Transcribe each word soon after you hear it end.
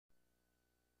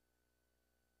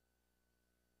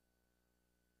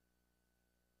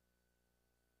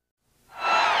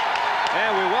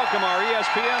welcome our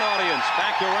ESPN audience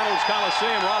back to Reynolds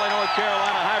Coliseum, Raleigh, North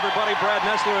Carolina. Hybrid buddy Brad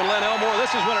Nessler and Len Elmore.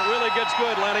 This is when it really gets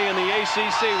good, Lenny, in the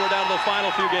ACC. We're down to the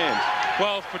final few games.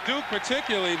 Well, for Duke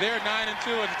particularly, they're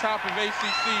 9-2 at the top of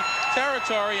ACC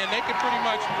territory, and they can pretty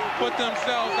much put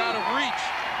themselves out of reach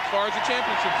as far as the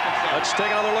championship's concerned. Let's take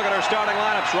another look at our starting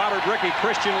lineups. Robert Rickey,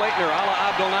 Christian Laettner, Ala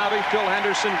Abdelnaby, Phil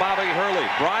Henderson, Bobby Hurley,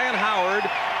 Brian Howard,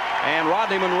 and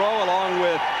Rodney Monroe, along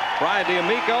with Brian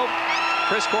D'Amico,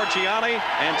 Chris Corchiani,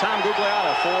 and Tom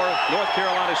Gugliotta for North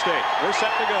Carolina State. We're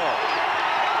set to go.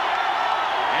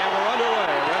 And we're underway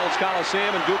at Reynolds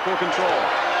Coliseum, and Duke will control.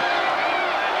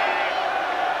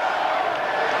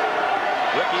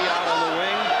 Rickey out on the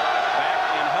wing, back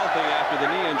and healthy after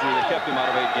the knee injury that kept him out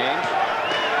of 8 games.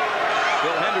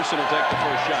 Phil Henderson will take the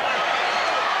first shot.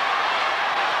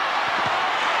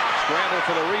 Scramble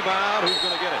for the rebound. Who's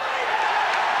going to get it?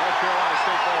 North Carolina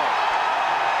State ball.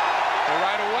 Well,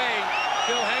 right away,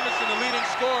 Phil Henderson, the leading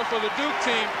scorer for the Duke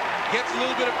team, gets a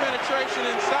little bit of penetration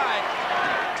inside,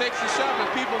 takes the shot, but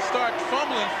people start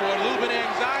fumbling for it. A little bit of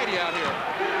anxiety out here.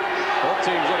 Both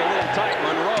teams look a little tight.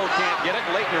 Monroe can't get it.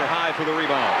 Laettner high for the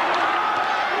rebound.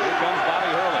 Here comes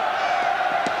Bobby Hurley.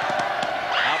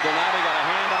 Abdelnaby got a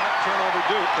hand on it. Turnover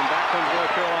Duke, and back comes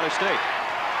North Carolina State.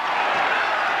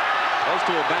 Those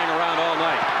two will bang around all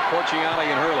night.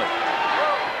 Corchiani and Hurley.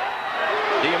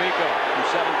 D'Amico from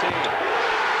 17.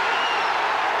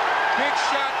 Big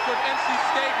shot for NC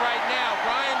State right now.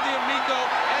 Brian D'Amico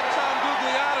and Tom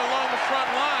Gugliotta along the front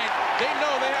line. They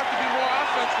know they have to be more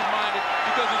offensive-minded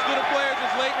because as good a players as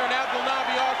Laettner and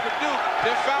Abdelnaby are for Duke,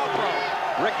 they're foul prone.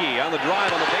 Rickey on the drive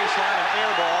on the baseline, an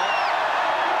air ball.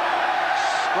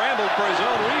 Scrambled for his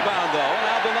own rebound, though, and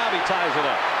Abdelnaby ties it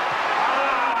up.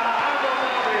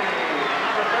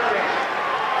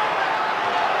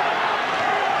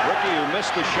 Rickey, who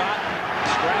missed the shot,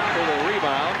 scrapped for the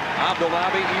rebound.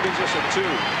 Abdelnaby evens us at 2.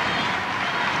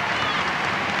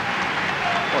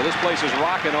 Well, this place is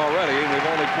rocking already, and we've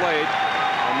only played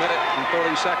 1 minute and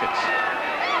 30 seconds.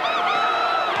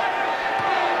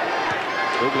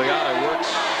 Gugliotta works,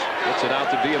 gets it out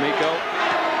to D'Amico.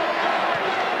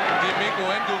 D'Amico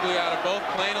and Gugliotta both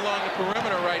playing along the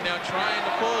perimeter right now, trying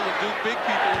to pull the Duke big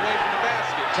people away from the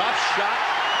basket. Tough shot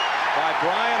by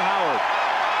Brian Howard.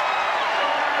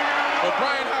 But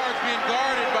Brian Howard's being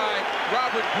guarded by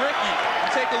Robert Rickey.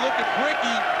 Take a look at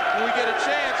Rickey when we get a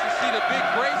chance to see the big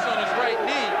brace on his right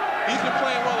knee. He's been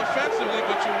playing well offensively,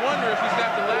 but you wonder if he's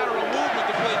got the lateral movement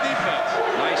to play defense.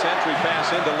 Nice entry pass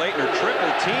into Laettner.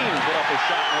 Triple team, put up a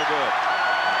shot, no good.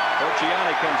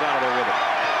 Corchiani comes out of there with it.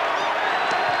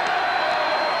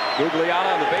 Gugliotta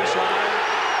on the baseline.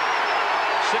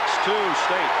 6-2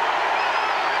 State.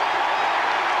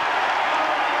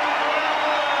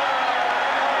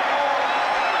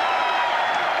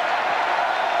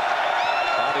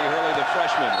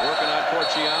 Freshman working on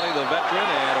Corchiani, the veteran,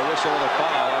 and a whistle and a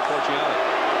foul on Corchiani.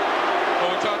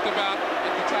 Well, we talked about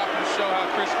at the top of the show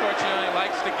how Chris Corchiani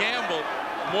likes to gamble.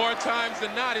 More times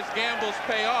than not, his gambles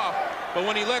pay off. But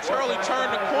when he lets Hurley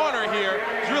turn the corner here,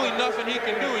 there's really nothing he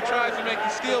can do. He tries to make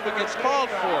the steal, but gets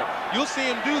called for it. You'll see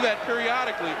him do that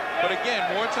periodically. But again,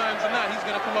 more times than not, he's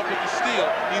going to come up with the steal.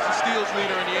 He's the steals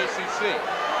leader in the ACC.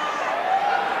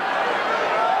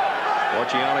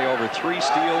 Corchiani over 3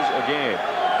 steals a game.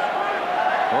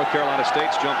 North Carolina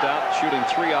State's jumped out, shooting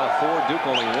 3 out of 4. Duke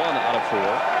only 1 out of 4. By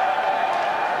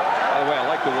the way, I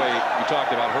like the way you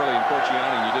talked about Hurley and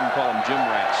Corchiani, and you didn't call them gym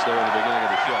rats there in the beginning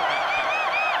of the show.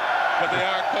 But they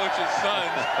are coach's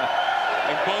sons,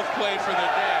 and both played for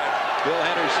their dad. Phil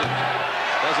Henderson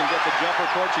doesn't get the jumper.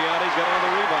 Corchiani's got on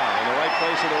the rebound in the right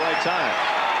place at the right time.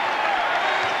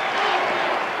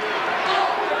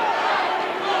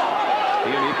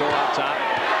 D'Amico out top.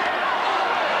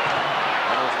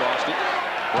 Reynolds lost it.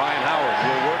 Brian Howard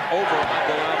will work over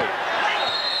Abdelnaby.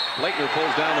 Laettner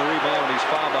pulls down the rebound, and he's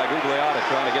fouled by Gugliotta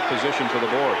trying to get position for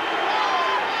the board.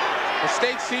 The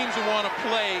State seems to want to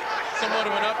play somewhat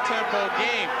of an up-tempo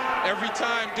game. Every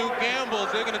time Duke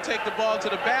gambles, they're going to take the ball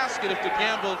to the basket if the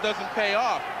gamble doesn't pay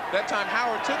off. That time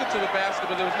Howard took it to the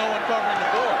basket, but there was no one covering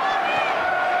the board.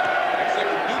 Except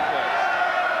for Duke players.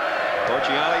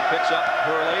 Corchiani picks up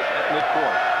Hurley at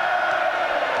midcourt.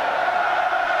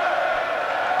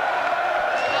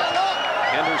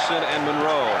 Henderson and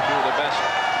Monroe, 2 of the best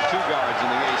 2 guards in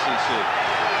the ACC.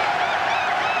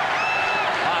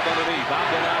 Lob underneath.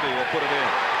 Abdelnaby will put it in.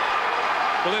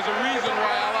 Well, there's a reason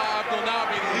why Ala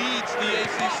Abdelnaby leads the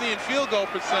ACC in field goal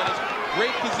percentage.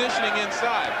 Great positioning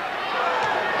inside.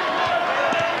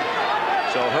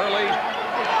 So Hurley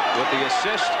with the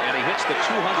assist, and he hits the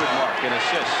 200 mark in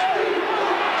assists.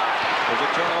 There's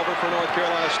a turnover for North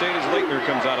Carolina State as Laettner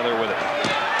comes out of there with it.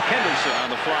 Henderson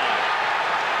on the fly.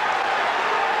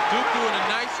 Duke doing a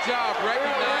nice job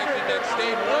recognizing that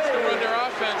State wants to run their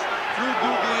offense through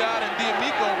Gugliotta and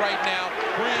D'Amico right now,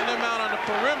 bringing them out on the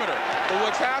perimeter. But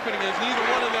what's happening is neither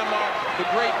one of them are the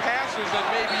great passers that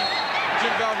maybe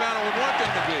Jim Valvano would want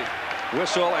them to be.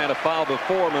 Whistle and a foul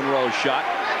before Monroe's shot.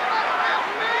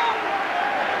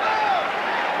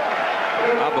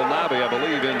 Abdelnaby, I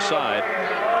believe, inside.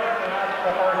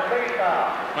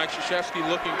 Mike Krzyzewski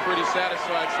looking pretty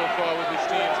satisfied so far with his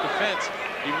team's defense.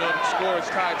 Even though the score is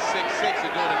tied 6-6,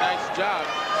 they're doing a nice job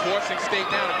forcing State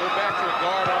down to go back to a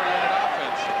guard-oriented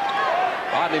offense.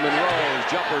 Rodney Monroe's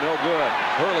jumper no good.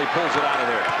 Hurley pulls it out of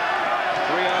there.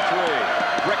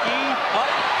 3-on-3. Ricky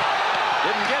up.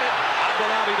 Didn't get it.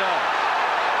 Abdelnaby does.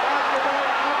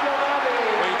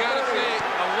 Well, you got to say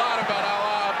a lot about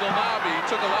Abdelnaby. He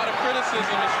took a lot of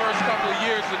criticism his first couple of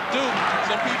years at Duke.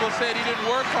 Some people said he didn't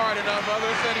work hard enough.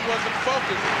 Others said he wasn't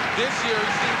focused. This year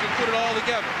he seems to put it all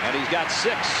together. And he's got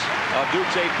 6 of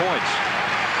Duke's 8 points.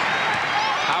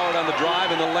 Howard on the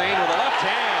drive in the lane with a left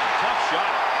hand. Tough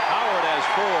shot. Howard has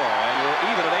 4, and we're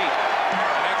even at 8.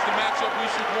 That's the matchup we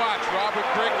should watch. Robert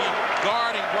Bricky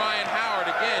guarding Brian Howard.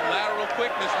 Again, lateral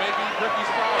quickness may be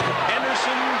Bricky's problem.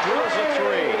 Henderson drills a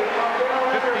 3.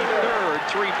 53rd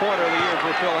three-pointer of the year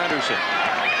for Phil Henderson.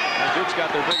 And Duke's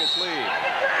got their biggest lead.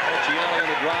 Gianni on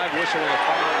the drive, whistling a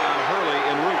foul on Hurley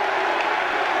en route.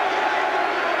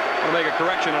 I'm going to make a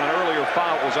correction on an earlier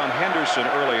foul. It was on Henderson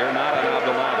earlier, not on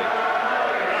Abdelnaby.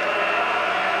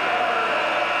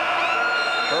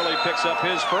 Hurley picks up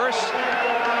his first.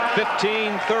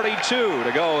 15:32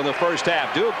 to go in the first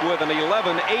half. Duke with an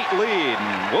 11-8 lead.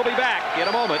 And we'll be back in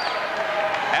a moment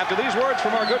after these words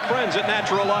from our good friends at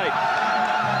Natural Light.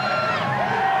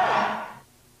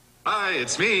 Hi,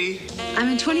 it's me. I'm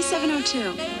in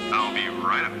 2702. I'll be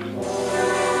right up.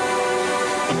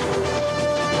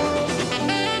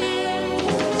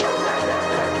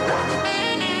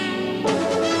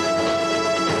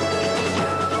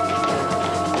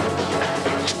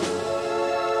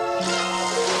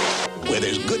 Where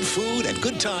there's good food and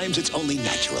good times, it's only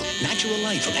natural. Natural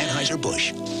Light from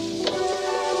Anheuser-Busch.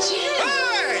 Jim!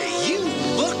 Hey, you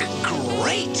look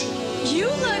great. You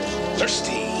look...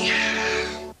 Thirsty.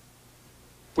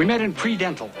 We met in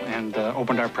pre-dental and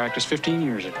opened our practice 15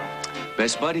 years ago.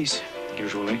 Best buddies.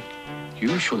 Usually.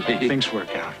 Usually. Things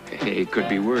work out. It could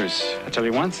be worse. I'll tell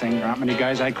you one thing, there aren't many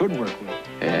guys I could work with.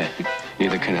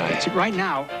 Neither can I. See, right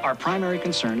now, our primary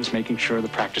concern is making sure the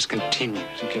practice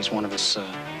continues in case one of us,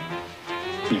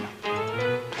 you know.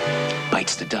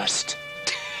 Bites the dust.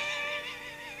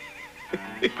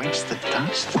 Bites the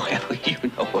dust? Well, you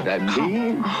know what I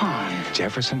mean. Come on.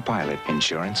 Jefferson Pilot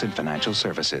Insurance and Financial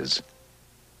Services.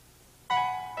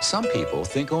 Some people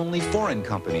think only foreign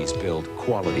companies build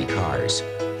quality cars.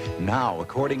 Now,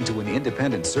 according to an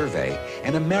independent survey,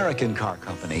 an American car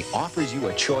company offers you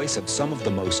a choice of some of the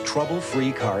most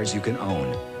trouble-free cars you can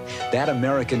own. That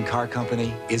American car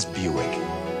company is Buick.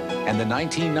 And the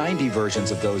 1990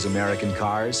 versions of those American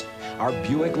cars are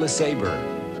Buick LeSabre,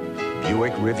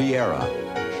 Buick Riviera,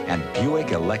 and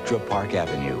Buick Electra Park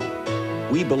Avenue.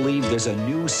 We believe there's a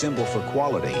new symbol for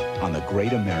quality on the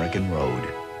great American road.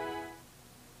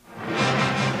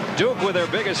 Duke with their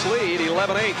biggest lead,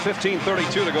 11-8,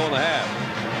 15:32 to go in the half.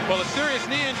 Well, a serious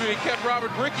knee injury kept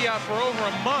Robert Bricky out for over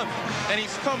a month, and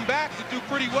he's come back to do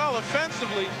pretty well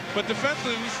offensively. But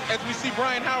defensively, as we see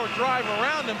Brian Howard drive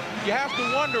around him, you have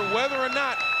to wonder whether or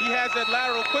not he has that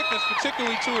lateral quickness,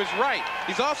 particularly to his right.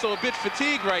 He's also a bit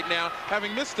fatigued right now.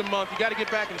 Having missed a month, you got to get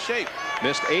back in shape.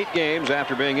 Missed 8 games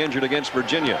after being injured against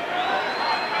Virginia.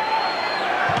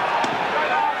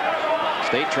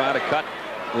 State trying to cut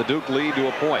the Duke lead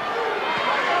to a point.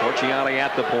 Corciani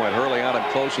at the point. Hurley on him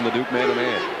close in the Duke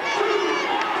man-to-man.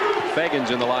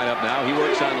 Fagan's in the lineup now. He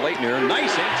works on Leitner.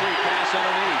 Nice entry pass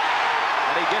underneath.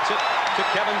 And he gets it to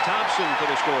Kevin Thompson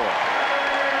for the score.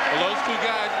 Well, those two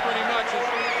guys pretty much as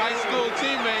high school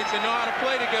teammates and know how to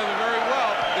play together very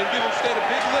well. They give State a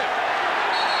big lift.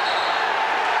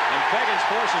 And Fagans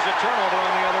forces a turnover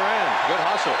on the other end. Good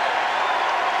hustle.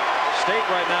 State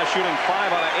right now shooting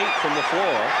 5 out of 8 from the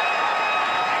floor.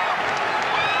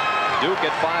 Duke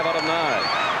at 5 out of 9.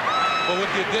 But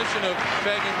with the addition of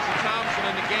Fagans and Thompson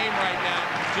in the game right now,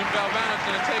 Jim Valvano's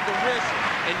going to take a risk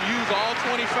and use all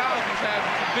 20 fouls he's had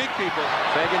with the big people.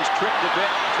 Fagans tripped a bit,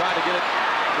 tried to get it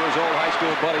to his old high school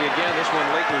buddy again. This one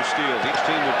Leitner steals. Each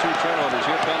team with 2 turnovers.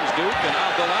 Here comes Duke, and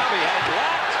Abdelnaby had it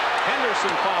blocked.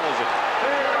 Henderson follows it.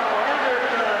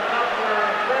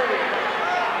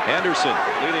 Henderson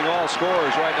leading all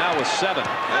scorers right now with 7.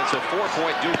 That's a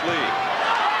 4-point Duke lead.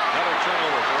 Another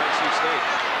turnover for NC State.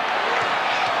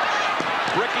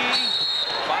 Bricky,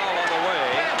 foul on the way.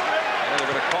 And they're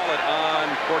going to call it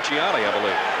on Corciani, I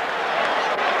believe.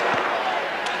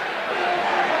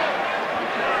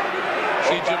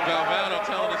 Valvano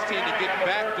telling his team to get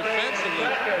back defensively,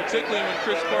 particularly when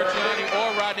Chris Corchiani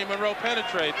or Rodney Monroe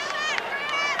penetrates.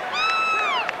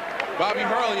 Bobby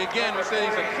Hurley, again, we say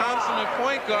he's a consummate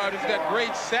point guard who's got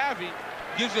great savvy.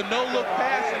 Gives a no-look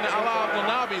pass into Ala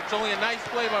Abdelnaby. It's only a nice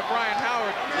play by Brian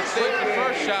Howard. It saves the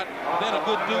first shot, then a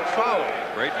good Duke follow.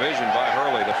 Great vision by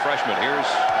Hurley, the freshman. Here's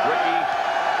Ricky,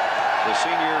 the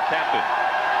senior captain,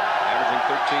 averaging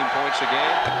 13 points a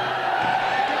game.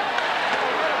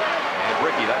 And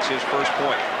Ricky, that's his first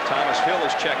point. Thomas Hill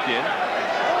has checked in.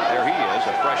 There he is,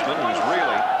 a freshman who's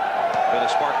really been a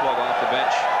spark plug off the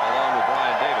bench along with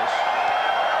Brian Davis.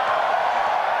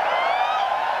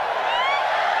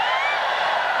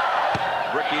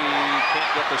 Ricky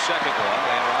can't get the second one,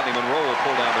 and Rodney Monroe will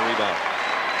pull down the rebound.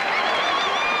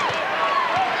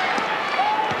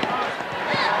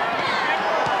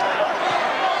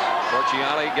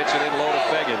 Corchiani gets it in low to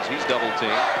Feggins. He's double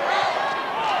teamed.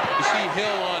 You see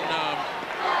Hill on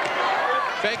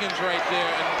Feggins right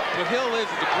there, and what Hill is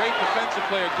a great defensive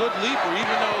player, good leaper.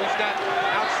 Even though he's got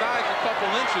outside a couple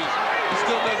inches, he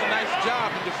still does a nice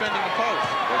job in defending the post.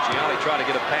 Corchiani tried to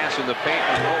get a pass in the paint.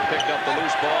 Monroe picked up the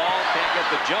loose ball. Can't get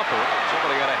the jumper.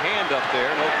 Somebody got a hand up there.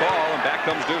 No call, and back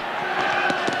comes Duke.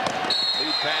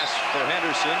 Lead pass for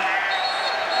Henderson.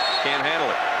 Can't handle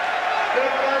it.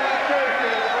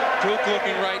 Duke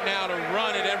looking right now to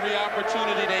run at every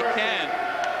opportunity they can.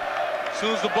 As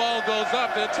soon as the ball goes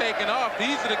up, they're taking off.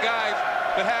 These are the guys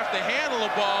that have to handle the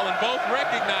ball, and both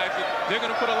recognize it. They're going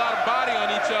to put a lot of body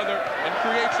on each other and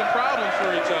create some problems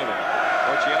for each other.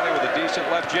 Corchiani with a decent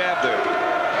left jab there.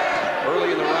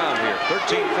 Early in the round here.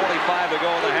 13:45 to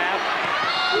go in the half.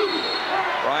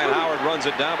 Brian Howard runs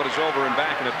it down, but it's over and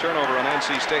back, and a turnover on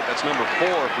NC State. That's number 4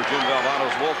 for Jim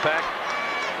Valvano's Wolfpack.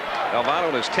 Valvano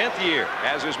in his 10th year,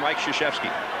 as is Mike Krzyzewski.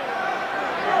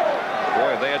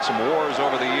 Boy, they had some wars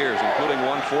over the years, including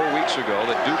one 4 weeks ago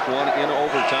that Duke won in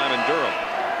overtime in Durham.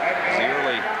 It's the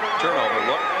early turnover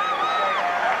look.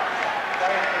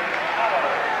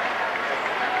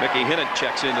 Mickey Hinnant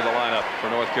checks into the lineup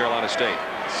for North Carolina State.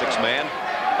 6-man.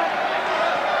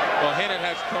 Well, Hinnant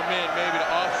has come in maybe to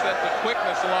offset the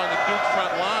quickness along the Duke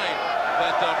front line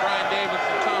that Brian Davis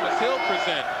and Thomas Hill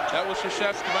present. That was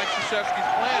Mike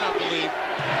Krzyzewski's plan, I believe.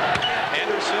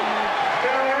 Henderson,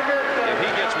 if he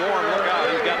gets warm, look out,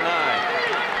 he's got 9.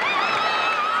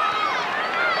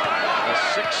 A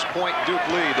 6-point Duke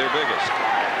lead, their biggest.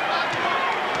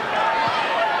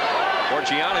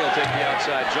 Corchiani will take the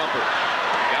outside jumper.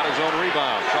 Got his own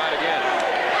rebound. Try it again.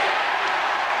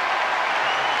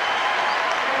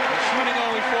 Shooting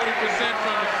only 40%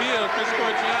 from the field. Chris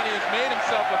Corchiani has made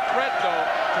himself a threat, though,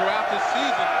 throughout this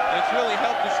season, and it's really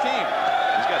helped his team.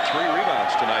 He's got 3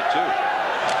 rebounds tonight, too.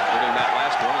 Including that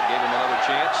last one, it gave him another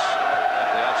chance at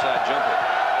the outside jumper.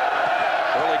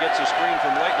 Hurley gets a screen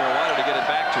from Leitner, wanted to get it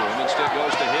back to him. Instead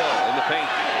goes to Hill in the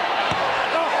paint.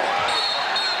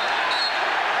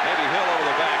 Maybe Hill over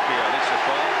the back here. That's the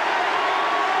call.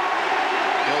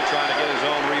 Hill trying to get his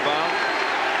own rebound.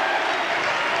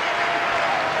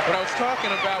 What I was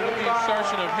talking about with the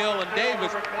insertion of Hill and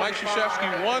Davis, Mike Krzyzewski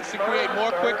wants to create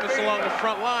more quickness along the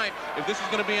front line. If this is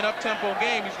going to be an up-tempo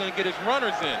game, he's going to get his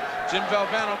runners in. Jim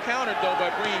Valvano countered, though,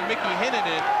 by bringing Mickey Hinnant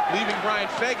in, leaving Brian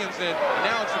Feggins in. And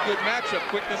now it's a good matchup,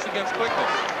 quickness against quickness.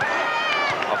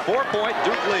 A 4-point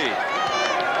Duke lead.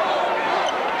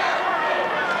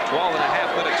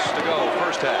 12.5 minutes to go,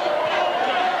 first half.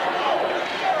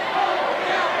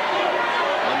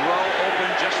 Monroe open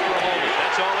just for a moment.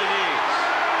 That's all he needs.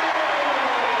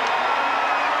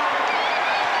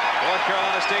 North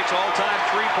Carolina State's all-time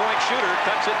 3-point shooter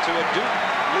cuts it to a Duke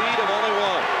lead of only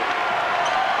 1.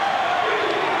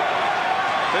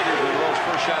 Figures Monroe's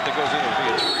first shot that goes in will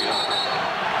be a 3.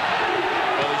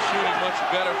 Well, he's shooting much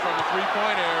better from the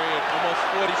 3-point area, almost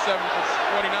 49%,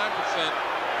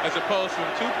 as opposed to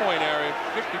the 2-point area,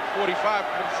 45,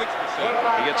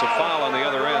 46%. He gets a foul on the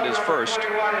other end, his first.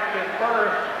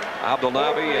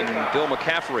 Abdelnaby and Bill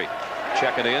McCaffrey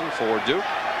checking in for Duke.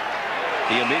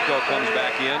 D'Amico comes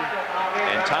back in,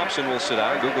 and Thompson will sit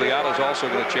out. Gugliotta's also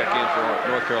going to check in for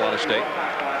North Carolina State.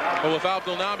 Well, with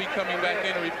Abdelnaby coming back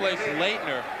in to replace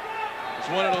Leitner, it's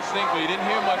one of those things where you didn't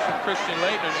hear much from Christian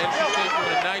Leitner. NC State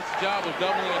doing a nice job of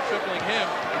doubling and tripling him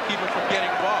to keep him from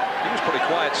getting ball. He was pretty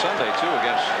quiet Sunday, too,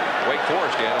 against Wake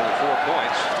Forest. He had only 4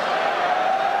 points.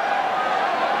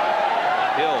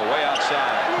 Hill way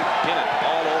outside. Hinnant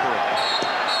all over him.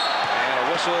 And a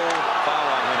whistle, foul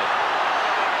on Hinnant.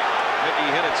 Mickey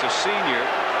Hinnant's a senior.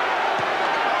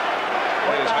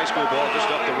 Played his high school ball just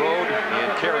up the road in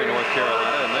Cary, North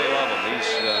Carolina, and they love him. He's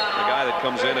the guy that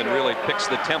comes in and really picks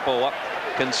the tempo up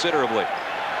considerably.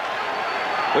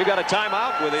 We've got a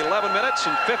timeout with 11 minutes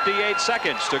and 58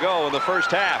 seconds to go in the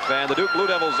first half. And the Duke Blue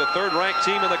Devils, the third-ranked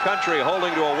team in the country,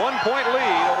 holding to a 1-point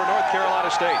lead over North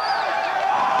Carolina State.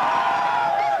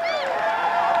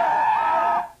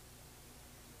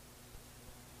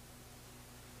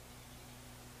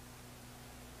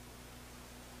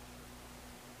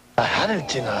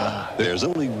 There's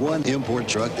only one import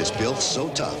truck that's built so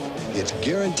tough, it's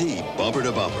guaranteed bumper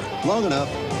to bumper, long enough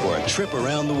for a trip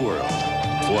around the world.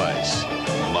 Twice.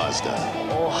 Mazda.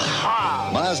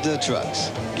 Mazda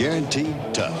trucks, guaranteed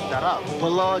tough.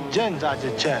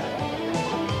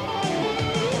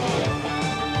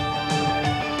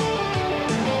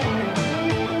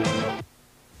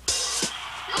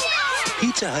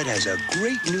 Pizza Hut has a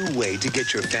great new way to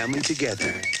get your family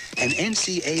together. An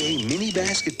NCAA mini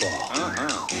basketball.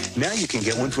 Now you can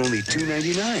get one for only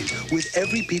 $2.99 with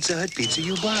every Pizza Hut pizza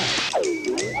you buy.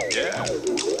 Yeah.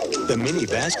 The mini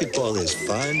basketball is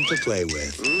fun to play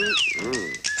with.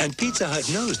 And Pizza Hut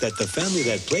knows that the family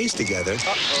that plays together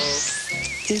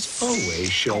is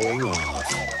always showing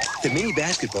off. The mini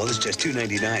basketball is just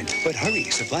 $2.99, but hurry,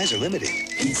 supplies are limited.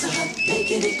 Pizza Hut,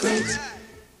 making it great.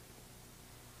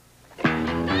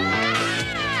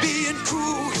 Being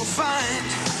cool, you'll find,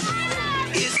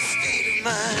 is a state of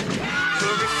mind. A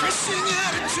refreshing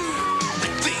attitude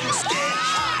when things get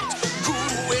hot.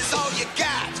 Cool is all you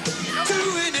got.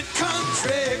 Doing it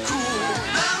country cool.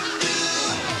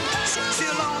 So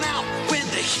chill on out when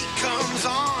the heat comes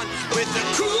on with the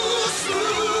cool,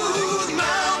 smooth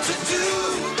Mountain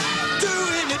Dew.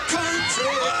 Doing it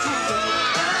country cool.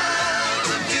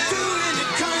 Doing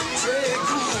it country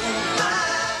cool.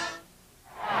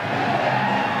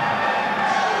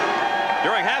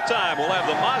 During halftime, we'll have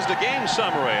the Mazda game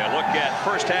summary. A look at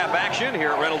first half action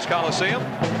here at Reynolds Coliseum.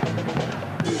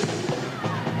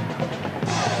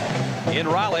 In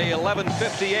Raleigh,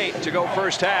 11:58 to go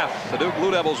first half. The Duke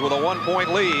Blue Devils with a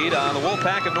 1-point lead on the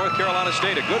Wolfpack of North Carolina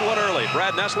State. A good one early.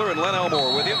 Brad Nessler and Len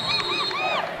Elmore with you.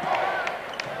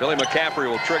 Billy McCaffrey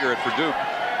will trigger it for Duke.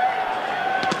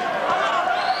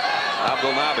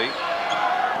 Abdelnaby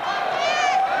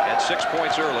had 6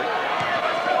 points early.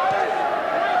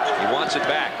 He wants it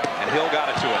back, and Hill got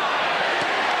it to him.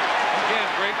 Again,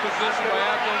 great position by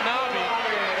Abdelnaby.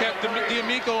 Kept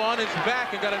D'Amico on his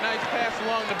back and got a nice pass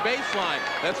along the baseline.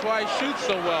 That's why he shoots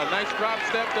so well. Nice drop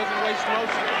step, doesn't waste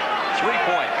motion.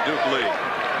 3-point Duke lead.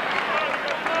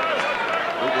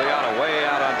 Gugliotta way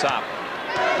out on top.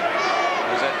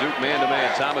 There's that Duke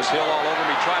man-to-man. Thomas Hill all over him.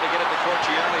 He tried to get it to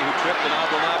Corciani, who tripped, and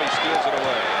Abdelnaby steals it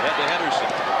away. Ahead to Henderson.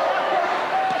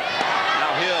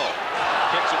 Now Hill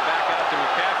kicks it back out to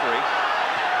McCaffrey.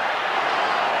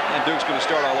 And Duke's going to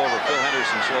start all over. Phil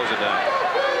Henderson slows it down.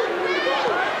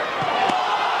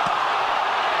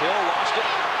 Hill lost it.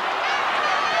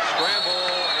 Scramble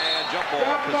and jump ball.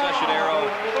 Possession arrow.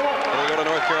 It'll go to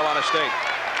North Carolina State.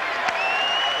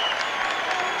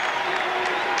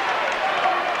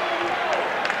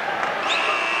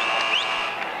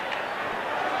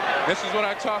 This is what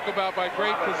I talk about by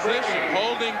great position.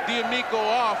 Holding D'Amico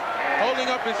off, holding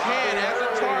up his hand as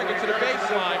a target to the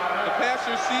baseline. The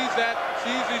passer sees that,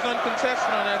 sees he's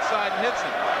uncontested on that side and hits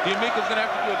him. D'Amico's going to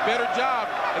have to do a better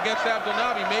job against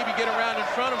Abdelnaby. Maybe get around in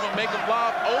front of him, make him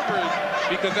lob over his,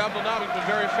 because Abdelnaby's been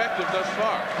very effective thus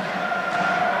far.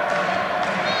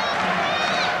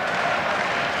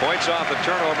 Points off the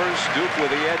turnovers. Duke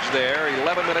with the edge there.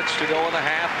 11 minutes to go in the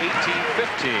half.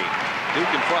 18-15.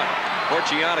 Duke in front.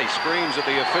 Corciani screams at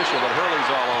the official, but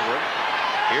Hurley's all over him.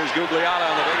 Here's Gugliotta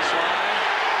on the baseline.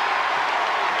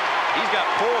 He's got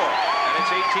 4, and it's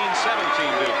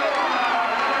 18-17 Duke.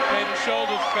 Made the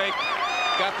shoulders fake.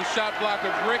 Got the shot block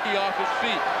of Ricky off his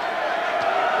feet.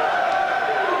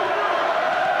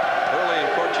 Hurley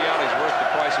and Corciani's worth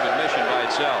the price of admission by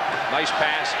itself. Nice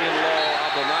pass in low.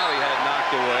 Abdelnaby had it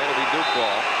knocked away. It'll be Duke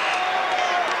ball.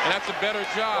 And that's a better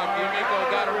job. D'Amico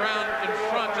got around in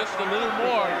front just a little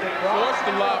more. Forced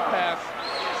the lob pass.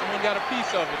 Someone got a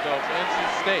piece of it, though, for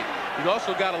NC State. He's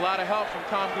also got a lot of help from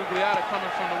Tom Gugliotta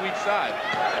coming from the weak side.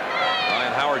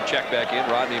 Ryan Howard checked back in.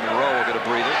 Rodney Monroe will get a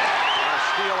breather. A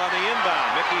steal on the inbound.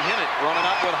 Mickey Hinnett running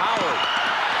up with Howard.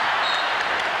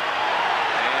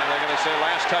 And they're going to say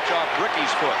last touch off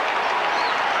Ricky's foot.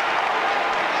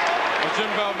 Well,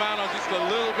 Jim Valvano just a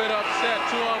little bit upset.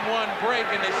 2-on-1 break,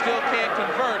 and they still can't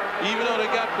convert, even though they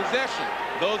got possession.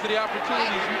 Those are the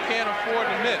opportunities you can't afford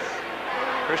to miss.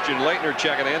 Christian Laettner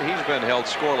checking in. He's been held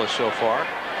scoreless so far.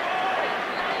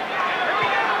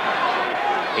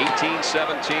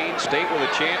 18-17. State with a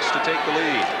chance to take the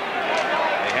lead.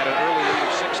 They had an early lead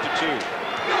of 6-2.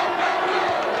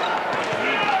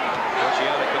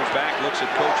 Corciani comes back, looks at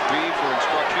Coach B for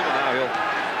instruction, and now he'll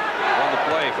on the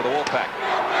play for the Wolfpack.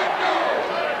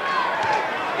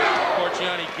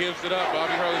 Corciani gives it up.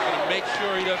 Bobby Hurley's going to make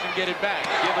sure he doesn't get it back.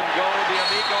 Give and go.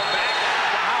 D'Amico back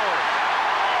to Howard.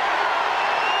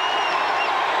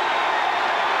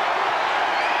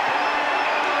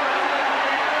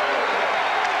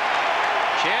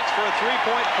 Chance for a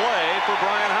three-point play for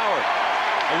Brian Howard.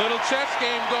 A little chess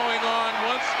game going on.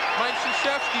 Once Mike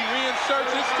Krzyzewski reinserts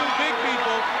his two big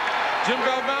people, Jim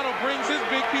Galvano brings his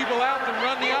big people out to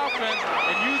run the offense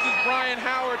and uses Brian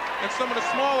Howard and some of the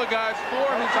smaller guys for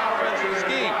his offensive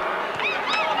scheme.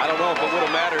 I don't know if it would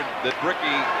have mattered that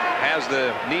Ricky has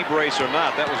the knee brace or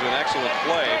not. That was an excellent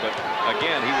play, but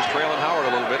again, he was trailing Howard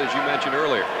a little bit, as you mentioned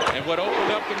earlier. And what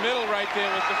opened up the middle right there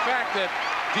was the fact that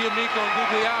D'Amico and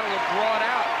Gugliotta were brought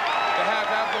out to have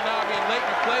Abdelnaby and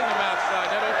Laettner play them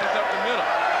outside. That opens up the middle.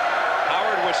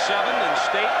 Howard with 7 and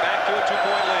State back to a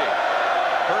 2-point lead.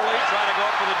 Hurley trying to go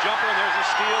up for the jumper, and there's a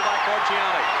steal by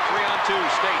Corciani. 3-on-2,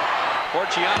 State.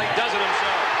 Corciani does it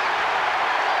himself.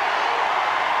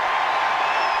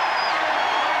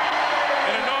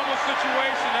 In a normal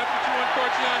situation, that's what you want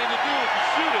Corciani to do, is to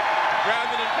shoot it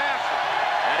rather than pass it.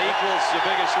 That equals the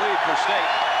biggest lead for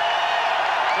State.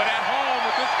 But at home,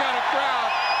 with this kind of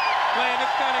crowd, playing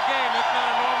this kind of game, that's not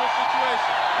a normal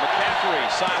situation. McCaffrey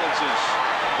silences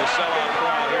the sellout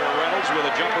crowd here at Reynolds with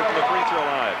a jumper from the free throw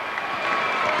line.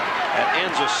 That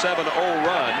ends a 7-0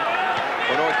 run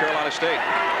for North Carolina State.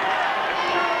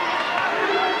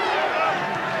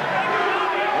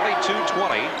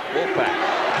 22-20, Wolfpack.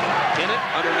 In it,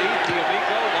 underneath,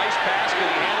 D'Amico. Nice pass. Can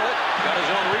he handle it? Got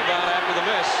his own rebound after the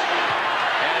miss.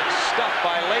 And it's stuffed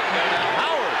by Laettner. Now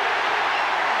Howard.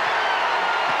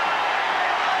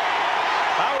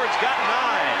 Howard's got 9.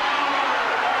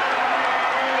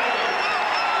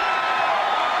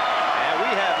 And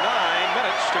we have 9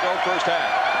 minutes to go first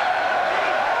half.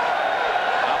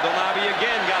 Abdelnaby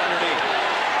again got underneath.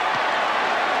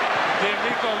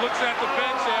 D'Amico looks at the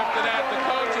bench after that, the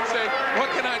coach, and say,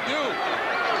 what can I do?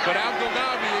 But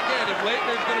Abdelnaby, again, if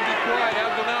Laettner's going to be quiet,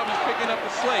 Abdelnaby's picking up the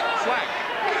slack.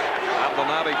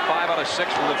 Abdelnaby 5 out of 6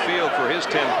 from the field for his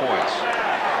 10 points.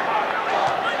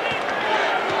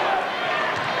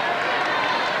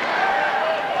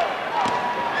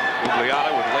 Gugliotta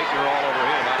with Laettner all over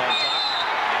him out on top.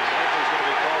 And Laettner's going to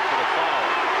be called for the foul.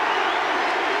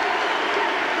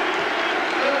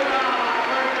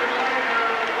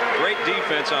 Great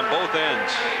defense on both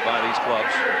ends by these clubs.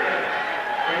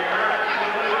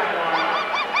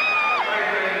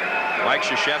 Mike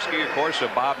Krzyzewski, of course, a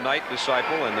Bob Knight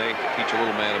disciple, and they teach a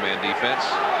little man-to-man defense.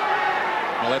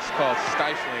 Well, that's called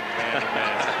stifling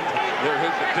man-to-man. There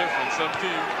is a difference. Some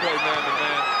teams play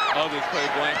man-to-man, others play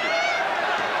blanket.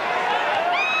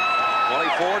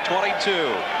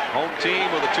 24-22. Home team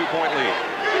with a 2-point lead.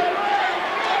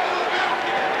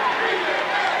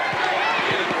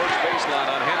 In works baseline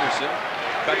on Henderson.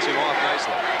 Cuts him off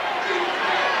nicely.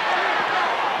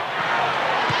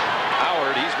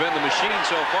 Howard, he's been the machine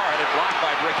so far. Had it blocked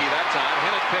by Bricky that time.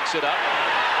 Hennett picks it up.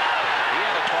 He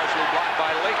had it partially blocked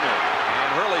by Laettner. And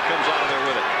Hurley comes out of there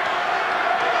with it.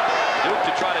 Duke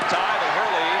to try to tie, but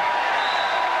Hurley,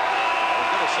 I was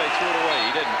going to say threw it away.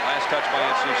 He didn't. Last touch by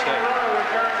NC State.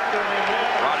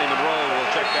 Rodney Monroe will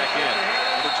check back in.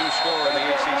 Number 2 scorer in the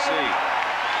ACC.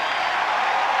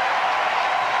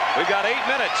 We've got 8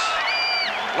 minutes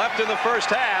left in the first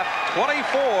half.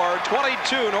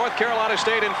 24-22, North Carolina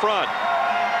State in front.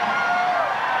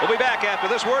 We'll be back after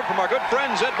this word from our good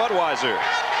friends at Budweiser.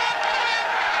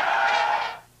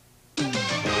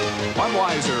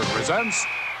 Budweiser presents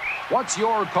What's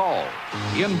Your Call?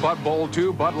 In Bud Bowl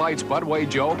 2, Bud Light's Budway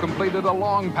Joe completed a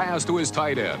long pass to his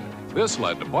tight end. This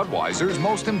led to Budweiser's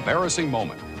most embarrassing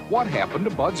moment. What happened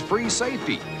to Bud's free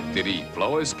safety? Did he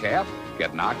blow his cap,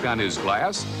 get knocked on his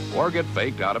glass, or get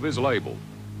faked out of his label?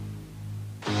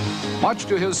 Much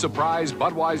to his surprise,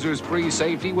 Budweiser's free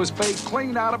safety was faked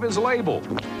clean out of his label.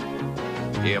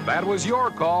 If that was your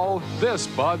call, this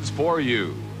Bud's for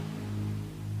you.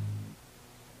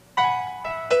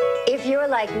 If you're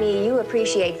like me, you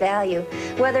appreciate value,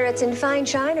 whether it's in fine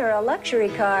china or a luxury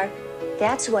car.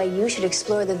 That's why you should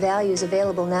explore the values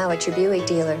available now at your Buick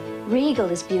dealer. Regal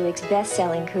is Buick's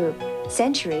best-selling coupe.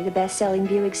 Century, the best-selling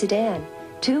Buick sedan.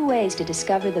 2 ways to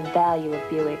discover the value of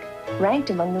Buick. Ranked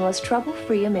among the most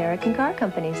trouble-free American car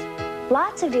companies.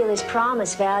 Lots of dealers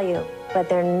promise value, but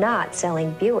they're not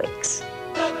selling Buicks.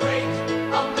 The great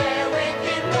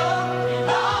American love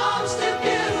belongs to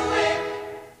Buick.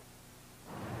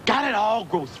 Got it all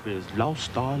groceries,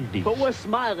 lost all leaves. But we're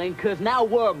smiling because now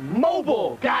we're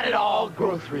mobile. Got it all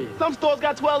groceries. Some stores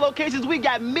got 12 locations, we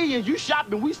got millions. You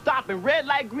shopping, we stopping. Red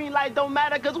light, green light don't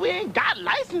matter because we ain't got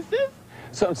licenses.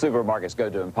 Some supermarkets go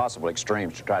to impossible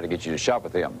extremes to try to get you to shop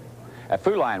with them. At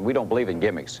Food Lion, we don't believe in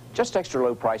gimmicks, just extra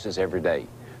low prices every day.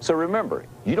 So remember,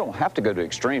 you don't have to go to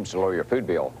extremes to lower your food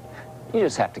bill. You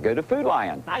just have to go to Food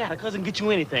Lion. I got a cousin get you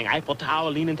anything. Eiffel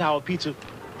Tower, Leaning Tower pizza.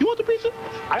 You want the pizza?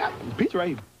 I got pizza right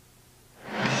here.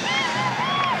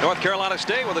 North Carolina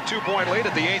State with a 2-point lead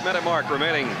at the 8-minute mark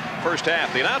remaining first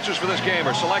half. The announcers for this game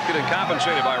are selected and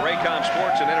compensated by Raycom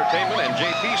Sports and Entertainment and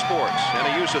JP Sports.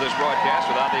 Any use of this broadcast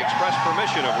without the express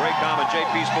permission of Raycom and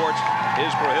JP Sports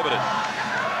is prohibited.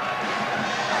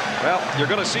 Well, you're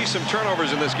going to see some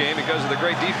turnovers in this game because of the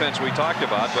great defense we talked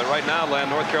about. But right now, Len,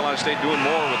 North Carolina State doing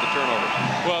more with the turnovers.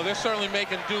 Well, they're certainly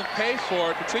making Duke pay for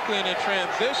it, particularly in a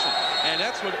transition. And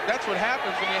that's what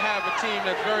happens when you have a team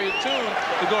that's very attuned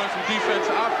to going from defense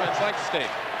to offense like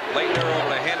State. Leitner over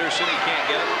to Henderson. He can't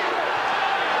get it.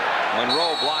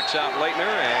 Monroe blocks out Leitner,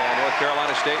 and North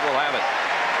Carolina State will have it.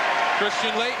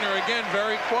 Christian Leitner, again,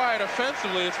 very quiet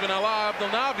offensively. It's been Alaa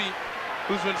Abdelnaby,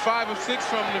 who's been 5 of 6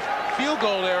 from the field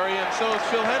goal area, and so is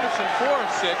Phil Henderson, 4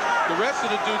 of 6. The rest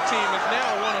of the Duke team is now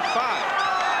 1 of 5.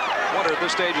 I wonder at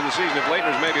this stage in the season if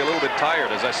Leitner's maybe a little bit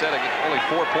tired. As I said, only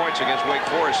 4 points against Wake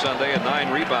Forest Sunday and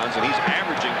 9 rebounds, and he's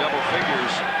averaging double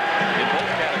figures in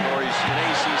both categories in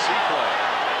ACC play.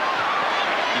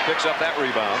 He picks up that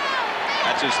rebound.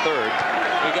 That's his 3rd.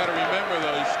 We got to remember,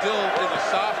 though, he still is a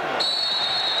sophomore.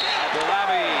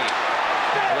 Abdelnaby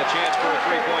with a chance for a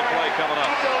 3-point play coming up.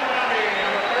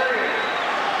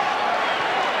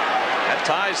 That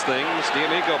ties things.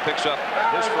 D'Amico picks up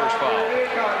his first foul.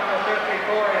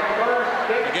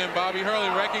 Again, Bobby Hurley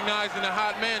recognizing the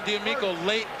hot man. D'Amico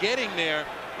late getting there.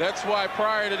 That's why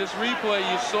prior to this replay,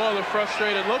 you saw the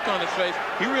frustrated look on his face.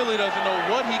 He really doesn't know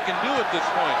what he can do at this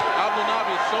point.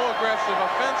 Abdelnaby is so aggressive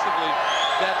offensively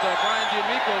that Brian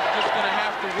D'Amico is just going to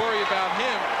have to worry about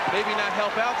him, maybe not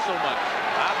help out so much.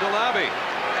 Abdelnaby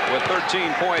with 13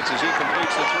 points as he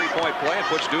completes the 3-point play and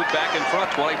puts Duke back in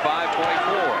front, 25-24.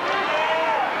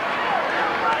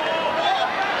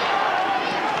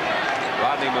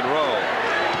 Rodney Monroe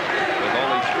with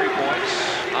only 3 points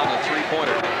on the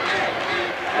 3-pointer.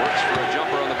 Works for a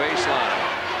jumper on the baseline.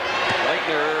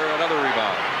 Leitner, another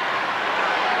rebound.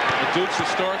 The Duke's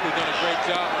historically done a great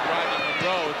job on Rodney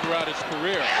Monroe throughout his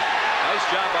career. Nice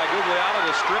job by Gugliotta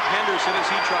to strip Henderson as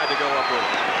he tried to go up with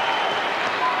it.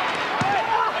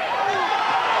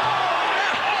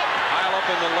 Pile up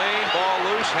in the lane, ball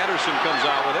loose. Henderson comes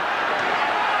out with it.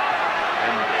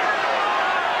 And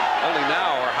only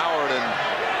now are Howard and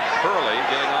Hurley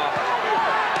getting off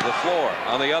the floor.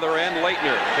 On the other end,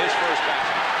 Leitner, his first basket.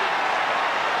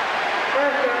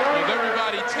 With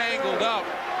everybody tangled up,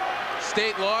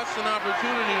 State lost an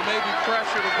opportunity to maybe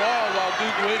pressure the ball while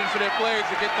Duke waited for their players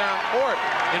to get down court.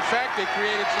 In fact, they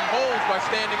created some holes by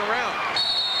standing around.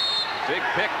 Big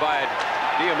pick by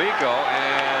D'Amico,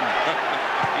 and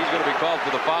he's going to be called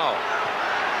for the foul.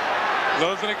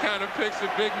 Those are the kind of picks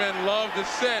that big men love to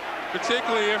set,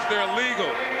 particularly if they're legal.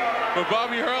 But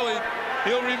Bobby Hurley,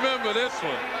 he'll remember this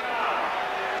one.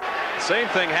 Same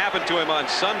thing happened to him on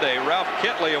Sunday. Ralph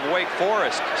Kitley of Wake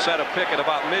Forest set a pick at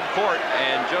about midcourt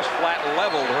and just flat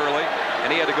leveled Hurley, and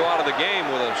he had to go out of the game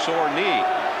with a sore knee.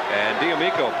 And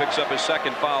D'Amico picks up his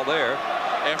 2nd foul there.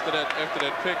 After that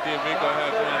pick, D'Amico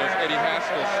has one of those Eddie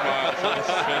Haskell smiles on his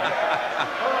face.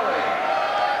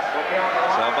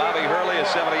 So Bobby Hurley, a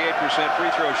 78% free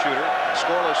throw shooter,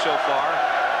 scoreless so far.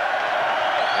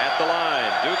 At the line,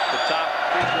 Duke, the top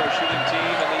free throw shooting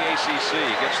team in the ACC,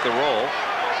 gets the roll.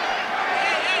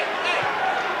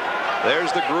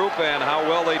 There's the group and how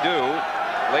well they do.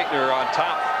 Leitner on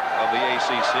top of the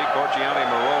ACC. Corchiani,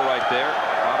 Moreau right there.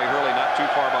 Bobby Hurley not too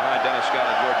far behind Dennis Scott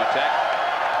at Georgia Tech.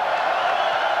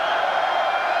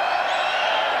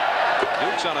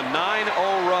 Duke's on a 9-0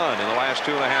 run in the last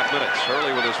 2.5 minutes.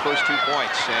 Hurley with his first 2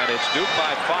 points, and it's Duke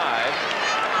by 5.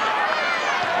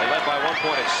 They led by 1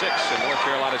 point at 6, and North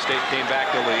Carolina State came back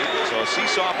to lead. So a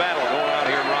seesaw battle going on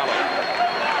here in Raleigh.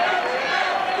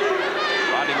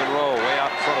 Rodney Monroe way out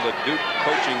in front of the Duke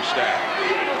coaching staff.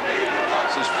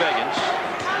 This is Fegans.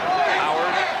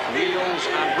 Howard wheels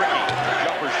on Bricky.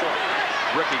 Jumper short.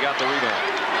 Bricky got the rebound.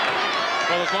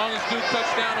 Well, as long as Duke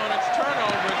cuts down on its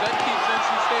turnovers, that keeps NC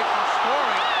State from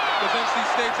scoring, because NC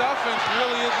State's offense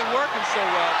really isn't working so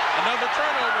well. Another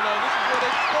turnover, though. This is where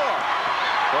they score.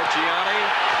 Corchiani.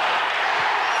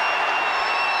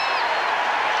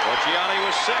 Corchiani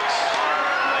was 6.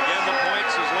 Again, the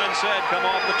points, as Len said, come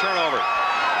off the turnover.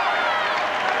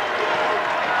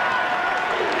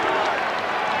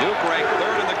 Duke ranked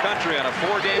 3rd in the country on a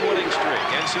 4-game winning streak.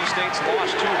 NC State's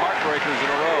lost 2 heartbreakers in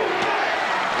a row.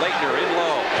 Leitner in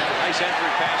low. Nice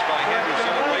entry pass by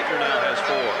Henderson, and Leitner now has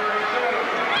 4.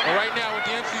 And right now with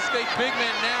the NC State big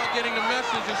men now getting the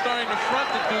message and starting to front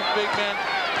the Duke big men,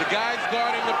 the guys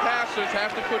guarding the passers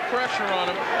have to put pressure on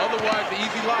them, otherwise the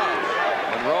easy lobs.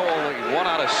 Monroe only 1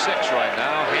 out of 6 right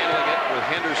now, handling it with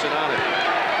Henderson on it.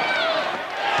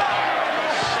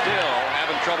 Still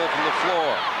having trouble from the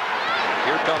floor.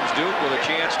 Here comes Duke with a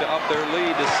chance to up their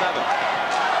lead to 7.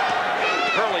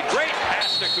 Hurley, great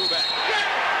pass to Kubek.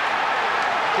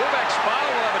 Kubek's spot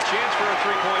will have a chance for a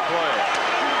 3-point play.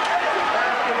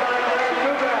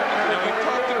 Now we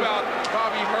talked about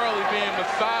Bobby Hurley being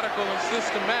methodical and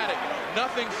systematic.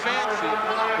 Nothing fancy.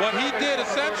 What he did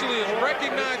essentially is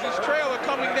recognize his trailer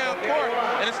coming down court,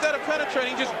 and instead of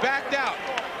penetrating, he just backed out,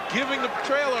 giving the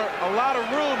trailer a lot of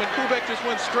room, and Kubek just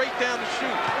went straight down to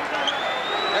shoot.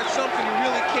 That's something you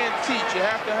really can't teach. You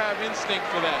have to have instinct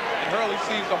for that. And Hurley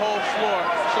sees the whole floor,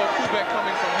 saw Kubek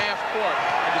coming from half court,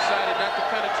 and decided not to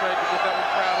penetrate because that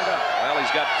would crowd it up. Well,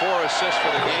 he's got 4 assists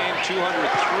for the game, 203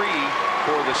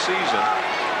 for the season.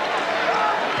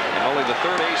 And only the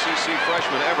 3rd ACC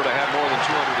freshman ever to have more than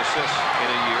 200 assists in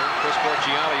a year. Chris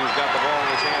Corchiani, who's got the ball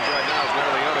in his hands right now, is one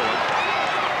of the other ones.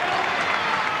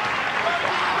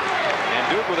 And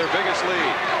Duke with their biggest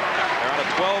lead. They're on a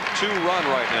 12-2 run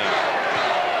right now.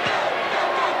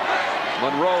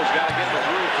 Monroe's got to get in the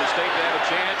groove for State to have a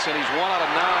chance, and he's 1 out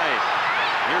of 9.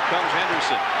 Here comes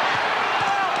Henderson.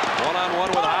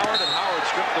 1-on-1 with Howard, and Howard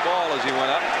stripped the ball as he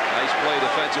went up. Nice play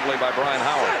defensively by Brian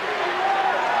Howard.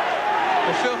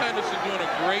 Well, Phil Henderson doing a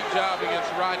great job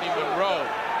against Rodney Monroe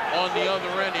on the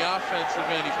other end, the offensive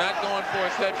end. He's not going for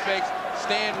his head fakes,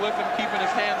 staying with him, keeping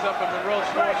his hands up, and Monroe's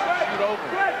forced to shoot over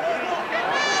him.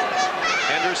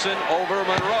 Henderson over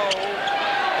Monroe.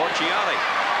 Corchiani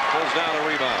pulls down a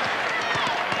rebound.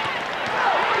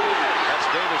 That's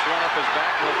Davis run up his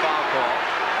back, no foul call.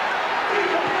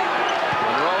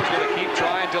 Monroe's going to keep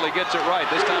trying until he gets it right.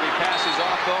 This time he passes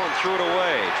off, though, and threw it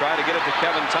away. Trying to get it to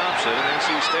Kevin Thompson, and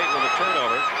NC State with a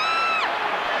turnover.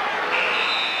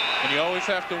 And you always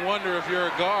have to wonder if you're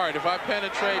a guard. If I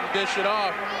penetrate and dish it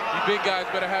off, you big guys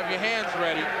better have your hands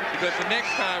ready, because the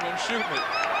next time I'm shooting it.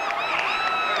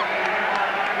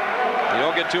 You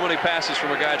don't get too many passes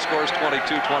from a guy that scores 22,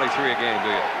 23 a game,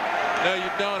 do you? No,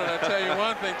 you don't. And I'll tell you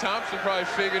one thing, Thompson probably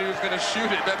figured he was going to shoot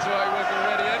it. That's why he wasn't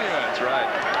ready anyway. That's right.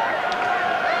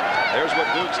 There's what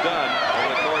Duke's done over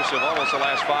the course of almost the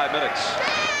last 5 minutes.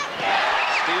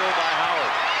 Steal by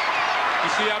Howard. You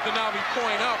see Abdelnaby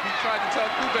point up. He tried to tell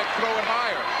Kubek, throw it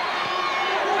higher.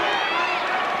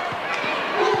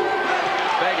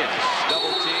 Beggins,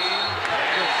 double team.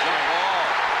 Good jump ball.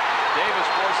 Davis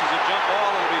forces a jump ball.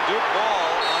 It'll be Duke ball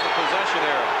on the possession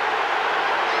area.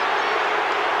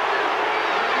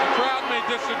 The crowd may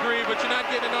disagree, but you're not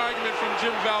getting an argument from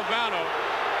Jim Valvano.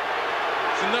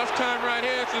 It's enough time right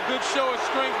here. It's a good show of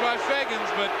strength by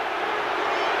Beggins, but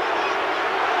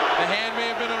the hand may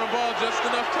have been on the ball just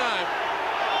enough time.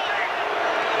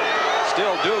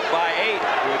 Still Duke by 8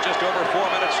 with just over 4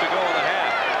 minutes to go in the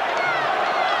half.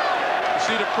 You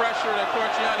see the pressure that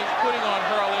Corchiani's putting on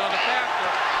Hurley on the passer.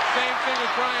 Same thing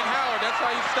with Brian Howard. That's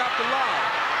how you stop the lob.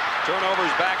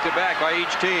 Turnovers back-to-back by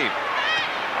each team.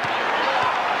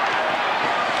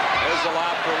 There's the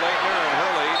lob for Leitner, and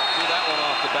Hurley threw that one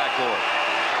off the backboard.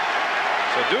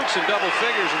 So Duke's in double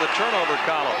figures in the turnover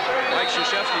column. Mike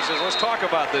Krzyzewski says, let's talk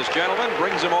about this, gentlemen.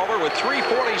 Brings him over with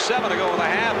 3:47 to go in the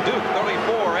half. Duke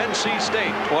 34, NC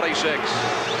State 26.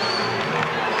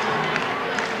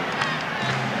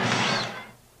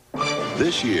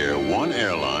 This year, one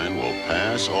airline will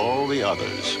pass all the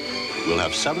others. We'll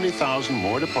have 70,000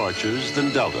 more departures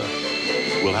than Delta.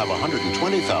 We'll have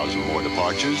 120,000 more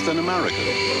departures than American.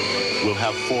 We'll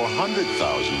have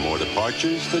 400,000 more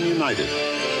departures than United.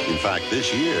 In fact,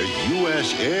 this year,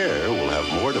 U.S. Air will have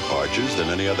more departures than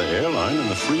any other airline in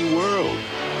the free world.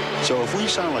 So if we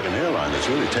sound like an airline that's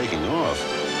really taking off,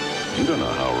 you don't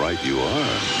know how right you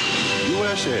are.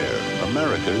 U.S. Air,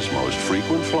 America's most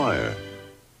frequent flyer.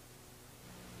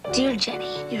 Dear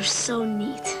Jenny, you're so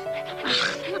neat.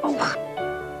 Oh.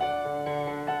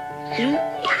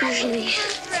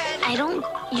 I don't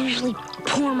usually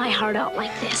pour my heart out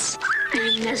like this.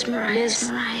 I'm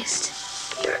mesmerized.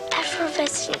 Your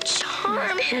effervescent charm.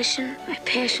 My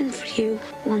passion for you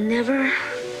will never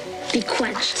be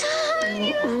quenched.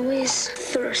 I will always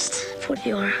thirst for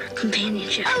your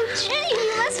companionship. Oh, Jenny,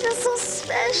 you must feel so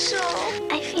special.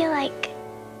 I feel like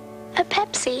a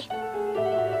Pepsi.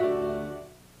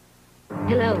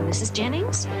 Hello, Mrs.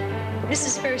 Jennings. This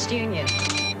is First Union.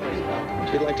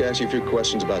 We'd like to ask you a few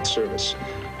questions about service.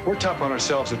 We're tough on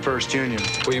ourselves at First Union.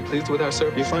 Were you pleased with our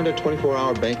service? You find our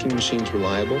 24-hour banking machines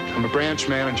reliable? I'm a branch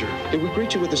manager. It would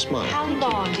greet you with a smile. How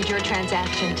long did your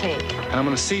transaction take? And I'm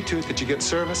going to see to it that you get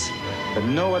service that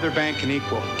no other bank can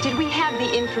equal. Did we have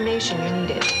the information you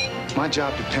needed? My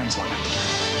job depends on it.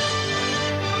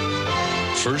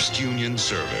 First Union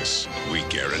Service. We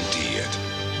guarantee it.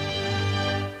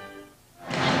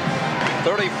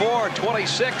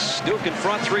 34-26. Duke in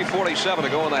front, 3:47 to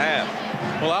go in the half.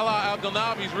 Well, Alaa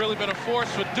Abdelnaby's really been a force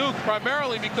for Duke,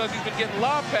 primarily because he's been getting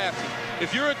lob passes.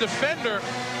 If you're a defender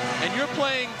and you're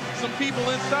playing some people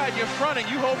inside, you're fronting,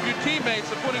 you hope your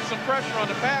teammates are putting some pressure on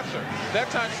the passer. That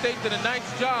time State did a nice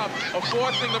job of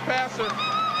forcing the passer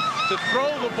to throw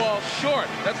the ball short.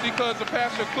 That's because the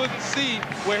passer couldn't see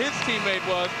where his teammate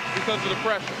was because of the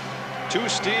pressure. 2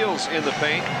 steals in the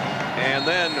paint, and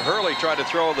then Hurley tried to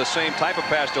throw the same type of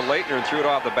pass to Leitner and threw it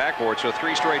off the backboard, so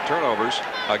 3 straight turnovers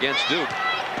against Duke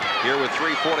here with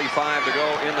 3:45 to go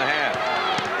in the half.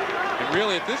 And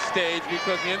really at this stage,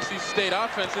 because the NC State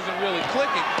offense isn't really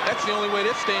clicking, that's the only way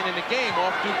they're staying in the game,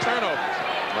 off Duke turnovers.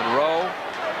 Monroe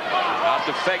out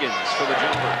to Feggins for the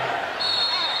jumper.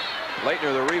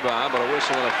 Leitner the rebound, but a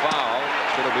whistle and a foul.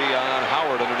 It's going to be on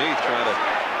Howard underneath, trying to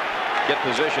get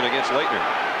position against Leitner.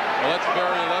 Well, that's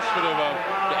very illustrative of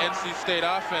the NC State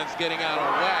offense getting out of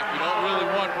whack. You don't really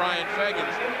want Ryan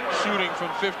Feggins shooting from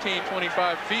 15,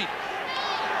 25 feet.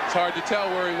 It's hard to tell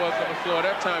where he was on the floor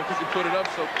that time because he put it up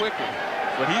so quickly.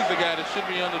 But he's the guy that should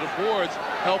be under the boards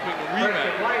helping the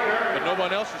rebound. But no one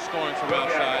else is scoring from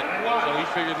outside, so he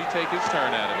figures he'd take his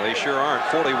turn at it. They sure aren't.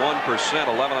 41%,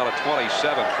 11 out of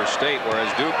 27 for State,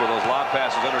 whereas Duke with those lob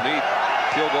passes underneath,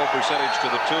 field goal percentage to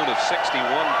the tune of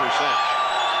 61%.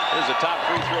 Here's the top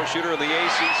free throw shooter in the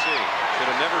ACC. Should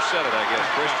have never said it, I guess.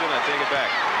 Christian, I take it back.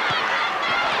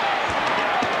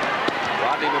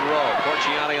 Rodney Monroe,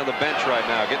 Corciani on the bench right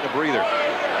now, getting a breather.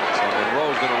 So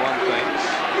Monroe's going to run things.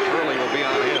 Hurley will be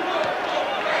on him.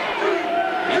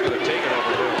 He's going to take it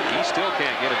over Hurley. He still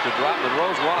can't get it to drop.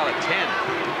 Monroe's 1 out of 10.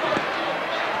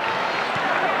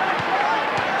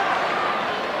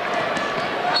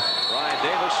 Ryan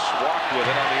Davis walked with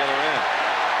it on the other end.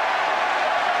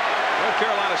 North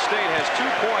Carolina State has 2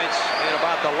 points in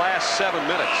about the last 7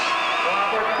 minutes.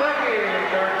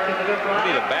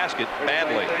 We need a basket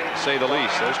badly, to say the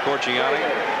least. There's Corciani,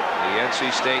 the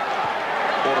NC State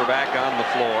quarterback on the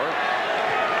floor.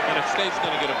 And if State's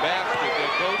going to get a basket, their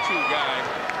go-to guy,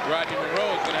 Rodney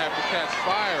Monroe, is going to have to catch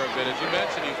fire a bit. As you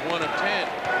mentioned, he's 1 of 10.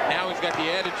 Now he's got the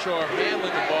added chore of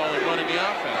handling the ball and running the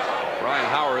offense. Ryan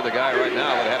Howard, the guy right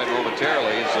now that had it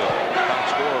momentarily, is the top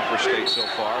scorer for State so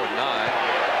far with 9.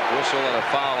 Whistle and a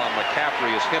foul on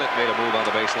McCaffrey as Hinnant made a move on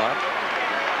the baseline.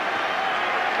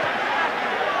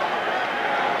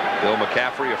 Bill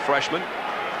McCaffrey, a freshman,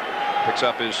 picks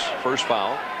up his first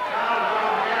foul.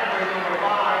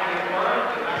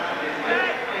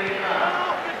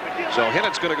 So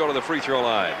Hinnant's going to go to the free throw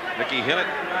line. Mickey Hinnant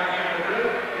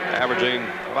averaging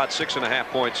about 6.5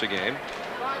 points a game.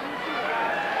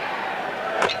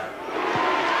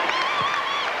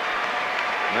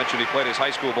 Mentioned he played his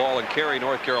high school ball in Cary,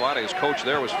 North Carolina. His coach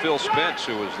there was Phil Spence,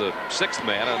 who was the 6th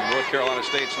man on North Carolina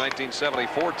State's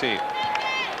 1974 team.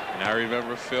 And I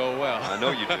remember Phil well. I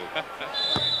know you do.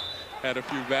 Had a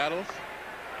few battles.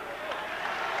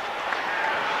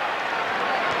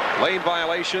 Lane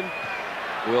violation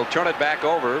will turn it back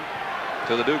over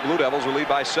to the Duke Blue Devils, who lead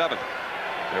by 7.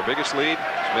 Their biggest lead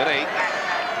is mid-8.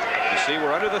 You see,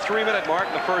 we're under the 3-minute mark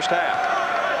in the first half.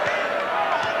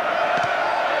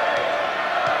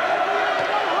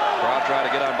 Crowd trying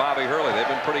to get on Bobby Hurley. They've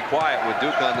been pretty quiet with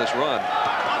Duke on this run.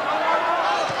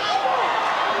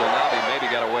 Abdelnaby maybe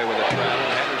got away with it.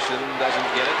 Henderson doesn't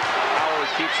get it. Howard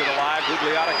keeps it alive.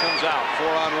 Gugliotta comes out.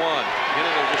 4-on-1.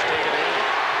 Hinnant will just take it in,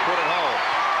 put it home.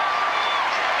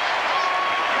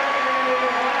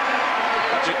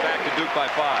 Cuts it back to Duke by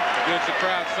 5. Gives the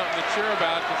crowd something to cheer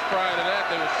about, because prior to that,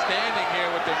 they were standing here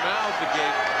with their mouths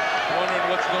agape, wondering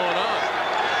what's going on.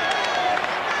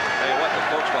 Tell you what, the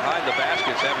folks behind the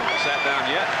baskets haven't sat down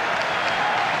yet.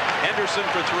 Henderson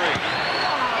for 3.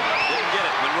 Didn't get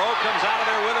it. Monroe comes out of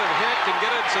there with it, and Hinnant can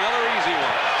get it. It's another easy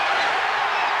one.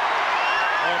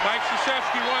 Oh, Mike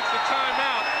Krzyzewski wants the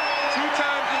timeout. 2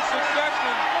 times in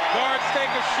succession, guards take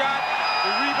a shot. The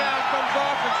rebound comes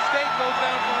off, and State goes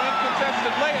down for an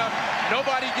uncontested layup.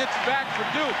 Nobody gets back for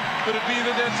Duke. Could it be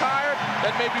that they're tired?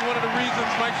 That may be one of the reasons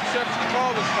Mike Krzyzewski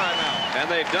called this timeout. And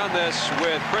they've done this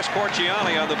with Chris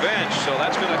Corciani on the bench, so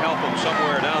that's going to help them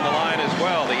somewhere down the line as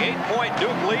well. The 8-point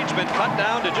Duke lead's been cut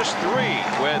down to just 3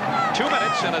 with 2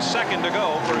 minutes and a second to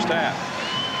go first half.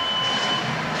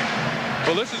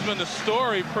 Well, this has been the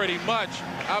story pretty much.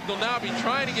 Abdelnaby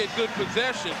trying to get good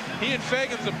possession. He and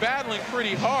Fagans are battling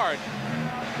pretty hard.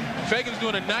 Fagan's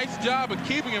doing a nice job of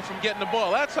keeping him from getting the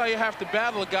ball. That's how you have to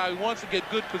battle a guy who wants to get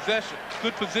good possession,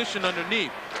 good position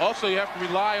underneath. Also, you have to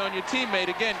rely on your teammate,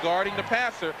 again, guarding the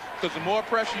passer, because the more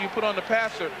pressure you put on the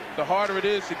passer, the harder it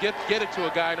is to get it to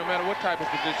a guy, no matter what type of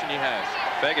position he has.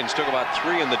 Fagans took about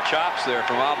 3 in the chops there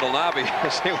from Abdelnaby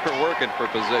as they were working for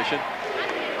position.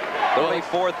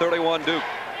 34-31 Duke.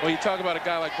 Well, you talk about a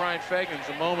guy like Brian Fagans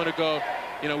a moment ago.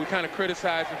 You know, we kind of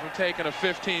criticized him for taking a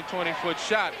 15, 20-foot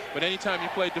shot. But anytime you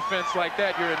play defense like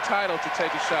that, you're entitled to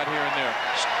take a shot here and there.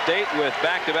 State with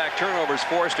back-to-back turnovers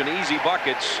forced and easy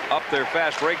buckets up their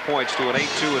fast break points to an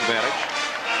 8-2 advantage.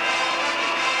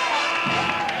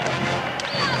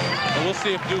 And we'll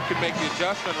see if Duke can make the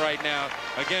adjustment right now.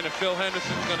 Again, if Phil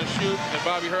Henderson's going to shoot and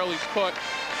Bobby Hurley's caught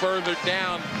further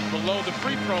down below the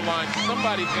free throw line,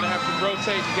 somebody's going to have to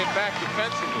rotate and get back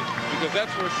defensively, because that's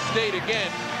where State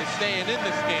again is staying in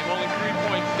this game. Only 3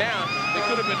 points down. They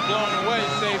could have been blown away,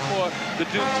 save for the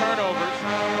Duke turnovers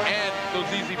and those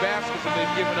easy baskets that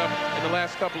they've given up in the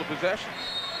last couple of possessions.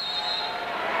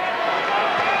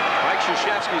 Mike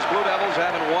Krzyzewski's Blue Devils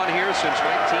haven't won here since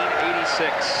 1986.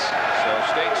 So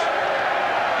State's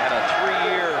had a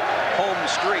 3-year home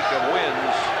streak of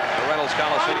wins at Reynolds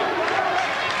Coliseum.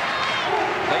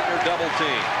 Leitner double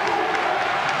team.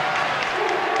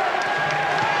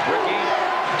 Ricky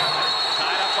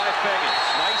tied up by Fagans.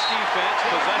 Nice defense.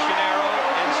 Possession arrow.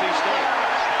 NC State.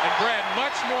 And Brad,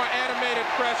 much more animated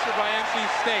pressure by NC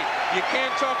State. You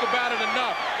can't talk about it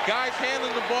enough. Guys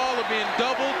handling the ball are being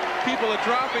doubled. People are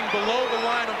dropping below the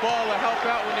line of ball to help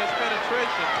out when there's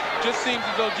penetration. Just seems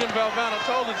as though Jim Valvano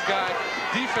told his guy,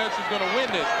 defense is going to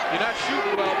win this. You're not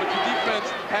shooting well, but your defense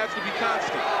has to be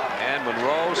constant. And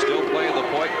Monroe still playing the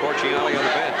point. Corciani on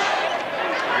the bench.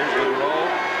 Here's Monroe.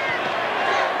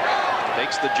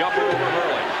 Takes the jumper over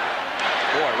Hurley.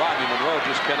 Boy, Rodney Monroe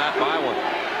just cannot buy one.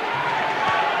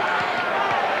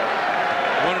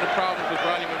 One of the problems with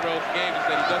Rodney Monroe's game is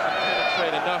that he doesn't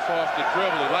penetrate enough off the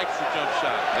dribble. He likes the jump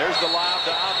shot. There's the lob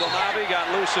to Abdelnaby. Got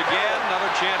loose again.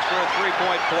 Another chance for a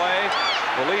three-point play.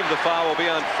 Believe the foul will be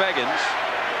on Fagans.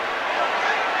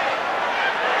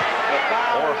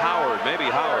 Or Howard. Maybe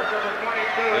Howard.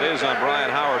 It is on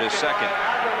Brian Howard, his second.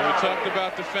 And we talked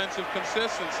about defensive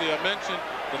consistency. I mentioned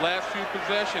the last few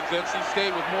possessions, NC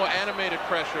State with more animated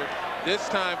pressure. This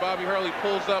time, Bobby Hurley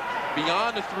pulls up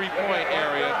beyond the three-point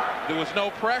area. There was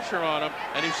no pressure on him,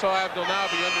 and he saw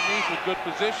Abdelnaby underneath with good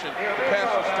position. The pass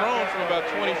was thrown from about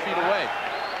 20 feet away,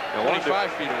 25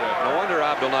 feet away. No wonder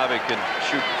Abdelnaby can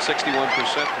shoot 61%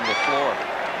 from the floor.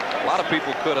 A lot of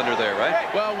people could under there, right?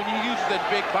 Well, when he uses that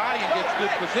big body and gets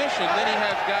good position, then he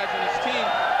has guys on his team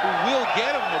who will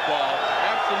get him the ball.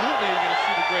 Absolutely, you're going to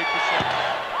shoot a great percentage.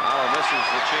 Allen misses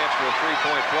the chance for a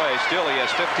three-point play. Still, he has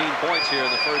 15 points here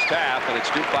in the first half, and it's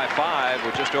Duke by 5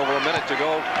 with just over a minute to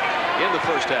go in the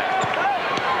first half.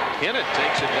 Hinnant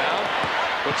takes it down,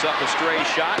 puts up a stray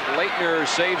shot. Leitner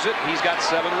saves it. He's got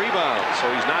 7 rebounds, so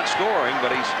he's not scoring,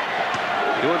 but he's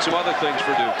doing some other things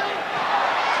for Duke.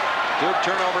 Duke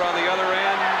turnover on the other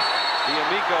end.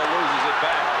 D'Amico loses it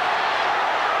back.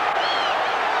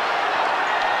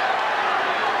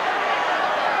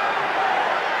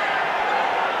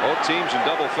 Both teams in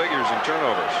double figures in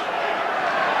turnovers.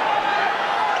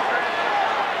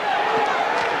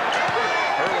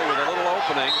 Hurley with a little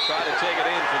opening, tried to take it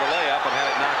in for the layup and had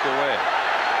it knocked away.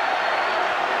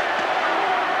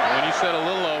 When you said a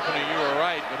little opening, you were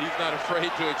right, but he's not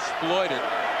afraid to exploit it.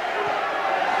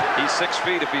 He's 6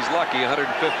 feet if he's lucky, 150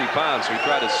 pounds, so he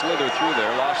tried to slither through there,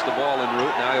 lost the ball en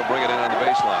route. Now he'll bring it in on the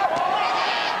baseline.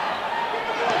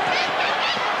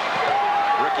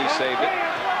 Ricky saved it.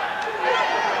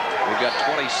 We've got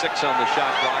 26 on the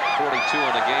shot clock, 42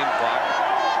 on the game clock.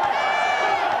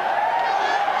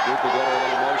 Duke will go to a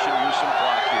little motion, use some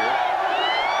clock here.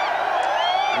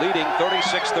 Leading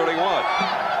 36-31.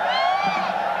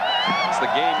 It's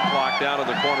the game clock down in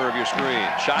the corner of your screen.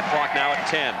 Shot clock now at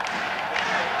 10.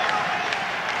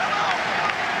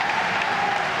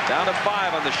 Down to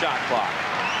 5 on the shot clock.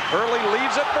 Hurley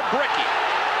leaves it for Bricky.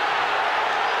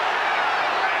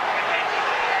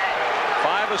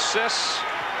 5 assists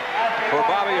for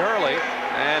Bobby Hurley.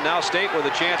 And now State with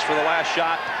a chance for the last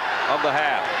shot of the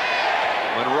half.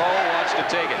 Monroe wants to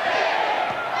take it.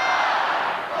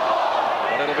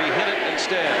 But it'll be Hinnant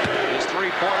instead. His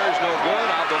three-pointer's no good.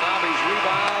 Abdelnaby's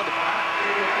rebound.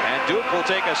 And Duke will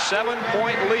take a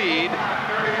 7-point lead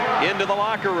into the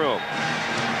locker room.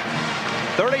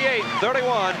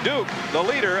 38-31, Duke, the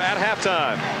leader at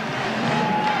halftime.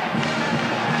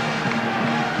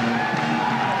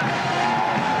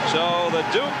 So the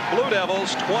the Duke Blue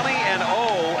Devils 20-0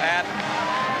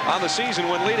 on the season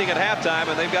when leading at halftime,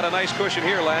 and they've got a nice cushion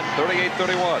here, Len,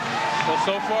 38-31.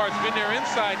 So far it's been their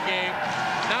inside game.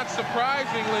 Not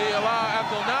surprisingly, Alaa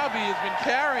Abdelnaby has been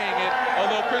carrying it,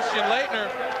 although Christian Laettner,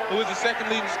 who is the second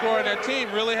leading scorer on that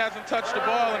team, really hasn't touched the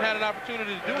ball and had an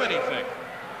opportunity to do anything.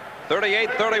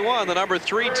 38-31, the number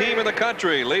 3 team in the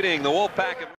country, leading the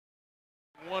Wolfpack.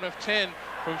 1 of 10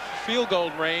 from field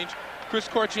goal range. Chris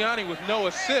Corchiani with no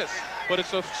assists, but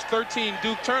it's those 13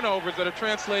 Duke turnovers that are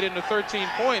translated into 13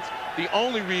 points. The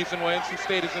only reason why NC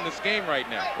State is in this game right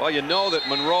now. Well, you know that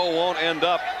Monroe won't end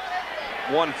up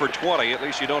 1 for 20. At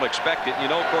least you don't expect it.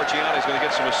 You know Corchiani's going to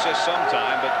get some assists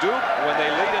sometime. But Duke, when they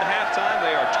lead at halftime,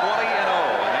 they are 20-0,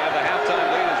 and they have the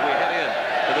halftime lead as we head in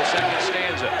to the second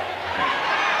stanza.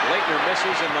 Laettner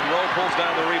misses, and Monroe pulls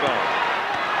down the rebound.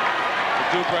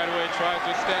 Duke right away tries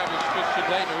to establish Christian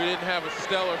Laettner. We didn't have a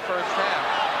stellar first half.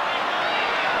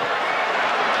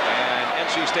 And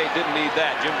NC State didn't need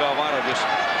that. Jim Valvano just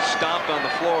stomped on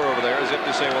the floor over there as if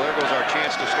to say, well, there goes our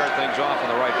chance to start things off on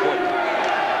the right foot.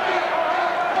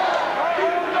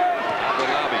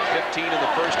 Abdelnaby, 15 in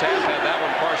the first half, had that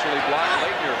one partially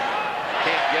blocked. Laettner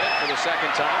can't get it for the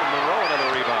second time, and Monroe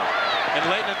another rebound. And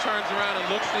Laettner turns around and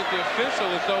looks at the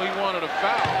official as though he wanted a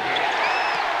foul.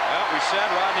 Well, we said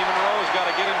Rodney Monroe has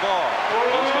got to get involved.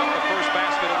 He's got the first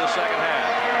basket of the second half.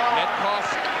 That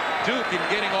cost Duke in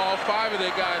getting all 5 of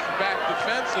their guys back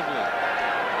defensively.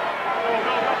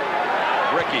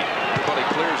 Ricky, everybody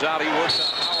clears out. He works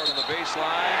on Howard on the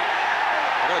baseline.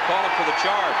 They're going to call him for the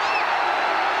charge.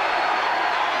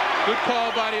 Good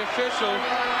call by the official,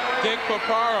 Dick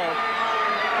Paparo.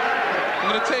 I'm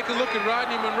going to take a look at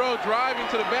Rodney Monroe driving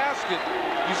to the basket.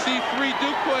 You see 3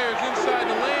 Duke players inside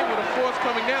the lane with a force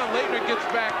coming down. Laettner gets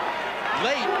back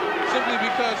late simply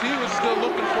because he was still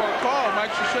looking for a call.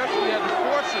 Mike Krzyzewski had to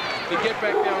force him to get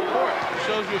back down court. It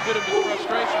shows you a bit of his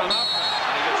frustration on offense.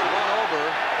 And he gets run over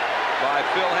by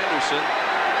Phil Henderson.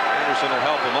 Henderson will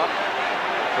help him up.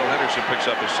 Phil Henderson picks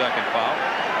up his second foul.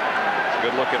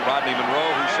 Good look at Rodney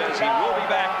Monroe, who says he will be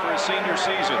back for his senior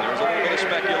season. There was a little bit of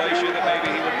speculation that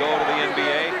maybe he would go to the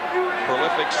NBA.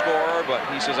 Prolific scorer, but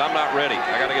he says, I'm not ready.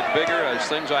 I got to get bigger. There's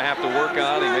things I have to work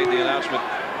on. He made the announcement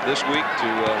this week to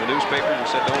the newspapers and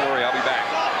said, don't worry, I'll be back.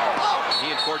 He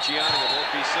and Corchiani will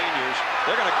both be seniors.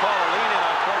 They're going to call a lean in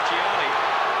on Corchiani.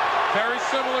 Very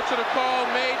similar to the call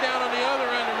made down on the other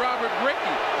end of Robert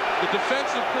Brickey. The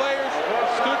defensive players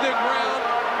stood their ground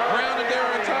that they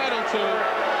were entitled to.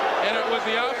 And it was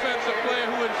the offensive player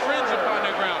who infringed upon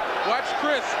their ground. Watch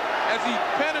Chris as he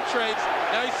penetrates.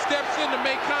 Now he steps in to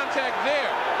make contact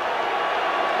there.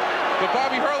 But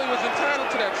Bobby Hurley was entitled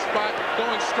to that spot,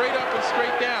 going straight up and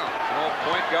straight down. It's an old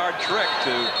point guard trick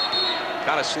to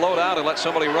kind of slow down and let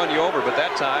somebody run you over. But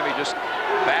that time he just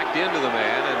backed into the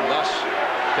man and thus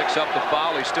picks up the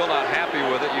foul. He's still not happy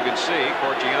with it. You can see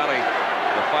Corchiani,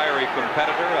 the fiery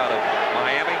competitor out of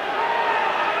Miami.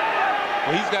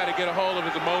 Well, he's got to get a hold of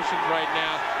his emotions right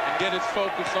now and get his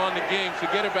focus on the game.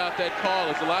 Forget about that call.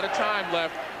 There's a lot of time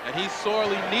left, and he's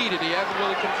sorely needed. He hasn't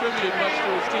really contributed much to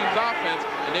his team's offense,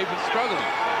 and they've been struggling.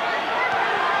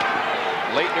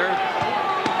 Laettner,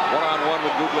 one-on-one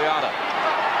with Gugliotta.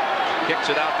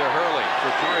 Kicks it out to Hurley for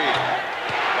 3.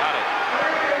 Got it.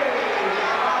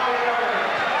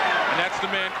 And that's the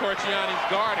man Corchiani's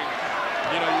guarding.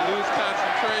 You know, you lose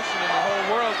concentration and the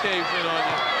whole world caves in on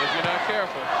you if you're not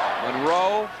careful.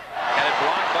 Monroe had it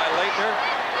blocked by Laettner.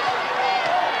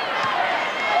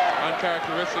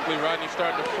 Uncharacteristically, Rodney's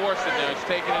starting to force it now. He's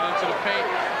taking it into the paint,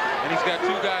 and he's got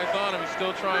 2 guys on him. He's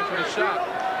still trying for the shot.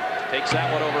 Takes that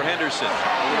one over Henderson. A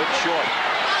little bit short.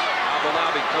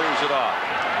 Abdelnaby clears it off.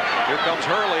 Here comes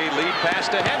Hurley. Lead pass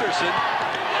to Henderson.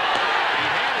 He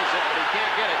handles it, but he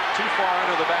can't get it. Too far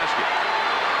under the basket.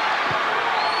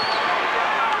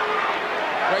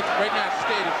 Right now,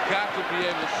 State has got to be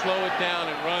able to slow it down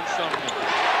and run something.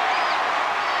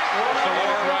 So what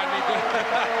does Rodney do?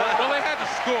 Well, they had to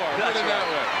score. Put it that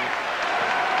way.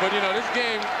 But, you know, this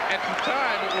game, at the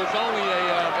time, it was only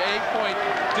a 8-point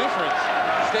difference.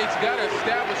 State's got to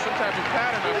establish some type of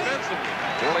pattern offensively.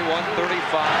 41-35.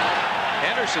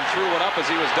 Henderson threw it up as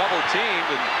he was double-teamed,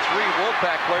 and 3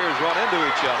 Wolfpack players run into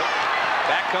each other.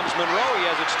 Back comes Monroe. He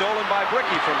has it stolen by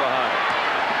Brickey from behind.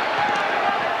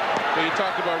 So you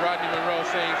talked about Rodney Monroe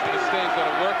saying for the State's got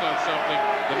to work on something.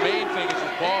 The main thing is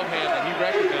his ball handling. He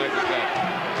recognizes that.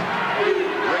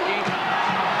 Ricky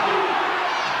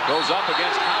goes up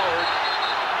against Howard.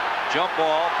 Jump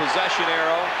ball, possession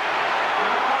arrow.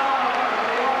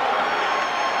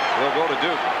 We'll go to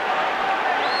Duke.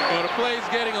 Well, the play's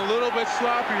getting a little bit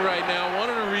sloppy right now. One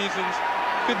of the reasons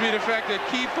could be the fact that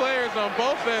key players on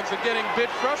both ends are getting a bit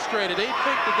frustrated. They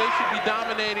think that they should be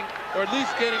dominating or at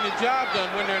least getting the job done.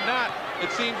 When they're not,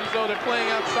 it seems as though they're playing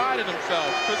outside of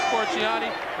themselves. Chris Corciani,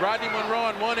 Rodney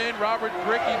Monroe on one end, Robert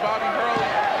Bricky, Bobby Hurley,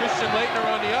 Christian Laettner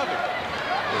on the other.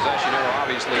 Possession error,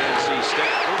 obviously, NC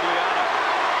State. Gugliotta.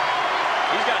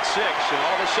 He's got 6, and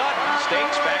all of a sudden,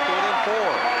 State's back to within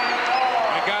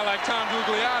 4. A guy like Tom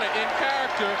Gugliotta, in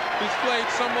character, who's played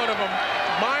somewhat of a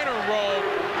minor role,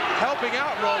 helping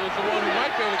out role, is the one who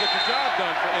might be able to get the job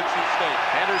done for NC State.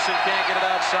 Henderson can't get it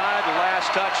outside. The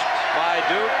last touch by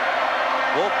Duke.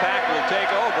 Wolfpack will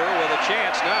take over with a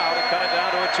chance now to cut it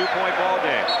down to a 2-point ball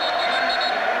game.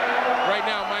 Right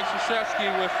now, Mike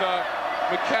Krzyzewski with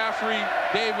McCaffrey,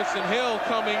 Davis, and Hill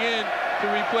coming in to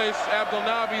replace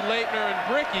Abdelnaby, Laettner, and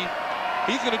Bricky.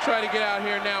 He's going to try to get out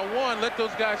here now. One, let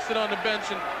those guys sit on the bench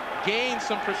and gain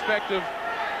some perspective.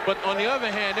 But on the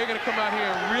other hand, they're going to come out here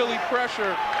and really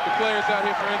pressure the players out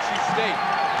here for NC State.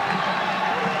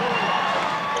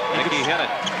 Mickey Hennett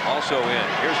also in.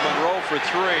 Here's Monroe for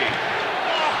 3.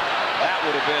 That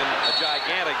would have been a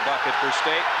gigantic bucket for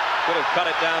State. Could have cut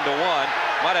it down to 1.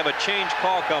 Might have a change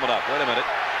call coming up. Wait a minute.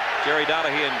 Jerry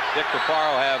Donahue and Dick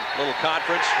Caparo have a little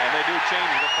conference, and they do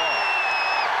change the call.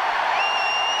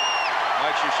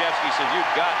 Mike Krzyzewski says,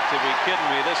 "You've got to be kidding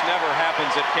me. This never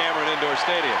happens at Cameron Indoor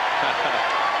Stadium."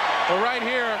 Well, right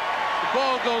here, the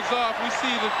ball goes off. We see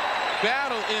the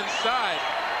battle inside.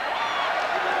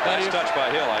 Nice touch by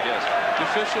Hill, I guess. The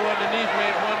official underneath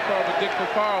made one call, but Dick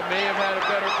Caparo may have had a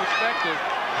better perspective.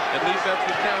 At least that's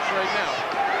what counts right now.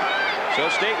 So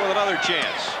State with another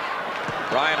chance.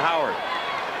 Brian Howard.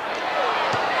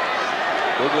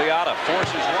 Gugliotta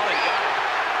forces one and got it.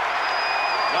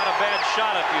 Not a bad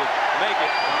shot if you make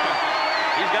it.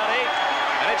 He's got 8,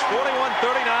 and it's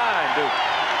 41-39, Duke.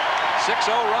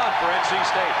 6-0 run for NC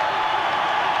State.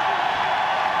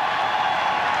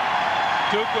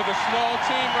 Duke with a small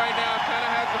team right now kind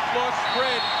of has the floor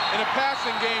spread in a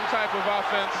passing game type of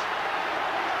offense.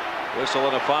 Whistle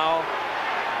and a foul.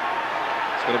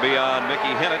 It's going to be on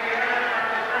Mickey Hennett.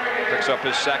 Picks up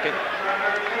his 2nd.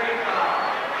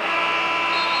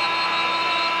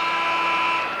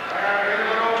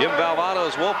 Jim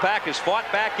Valvano's Wolfpack has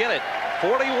fought back in it.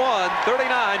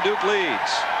 41-39, Duke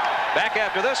leads. Back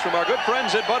after this from our good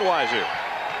friends at Budweiser.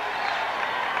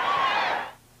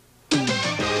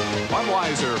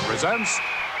 Budweiser presents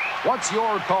What's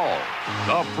Your Call?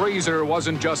 The freezer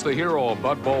wasn't just the hero of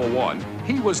Bud Bowl 1.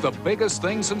 He was the biggest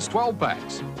thing since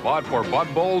 12-packs. But for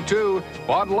Bud Bowl 2,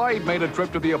 Bud Light made a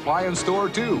trip to the appliance store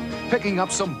too, picking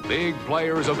up some big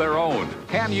players of their own.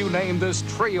 Can you name this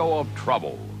trio of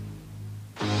trouble?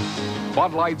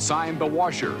 Bud Light signed the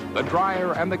washer, the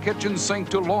dryer, and the kitchen sink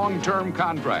to long-term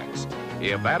contracts.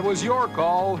 If that was your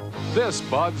call, this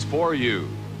Bud's for you.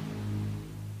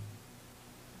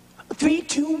 3,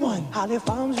 2, 1. Holly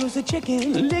Farms was a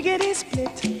chicken,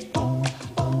 lickety-split.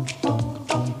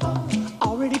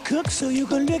 Already cooked, so you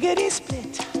can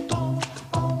lickety-split.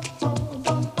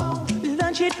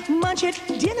 Lunch it, munch it,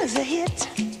 dinner's a hit.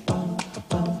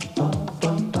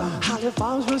 Holly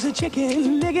Farms was a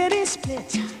chicken,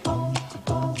 lickety-split.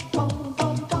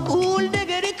 Ooh,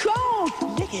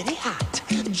 lickety-cold, lickety-hot.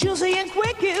 Juicy and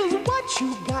quick is what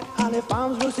you got. Holly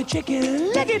Farms was a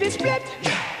chicken, lickety-split.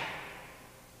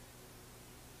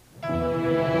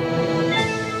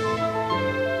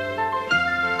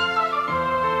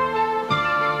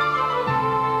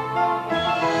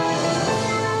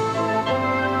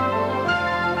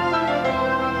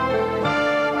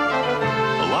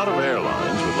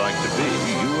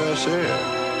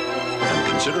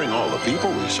 Considering all the people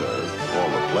we serve, all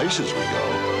the places we go,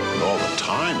 and all the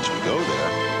times we go there,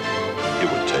 it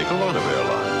would take a lot of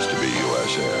airlines to be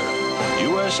U.S. Air.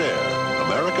 U.S. Air,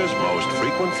 America's most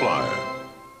frequent flyer.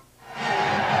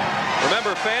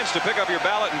 Remember, fans, to pick up your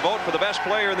ballot and vote for the best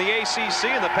player in the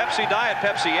ACC and the Pepsi Diet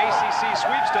Pepsi ACC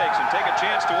Sweepstakes and take a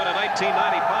chance to win a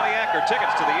 1990 Pontiac or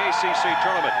tickets to the ACC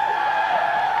tournament.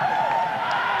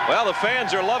 Well, the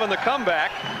fans are loving the comeback.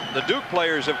 The Duke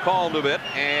players have calmed a bit,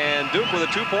 and Duke with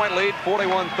a 2-point lead,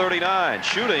 41-39.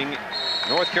 Shooting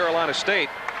North Carolina State.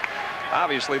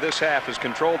 Obviously, this half has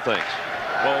controlled things.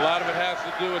 Well, a lot of it has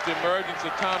to do with the emergence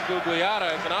of Tom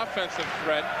Gugliotta as an offensive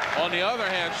threat. On the other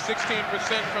hand, 16%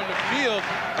 from the field.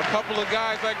 A couple of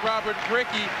guys like Robert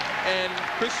Bricky and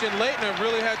Christian Laettner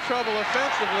really had trouble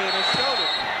offensively, and it showed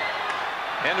it.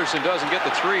 Henderson doesn't get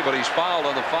the 3, but he's fouled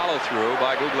on the follow-through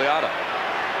by Gugliotta.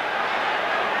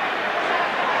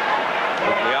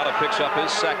 Gugliotta picks up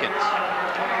his 2nd.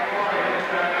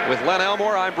 With Len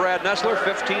Elmore, I'm Brad Nessler.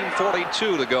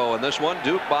 15:42 to go in this one.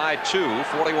 Duke by 2,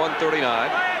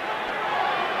 41-39.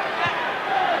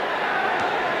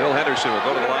 Phil Henderson will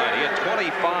go to the line. He had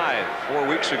 25 4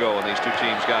 weeks ago when these two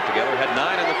teams got together. Had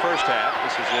 9 in the first half.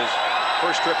 This is his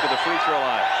first trip to the free throw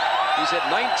line. He's hit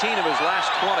 19 of his last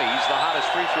 20. He's the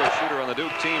hottest free throw shooter on the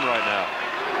Duke team right now.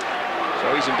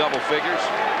 So he's in double figures.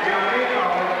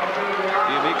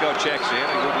 D'Amico checks in,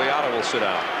 and Gugliotta will sit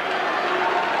down.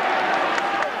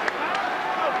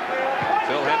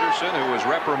 Phil Henderson, who was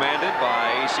reprimanded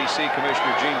by ACC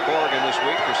Commissioner Gene Corrigan this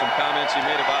week for some comments he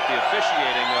made about the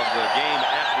officiating of the game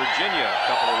at Virginia a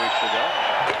couple of weeks ago.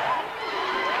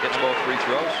 Hits both free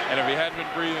throws. And if he hadn't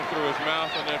been breathing through his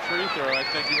mouth on that free throw, I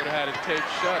think he would have had it taped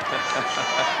shut.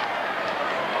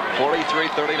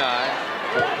 43-39,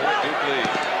 4-point Duke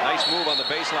lead. Nice move on the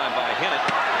baseline by Hinnant.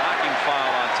 Blocking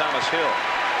foul on Thomas Hill.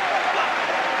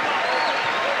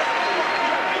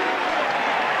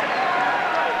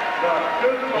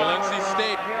 Well, NC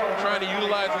State trying to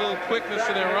utilize a little quickness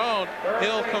of their own.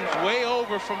 Hill comes way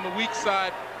over from the weak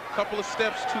side, a couple of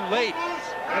steps too late.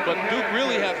 But Duke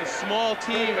really has a small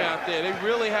team out there. They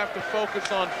really have to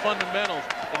focus on fundamentals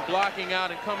and blocking out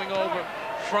and coming over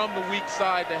from the weak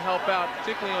side to help out,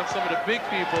 particularly on some of the big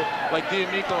people like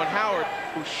D'Amico and Howard,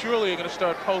 who surely are going to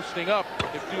start posting up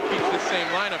if Duke keeps the same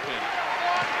lineup in.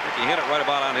 He hit it right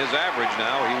about on his average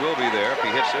now. He will be there if he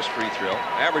hits this free throw.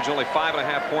 Average only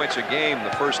 5.5 points a game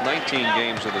the first 19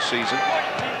 games of the season.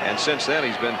 And since then,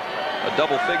 he's been a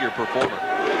double-figure performer. We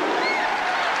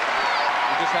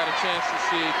just had a chance to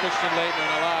see Christian Laettner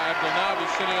and Alaa Abdelnaby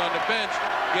sitting on the bench,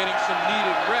 getting some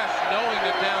needed rest, knowing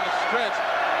that down the stretch,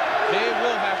 they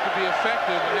will have to be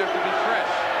effective and have to be fresh.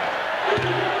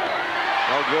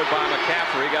 No good by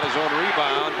McCaffrey. Got his own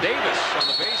rebound. Davis on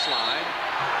the baseline.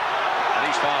 And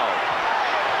he's fouled.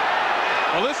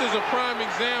 Well, this is a prime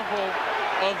example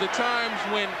of the times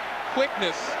when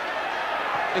quickness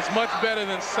is much better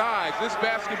than size. This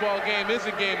basketball game is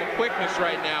a game of quickness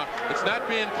right now. It's not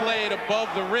being played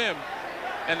above the rim.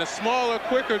 And the smaller,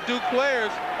 quicker Duke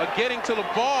players are getting to the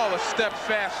ball a step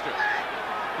faster.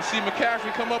 You see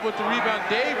McCaffrey come up with the rebound.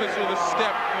 Davis with a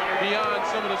step beyond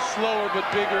some of the slower but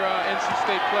bigger NC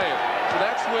State players. So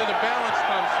that's where the balance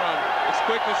comes from. It's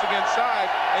quickness against size.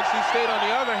 NC State, on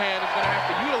the other hand, is going to have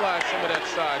to utilize some of that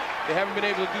size. They haven't been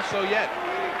able to do so yet.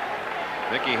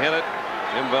 Mickey Hinnant,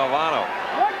 Jim Valvano. A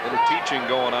little teaching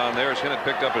going on there as Hinnant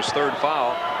picked up his third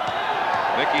foul.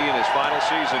 Mickey in his final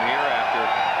season here after a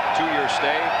 2-year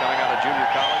stay coming out of junior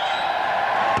college.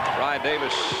 Ryan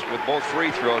Davis with both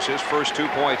free throws, his first 2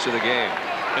 points of the game.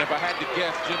 And if I had to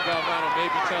guess, Jim Valvano may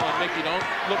be telling Mickey, don't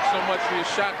look so much for your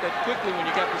shot that quickly when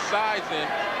you got the size in,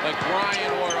 like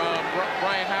Brian or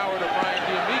Brian Howard or Brian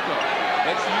D'Amico.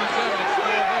 Let's use them and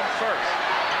explore them first.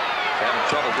 Having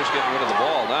trouble just getting rid of the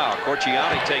ball now.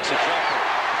 Corciani takes a jumper.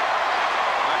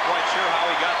 Not quite sure how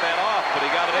he got that off, but he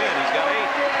got it in. He's got 8.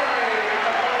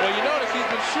 Well, you notice he's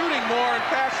been shooting more and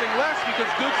passing less because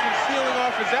Duke's been sealing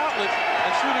off his outlets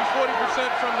and shooting 40%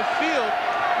 from the field.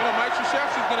 You know, Mike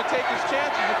Krzyzewski's going to take his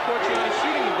chances with Corciani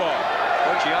shooting the ball.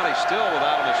 Corciani still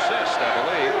without an assist, I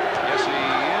believe. Yes, he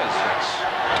is.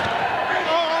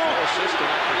 No assist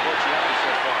enough for Corciani so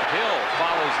far. Hill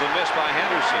follows the miss by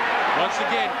Henderson. Once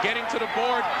again, getting to the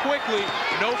board quickly.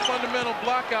 No fundamental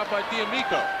block out by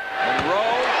D'Amico.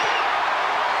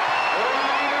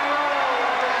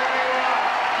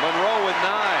 Monroe with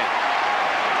 9.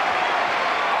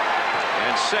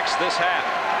 And 6 this half.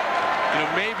 You know,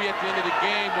 maybe at the end of the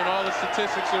game, when all the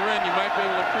statistics are in, you might be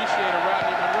able to appreciate a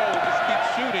Rodney Monroe who just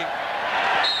keeps shooting.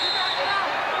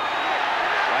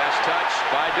 Last touch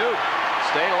by Duke.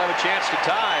 State will have a chance to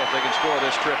tie if they can score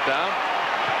this trip down.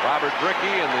 Robert Brickey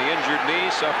and the injured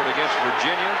knee suffered against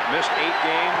Virginia. Missed 8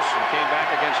 games and came back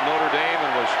against Notre Dame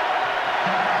and was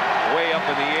way up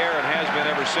in the air and has been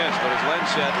ever since. But as Len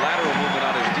said, lateral movement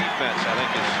on his defense, I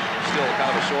think, is still kind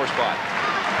of a sore spot.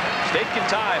 State can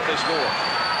tie if they score.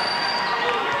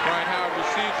 Brian Howard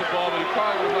receives the ball, but he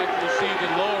probably would like to receive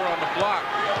it lower on the block.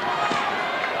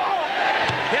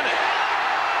 Hinnant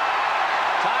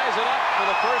ties it up for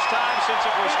the first time since it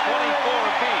was 24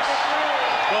 apiece.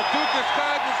 Well, Duke is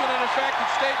cognizant of the fact that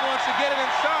State wants to get it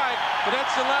inside, but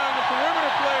that's allowing the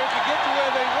perimeter players to get to where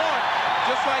they want,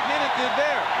 just like Hinnant did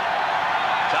there.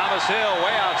 Thomas Hill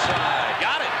way outside.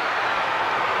 Got it.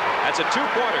 That's a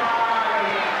 2-pointer.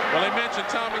 Well, they mentioned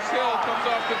Thomas Hill comes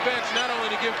off the bench not only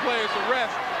to give players a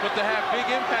rest, but to have big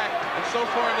impact. And so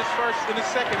far in this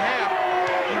second half,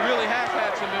 he really has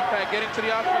had some impact, getting to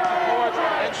the offensive boards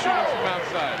and shooting from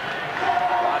outside.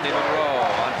 Rodney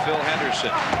Monroe on Phil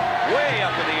Henderson. Way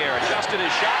up in the air. Adjusted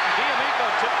his shot, and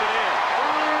D'Amico tipped it in.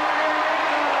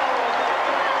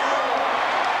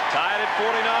 Tied at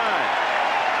 49.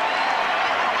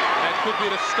 That could be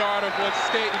the start of what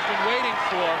State has been waiting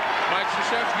for. Mike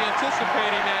Krzyzewski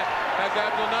anticipating that, has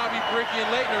Abdelnaby, Bricky, and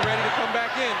Leitner ready to come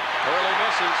back in. Hurley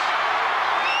misses.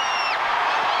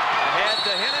 Ahead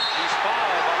to Hinnant. He's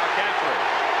fouled by McCaffrey.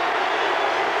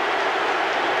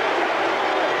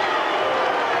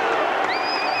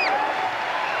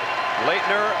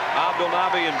 Leitner,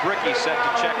 Abdelnaby, and Bricky set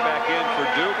to check back in for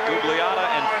Duke. Gugliotta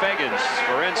and Fegans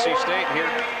for NC State. Here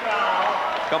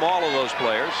come all of those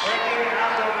players.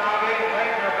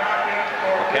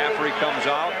 McCaffrey comes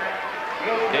out.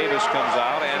 Davis comes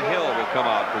out. And Hill will come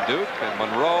out for Duke. And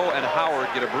Monroe and Howard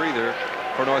get a breather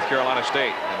for North Carolina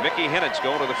State. And Mickey Hinnant's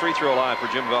going to the free throw line for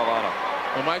Jim Valvano.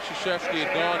 Well, Mike Krzyzewski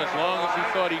had gone as long as he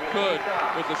thought he could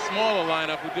with a smaller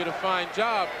lineup who did a fine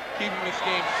job keeping this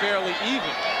game fairly even.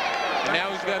 And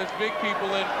now he's got his big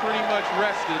people in pretty much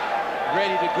rested,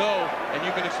 ready to go. And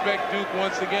you can expect Duke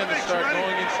once again to start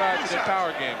going inside to their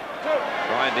power game.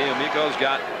 Brian D'Amico's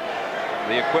got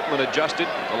the equipment adjusted.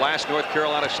 The last North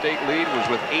Carolina State lead was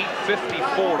with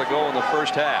 8:54 to go in the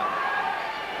first half.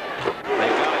 They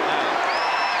got it now.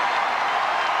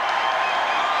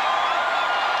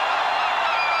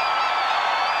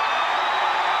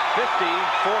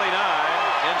 (50-49)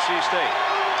 NC State.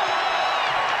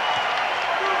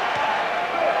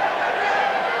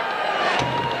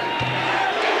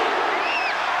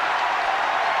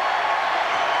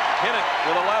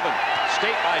 With 11,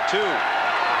 State by 2.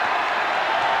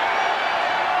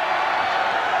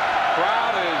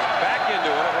 Crowd is back into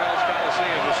it at Reynolds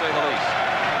Coliseum, to say the least.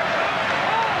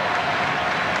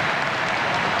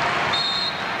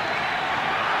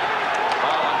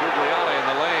 Ball on Gugliotta in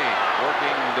the lane,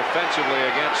 working defensively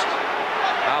against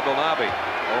Abdelnaby,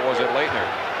 or was it Leitner?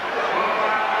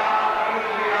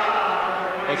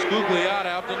 It's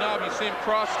Gugliotta. Abdelnaby, you see him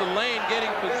cross the lane,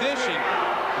 getting position.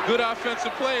 Good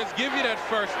offensive players give you that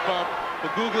first bump,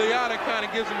 but Gugliotta kind of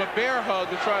gives him a bear hug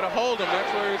to try to hold him. That's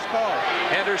where he's called.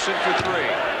 Henderson for 3.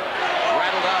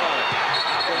 Rattled out on it.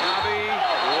 Abdelnaby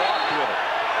walked with it.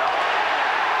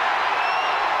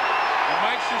 And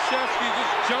Mike Krzyzewski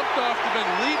just jumped off the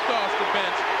bench, leaped off the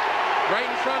bench. Right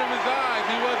in front of his eyes.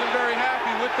 He wasn't very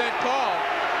happy with that call,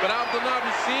 but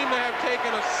Abdelnaby seemed to have taken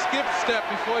a skip step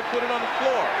before he put it on the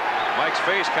floor. Mike's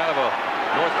face kind of a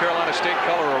North Carolina State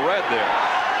color of red there.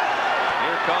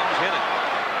 Here comes Hinnant.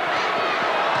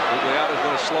 Gugliotta's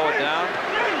going to slow it down.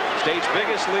 State's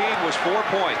biggest lead was 4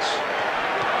 points.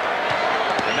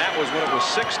 And that was when it was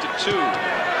 6-2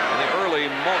 in the early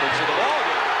moments of the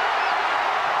ballgame.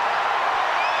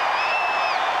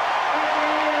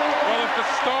 Well, if the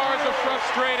stars are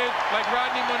frustrated, like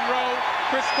Rodney Monroe,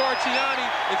 Chris Corchiani,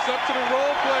 it's up to the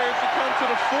role players to come to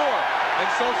the fore. And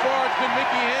so far, it's been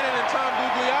Mickey Hinnant and Tom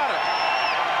Gugliotta.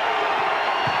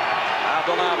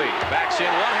 Abdelnaby backs in,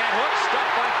 one-hand hook, stuck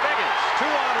by Fegans.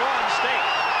 2-on-1 State.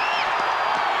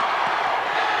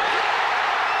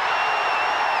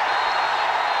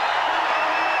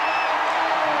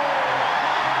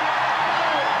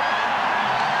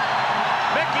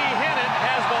 Mickey Hinnant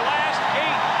has the last 8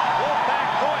 Wolfpack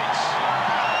points.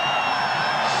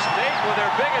 State with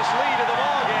their biggest lead of the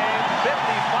ballgame,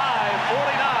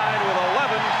 55-49 with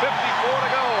 11:54 to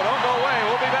go. Don't go away.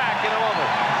 We'll be back in a moment.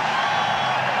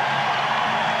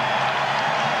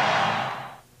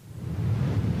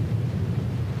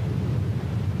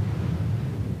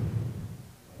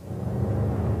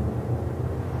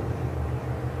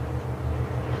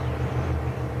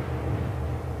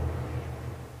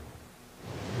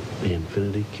 The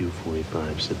Infiniti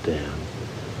Q45 sedan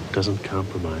doesn't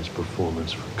compromise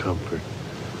performance for comfort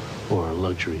or a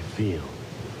luxury feel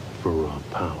for raw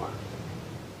power.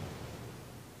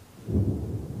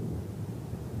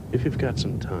 If you've got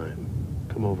some time,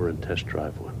 come over and test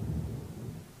drive one.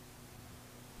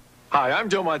 Hi, I'm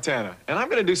Joe Montana, and I'm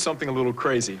going to do something a little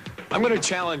crazy. I'm going to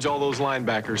challenge all those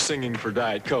linebackers singing for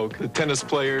Diet Coke, the tennis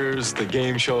players, the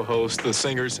game show hosts, the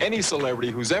singers, any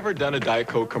celebrity who's ever done a Diet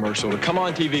Coke commercial to come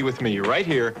on TV with me right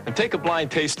here and take a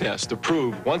blind taste test to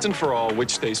prove once and for all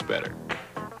which tastes better,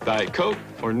 Diet Coke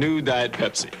or new Diet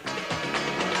Pepsi.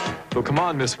 So come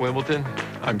on, Miss Wimbledon,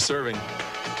 I'm serving.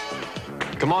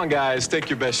 Come on, guys, take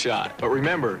your best shot. But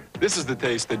remember, this is the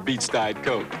taste that beats Diet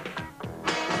Coke.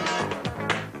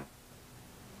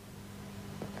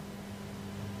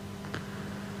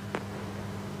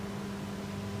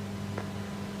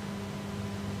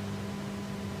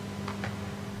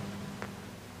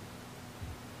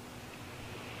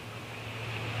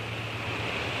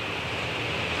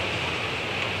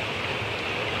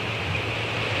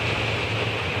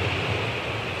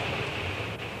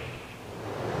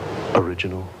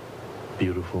 Original,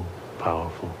 beautiful,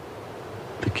 powerful.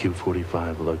 The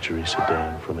Q45 luxury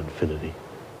sedan from Infiniti.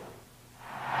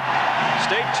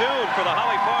 Stay tuned for the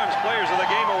Holly Farms Players of the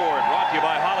Game Award, brought to you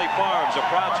by Holly Farms, a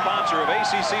proud sponsor of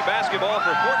ACC basketball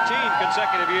for 14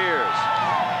 consecutive years.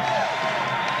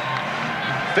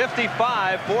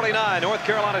 55-49, North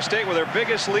Carolina State with their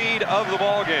biggest lead of the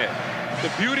ball game. The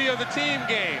beauty of the team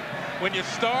game. When your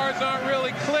stars aren't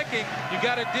really clicking, you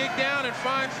got to dig down and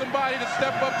find somebody to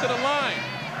step up to the line.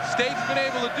 State's been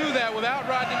able to do that without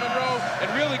Rodney Monroe and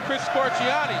really Chris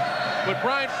Corchiani. With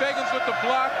Brian Fagans with the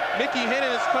block, Mickey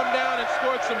Hennon has come down and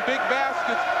scored some big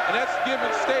baskets, and that's given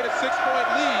State a 6-point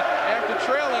lead after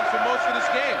trailing for most of this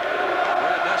game.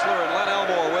 Brad Nessler and Len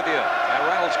Elmore with you at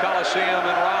Reynolds Coliseum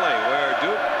in Raleigh, where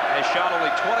Duke has shot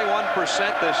only 21%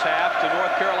 this half to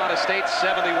North Carolina State's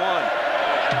 71.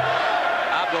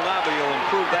 Abdelnaby will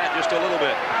improve that just a little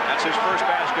bit. That's his first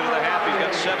basket of the half. He's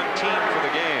got 17 for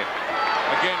the game.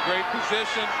 Again, great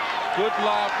position, good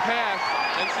lob pass.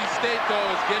 NC State, though,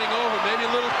 is getting over maybe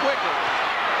a little quicker.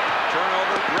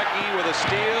 Turnover, Ricky with a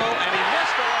steal, and he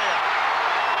missed the layup.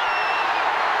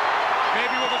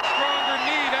 Maybe with a stronger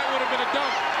knee, that would have been a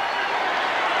dunk.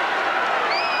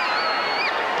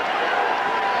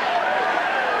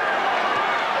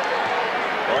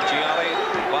 Corchiani,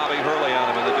 Bobby Hurley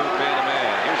on him in the Duke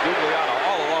man-to-man. Here's Gugliotta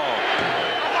all alone.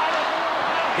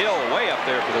 Hill way up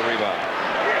there for the rebound.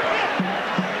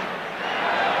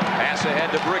 Pass ahead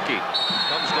to Bricky.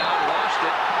 Comes down, lost it.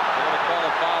 They're going to call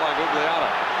a foul on Gugliotta.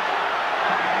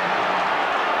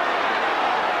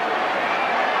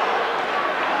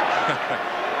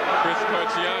 Chris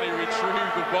Corchiani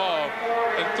retrieved the ball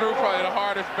and threw probably the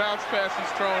hardest bounce pass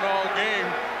he's thrown all game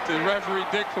to referee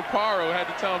Dick Paparo. Had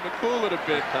to tell him to cool it a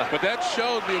bit. But that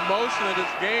showed the emotion of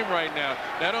this game right now.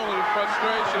 Not only the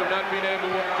frustration of not being able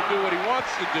to do what he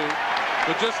wants to do,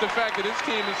 but just the fact that his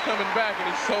team is coming back and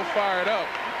he's so fired up.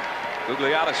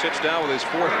 Gugliotta sits down with his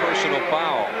 4th personal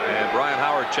foul, and Brian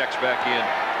Howard checks back in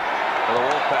for the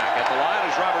Wolfpack. At the line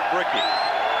is Robert Bricky.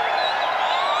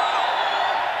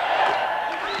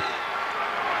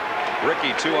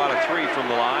 Bricky 2 out of 3 from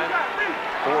the line.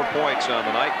 4 points on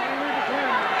the night.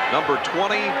 Number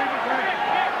 20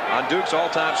 on Duke's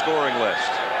all-time scoring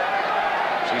list.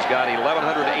 He's got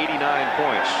 1,189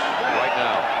 points right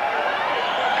now.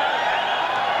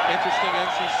 Interesting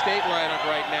NC State lineup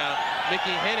right now.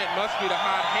 Mickey Hennon must be the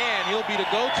hot hand. He'll be the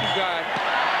go-to guy.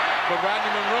 But Rodney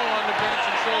Monroe on the bench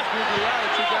and so is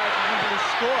Gugliotta, 2 guys who usually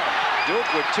score. Duke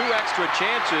with 2 extra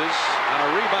chances on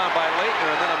a rebound by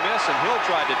Leitner and then a miss, and Hill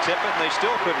tried to tip it, and they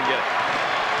still couldn't get it.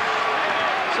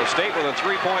 So State with a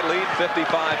 3-point lead,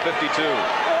 55-52.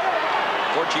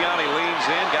 Corchiani leans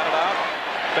in, got it out.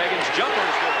 Fagans' jumper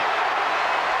is good.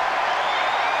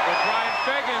 But Brian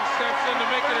Fagans steps in to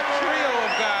make it a trio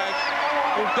of guys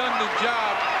who've done the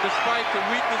job despite the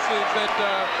weaknesses that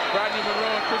Rodney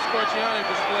Monroe and Chris Corchiani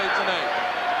displayed tonight.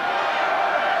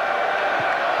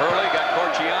 Hurley got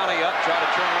Corchiani up, tried to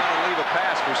turn around and leave a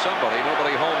pass for somebody.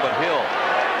 Nobody home but Hill.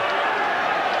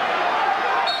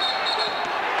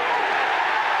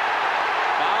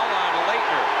 Foul on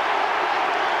Leitner.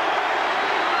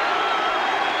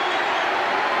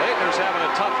 Leitner's having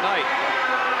a tough night.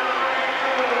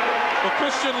 Well,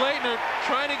 Christian Leitner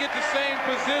trying to get the same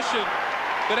position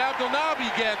that Abdelnaby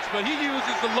gets, but he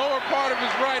uses the lower part of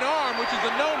his right arm, which is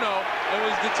a no-no, and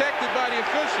was detected by the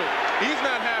official. He's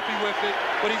not happy with it,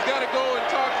 but he's got to go and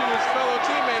talk to his fellow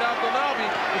teammate Abdelnaby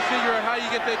to figure out how you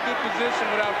get that good position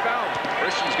without fouling.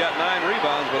 Christian's got 9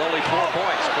 rebounds with only 4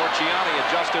 points. Corchiani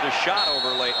adjusted a shot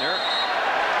over Leitner.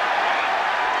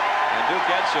 And Duke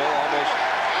Edsel almost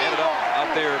ended up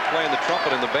out there playing the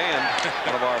trumpet in the band,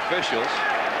 one of our officials.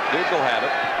 Duke will have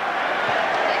it.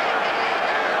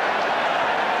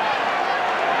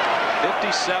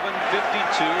 57-52,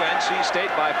 NC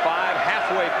State by 5,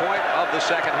 halfway point of the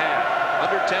second half.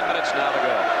 Under 10 minutes now to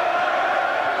go.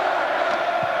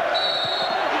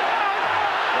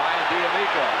 Ryan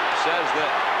D'Amico says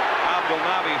that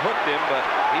Abdelnaby hooked him, but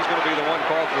he's going to be the one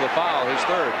called for the foul, his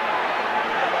 3rd.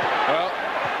 Well,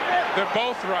 they're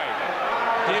both right.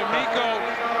 D'Amico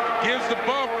gives the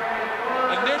bump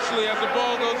initially as the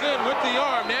ball goes in with the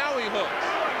arm. Now he hooks.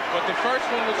 But the first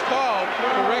one was called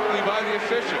correctly by the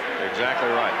official.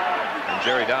 Exactly right. And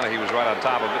Jerry Donahue was right on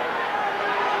top of it.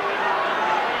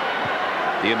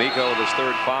 D'Amico with his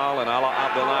 3rd foul, and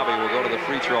Abdelnaby will go to the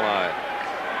free throw line.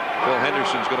 Phil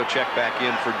Henderson's going to check back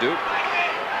in for Duke.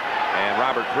 And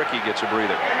Robert Bricky gets a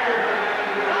breather.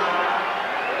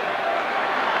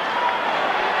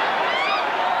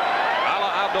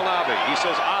 Abdelnaby. He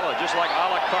says Allah, just like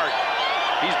a la carte.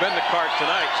 He's been to carte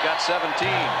tonight. He's got 17.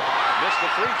 Missed the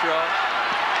free throw.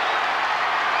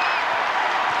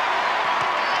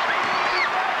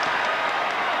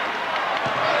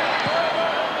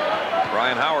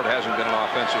 Brian Howard hasn't been an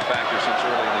offensive factor since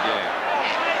early in the game.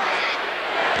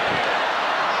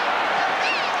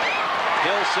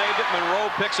 Hill saved it. Monroe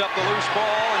picks up the loose ball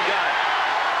and got it.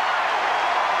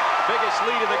 Biggest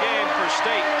lead of the game for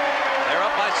State. They're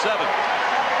up by 7.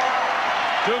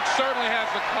 Duke certainly has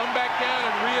to come back down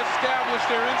and reestablish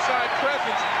their inside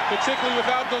presence, particularly with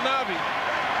Abdelnaby.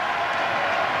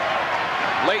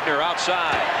 Leitner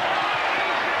outside.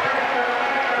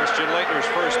 Christian Leitner's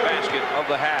first basket of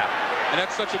the half. And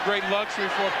that's such a great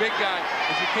luxury for a big guy.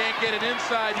 If you can't get it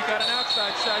inside, you got an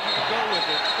outside shot, you can go with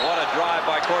it. What a drive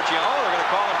by Corciano. Oh, they're going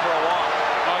to call him for a walk.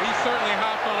 Oh, he certainly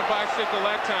hopped on a bicycle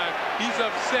that time. He's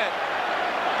upset.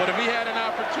 But if he had an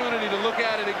opportunity to look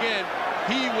at it again,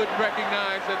 he would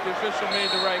recognize that the official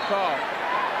made the right call.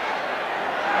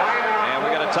 And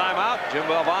we got a timeout. Jim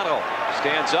Valvano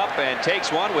stands up and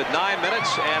takes one with 9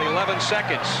 minutes and 11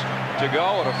 seconds to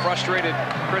go. And a frustrated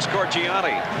Chris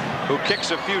Corciani, who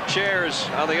kicks a few chairs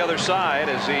on the other side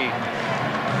as he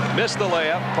missed the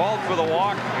layup, called for the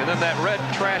walk, and then that red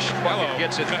trash bucket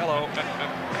gets it. Hello.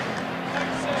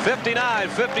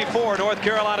 59-54, North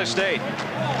Carolina State.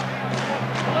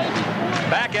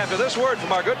 Back after this word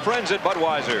from our good friends at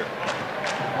Budweiser.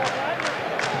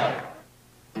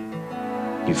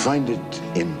 You find it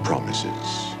in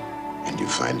promises, and you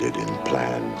find it in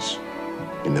plans,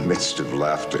 in the midst of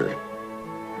laughter,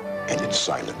 and in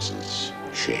silences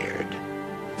shared.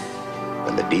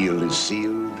 When the deal is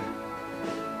sealed,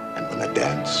 and when the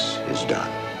dance is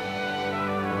done,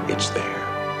 it's there.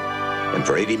 And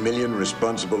for 80 million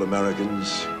responsible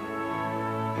Americans,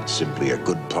 it's simply a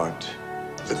good part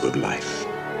of the good life.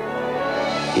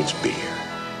 It's beer.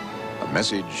 A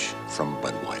message from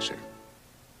Budweiser.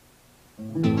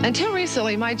 Until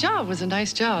recently, my job was a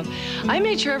nice job. I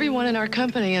made sure everyone in our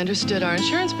company understood our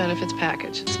insurance benefits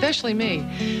package, especially me.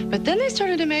 But then they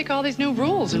started to make all these new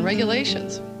rules and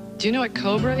regulations. Do you know what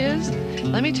COBRA is?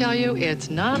 Let me tell you,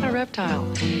 it's not a reptile.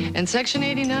 And Section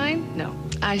 89? No.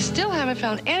 I still haven't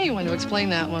found anyone to explain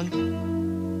that one.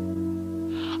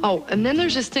 Oh, and then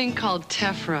there's this thing called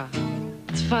Tefra.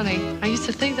 It's funny. I used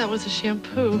to think that was a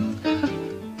shampoo.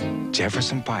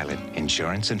 Jefferson Pilot,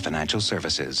 Insurance and Financial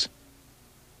Services.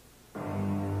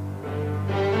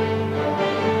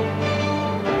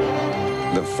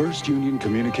 The First Union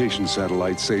communication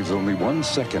satellite saves only 1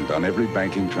 second on every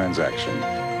banking transaction,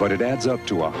 but it adds up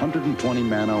to 120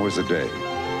 man-hours a day.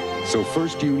 So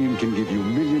First Union can give you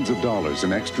millions of dollars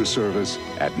in extra service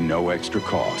at no extra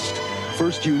cost.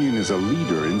 First Union is a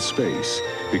leader in space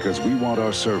because we want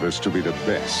our service to be the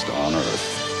best on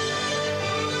Earth.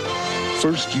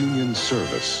 First Union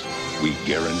service, we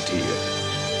guarantee it.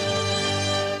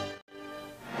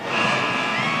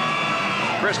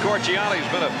 Chris Corciani's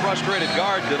been a frustrated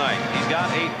guard tonight. He's got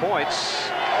 8 points,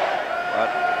 but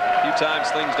a few times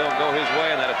things don't go his way,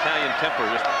 and that Italian temper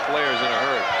just flares in a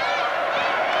hurry.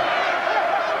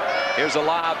 Here's a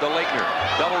lob to Leitner.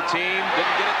 Double team,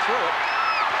 didn't get it through it.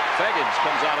 Feggins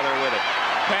comes out of there with it.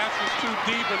 Pass was too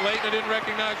deep, and Leitner didn't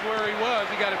recognize where he was.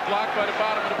 He got it blocked by the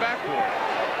bottom of the backboard.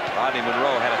 Rodney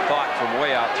Monroe had a thought from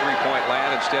way out three-point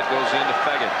land. Instead goes into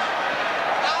Feggins.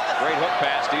 Great hook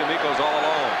pass. D'Amico's all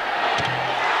alone.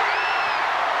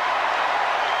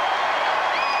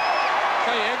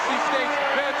 NC State's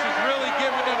bench is really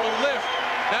giving them a lift.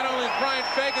 Not only has Brian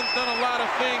Feggins done a lot of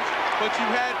things, but you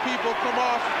had people come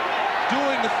off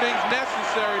doing the things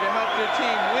necessary to help their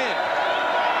team win.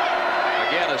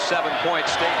 Again, a 7-point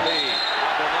State lead.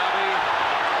 Abdelnaby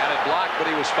had it blocked,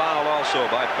 but he was fouled also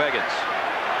by Feggins.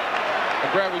 And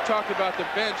Brad, we talked about the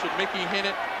bench with Mickey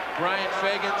Hinnant, Brian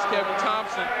Feggins, Kevin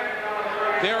Thompson.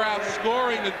 They're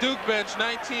outscoring the Duke bench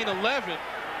 19-11.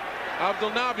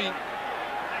 Abdelnaby.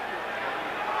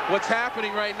 What's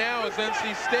happening right now is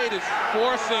NC State is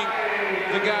forcing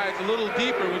the guys a little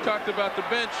deeper. We talked about the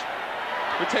bench.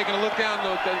 We're taking a look down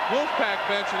the Wolfpack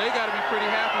bench, and they got to be pretty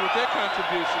happy with their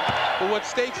contribution. But what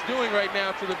State's doing right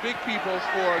now to the big people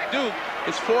for Duke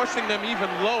is forcing them even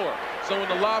lower. So when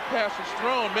the lob pass is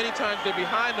thrown, many times they're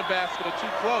behind the basket or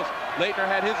too close. Leitner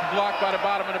had his blocked by the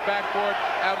bottom of the backboard.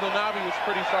 Abdelnaby was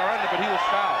pretty far under, but he was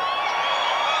fouled.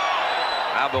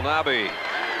 Abdelnaby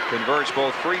converts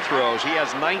both free throws. He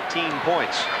has 19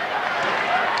 points.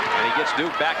 And he gets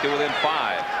Duke back to within 5.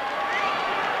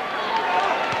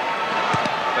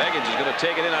 Feggins is going to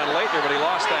take it in on Leitner, but he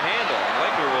lost the handle. And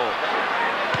Leitner will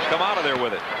come out of there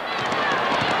with it.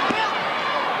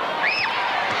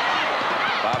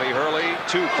 Bobby Hurley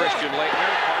to Christian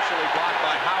Leitner. Partially blocked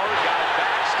by Howard. Got it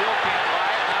back. Still can't buy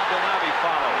it. Abdelnaby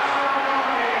follows.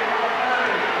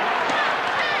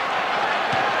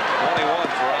 21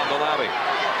 for Abdelnaby.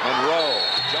 Monroe,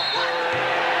 jumper,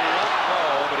 won't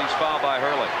go, but he's fouled by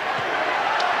Hurley.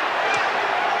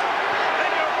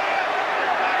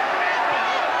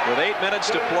 With 8 minutes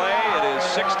to play, it is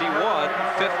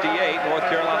 61-58. North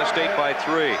Carolina State by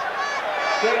 3.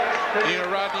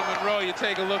 Rodney Monroe, you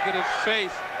take a look at his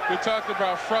face. We talked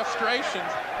about frustrations.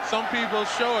 Some people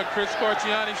show it. Chris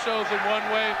Corchiani shows it one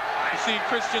way. You see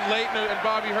Christian Laettner and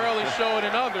Bobby Hurley show it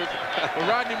in others. But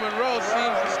Rodney Monroe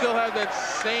seems to still have that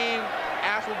same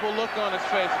affable look on his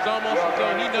face. It's almost as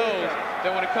though he knows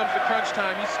that when it comes to crunch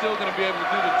time, he's still going to be able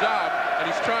to do the job, and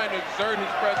he's trying to exert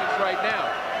his presence right now.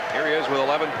 Here he is with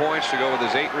 11 points to go with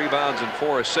his 8 rebounds and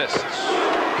 4 assists.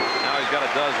 Now he's got a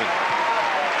dozen.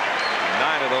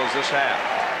 9 of those this half.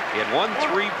 He had 1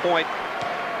 3-point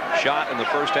shot in the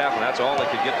first half, and that's all they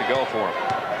could get to go for him.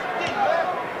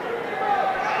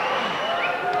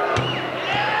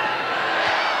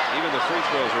 Even the free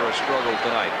throws are a struggle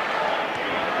tonight.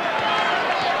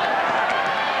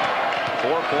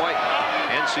 4-point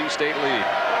NC State lead.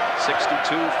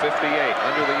 62-58,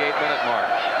 under the 8-minute mark.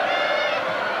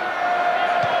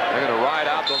 They're going to ride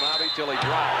Abdelnaby till he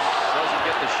drops. Doesn't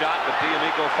get the shot, but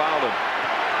D'Amico fouled him.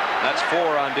 That's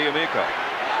 4 on D'Amico.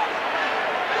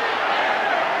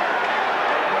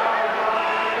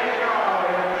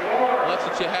 That's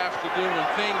what you have to do when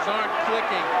things aren't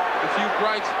clicking. The few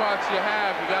bright spots you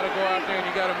have, you got to go out there and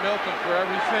you got to milk them for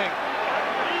everything.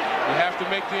 You have to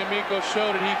make D'Amico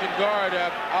show that he can guard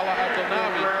Ala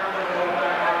Abdelnaby.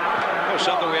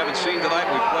 Something we haven't seen tonight.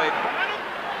 We played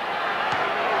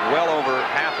well over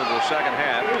half of the second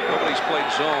half. Nobody's played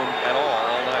zone at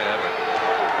all night, have we?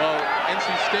 Well,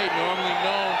 NC State, normally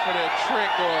known for their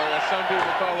trick, or as some people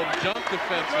call them, junk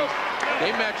defenses,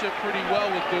 they match up pretty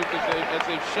well with Duke as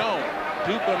they've shown.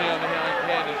 Duke, on the other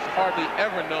hand, is hardly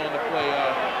ever known to play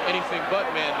anything but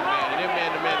man-to-man, and their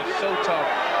man-to-man is so tough.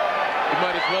 You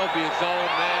might as well be a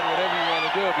zone, man, whatever you want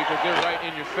to do, because they're right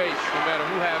in your face, no matter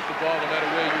who has the ball, no matter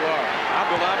where you are.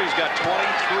 Abdelnaby's got 23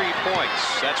 points.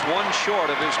 That's 1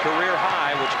 short of his career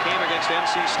high, which came against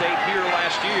NC State here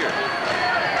last year.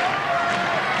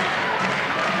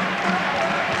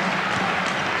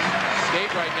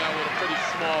 State right now with a pretty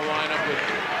small lineup with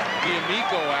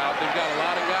D'Amico out. They've got a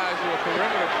lot of guys who are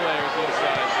perimeter players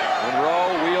inside.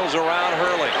 Monroe wheels around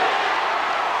Hurley.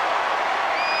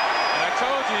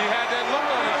 Told you he had that look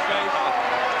on his face.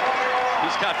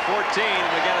 He's got 14,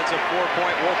 and again it's a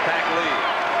 4-point Wolfpack lead.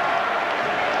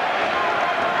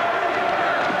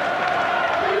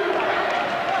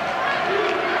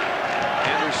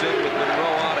 Henderson with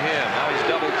Monroe on him. Now he's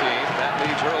double teamed. That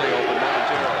leaves Hurley open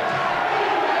momentarily.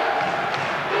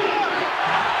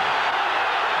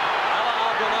 Ala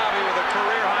Abdelnaby with a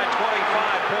career high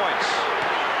 25 points.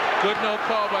 Good no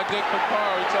call by Dick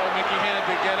Picard. He told Mickey Hannon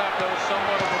to get up. That was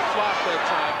somewhat of a flop that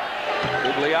time.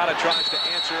 Gugliotta tries to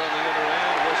answer on the other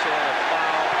end. Whistle and a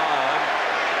foul on.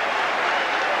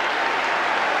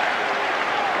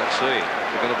 Let's see. Is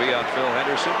it going to be on Phil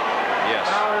Henderson? Yes.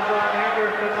 Foul is on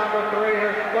Henderson, number 3,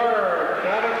 his third.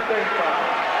 7 State foul.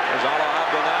 There's Ala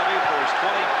Abdelnaby for his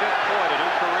 25th point, a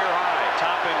new career high,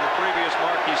 topping the previous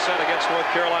mark he set against North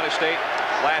Carolina State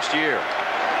last year.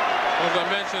 As I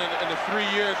mentioned, in the 3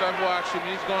 years I've watched him,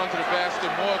 he's gone to the basket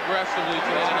more aggressively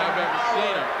today than I've ever seen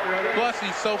him. Plus,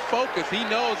 he's so focused. He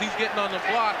knows he's getting on the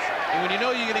blocks. And when you know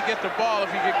you're going to get the ball,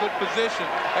 if you get good position,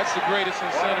 that's the greatest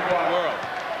incentive in the world.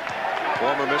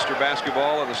 Former Mr.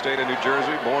 Basketball in the state of New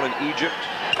Jersey, born in Egypt.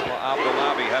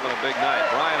 Abdelnaby having a big night.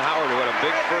 Brian Howard, who had a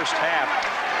big first half.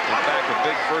 In fact, a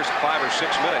big first 5 or 6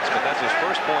 minutes. But that's his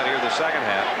first point here in the second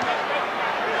half.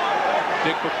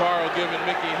 Dick Picaro giving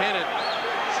Mickey Hennon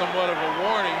somewhat of a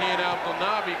warning. He and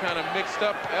Abdelnaby kind of mixed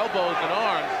up elbows and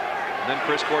arms. And then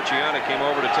Chris Corchiani came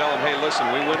over to tell him, hey, listen,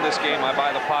 we win this game, I buy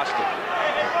the pasta.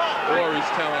 Or he's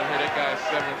telling him, hey, that guy's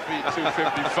 7 feet,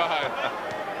 255.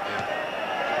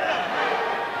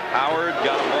 Howard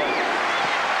got him both.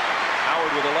 Howard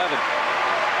with 11.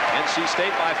 NC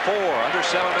State by 4, under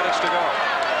 7 minutes to go.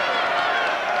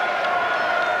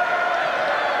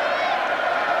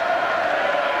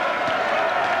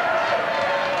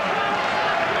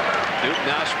 Duke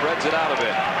now spreads it out a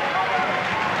bit.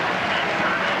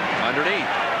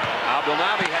 Underneath.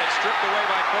 Abdelnaby had it stripped away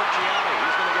by Corchiani.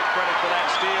 He's going to get credit for that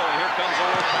steal, and here comes the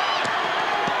Wolfpack.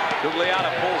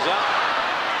 Gugliotta pulls up.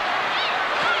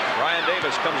 Brian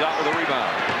Davis comes out with a rebound.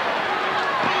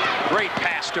 Great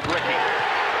pass to Bricky.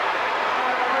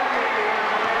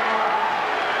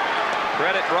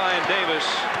 Credit Brian Davis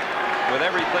with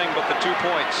everything but the 2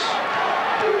 points.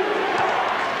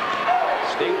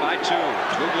 State by 2.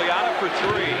 Gugliotta for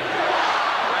 3. Rattled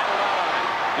out on it.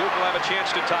 Duke will have a chance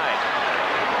to tie it.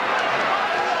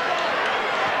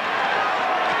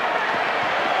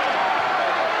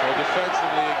 Well,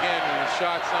 defensively, again, when the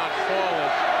shot's not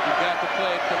falling, you've got to play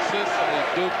it consistently.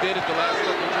 Duke did it the last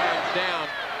couple of times down.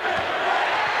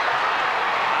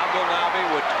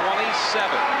 Abdelnaby with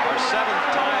 27, our 7th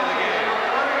tie of the game.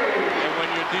 And when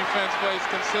your defense plays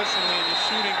consistently and your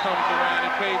shooting comes around,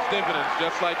 it pays dividends,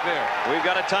 just like there. We've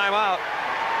got a timeout.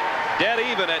 Dead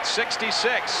even at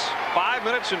 66. 5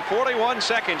 minutes and 41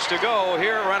 seconds to go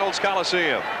here at Reynolds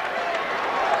Coliseum.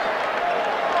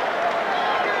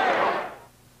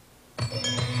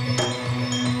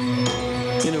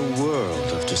 In a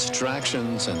world of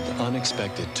distractions and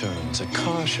unexpected turns, a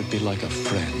car should be like a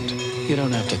friend you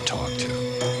don't have to talk to.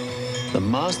 The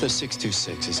Mazda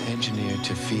 626 is engineered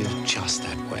to feel just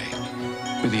that way,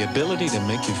 with the ability to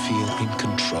make you feel in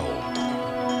control.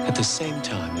 At the same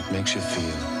time, it makes you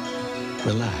feel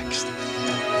relaxed.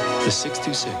 The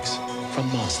 626 from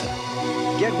Mazda.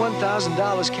 Get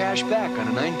 $1,000 cash back on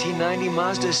a 1990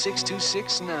 Mazda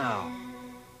 626 now.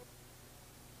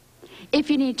 If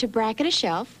you need to bracket a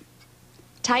shelf,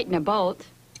 tighten a bolt,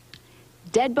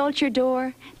 deadbolt your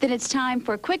door, then it's time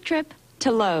for a quick trip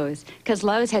to Lowe's, because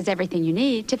Lowe's has everything you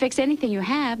need to fix anything you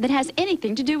have that has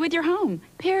anything to do with your home,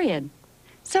 period.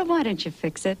 So why don't you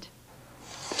fix it?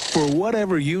 For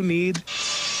whatever you need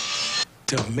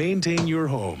to maintain your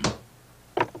home.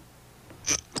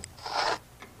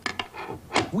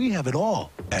 We have it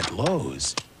all at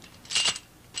Lowe's.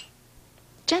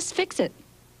 Just fix it.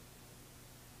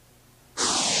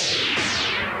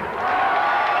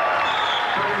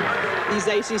 These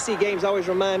ACC games always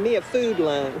remind me of Food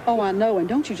Line. Oh, I know, and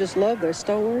don't you just love their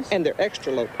stores? And their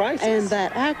extra low prices. And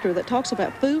that actor that talks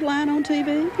about Food Line on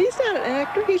TV? He's not an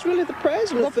actor. He's really the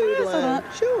president of Food Line.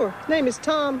 Sure. His name is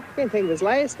Tom. I can't think of his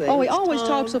last name. Oh, he always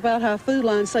talks about how Food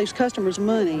Line saves customers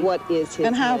money. What is his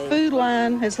And how name? Food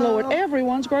Line has lowered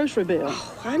everyone's grocery bill.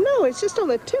 Oh, I know. It's just on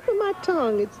the tip of my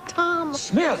tongue. It's Tom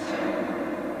Smith.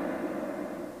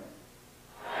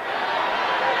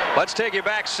 Let's take you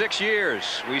back 6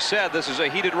 years. We said this is a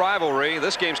heated rivalry.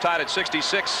 This game's tied at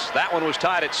 66. That one was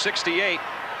tied at 68.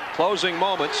 Closing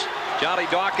moments. Johnny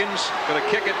Dawkins going to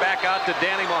kick it back out to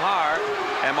Danny Mahar.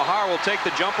 And Mahar will take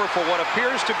the jumper for what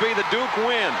appears to be the Duke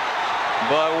win.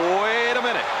 But wait a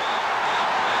minute.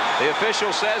 The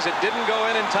official says it didn't go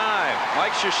in time.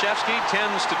 Mike Krzyzewski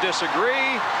tends to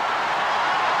disagree.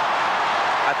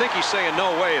 I think he's saying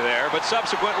no way there, but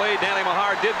subsequently Danny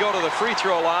Mahar did go to the free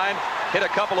throw line, hit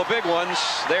a couple of big ones.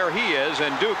 There he is,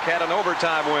 and Duke had an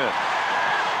overtime win.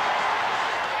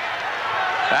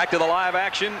 Back to the live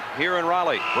action here in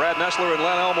Raleigh. Brad Nessler and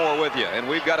Len Elmore with you, and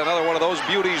we've got another one of those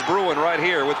beauties brewing right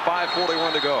here with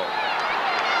 5:41 to go.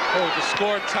 Oh, the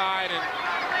score tied and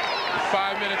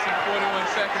 5 minutes and 41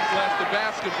 seconds left of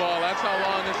basketball. That's how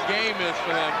long this game is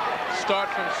for them.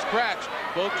 Start from scratch.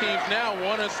 Both teams now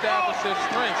want to establish their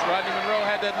strengths. Rodney Monroe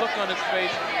had that look on his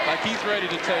face like he's ready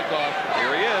to take off.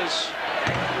 Here he is.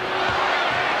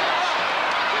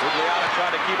 Gugliotta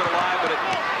tried to keep it alive, but it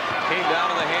came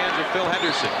down in the hands of Phil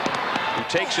Henderson, who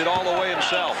takes it all the way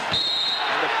himself.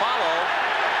 And to follow,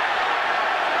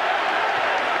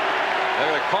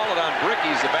 they're going to call it on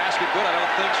Bricky. Is the basket good? I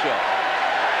don't think so.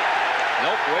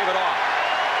 Nope, wave it off.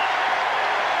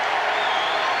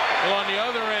 Well, on the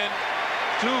other end,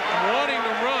 Duke wanting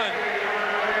to run.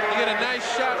 You get a nice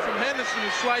shot from Henderson,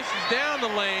 who slices down the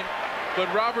lane, but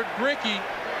Robert Bricky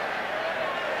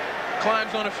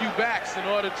climbs on a few backs in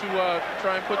order to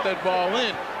try and put that ball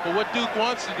in. But what Duke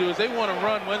wants to do is they want to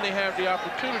run when they have the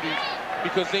opportunity,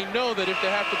 because they know that if they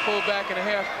have to pull back in a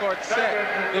half-court set,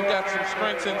 they've got some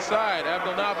strengths inside.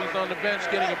 Abdelnaby's on the bench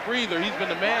getting a breather. He's been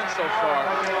the man so far,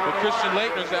 but Christian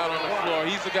Laettner's out on the floor.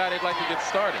 He's the guy they'd like to get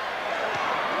started.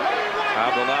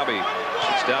 Abdelnaby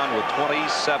sits down with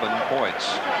 27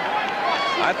 points.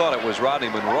 I thought it was Rodney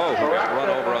Monroe who got run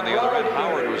over on the other end.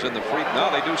 Howard was in the free. No,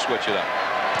 they do switch it up.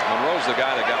 Monroe's the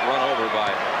guy that got run over by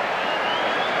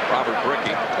Robert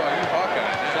Bricky.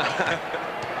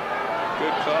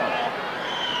 Good call.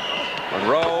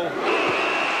 Monroe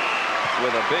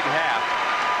with a big half.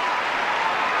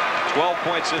 12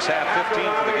 points this half, 15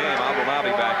 for the game.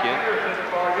 Abdelnaby back in.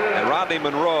 And Rodney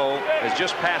Monroe has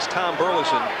just passed Tom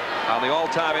Burleson on the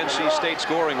all-time NC State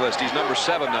scoring list. He's number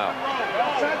 7 now.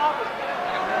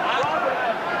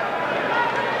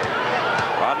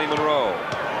 Rodney Monroe,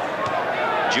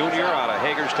 junior out of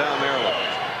Hagerstown, Maryland.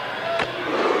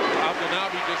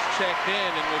 Abdelnaby just checked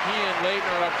in, and with he and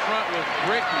Laettner up front with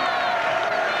Bricky,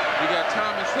 you got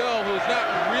Thomas Hill, who's not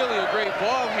really a great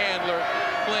ball handler,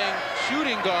 playing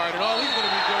shooting guard, and all he's going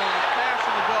to be doing is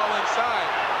passing the ball inside,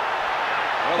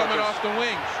 coming off the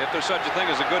wings. If there's such a thing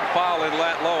as a good foul in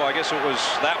lat low, I guess it was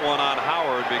that one on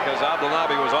Howard, because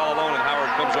Abdelnaby was all alone and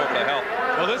Howard comes over to help.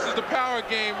 Well, this is the power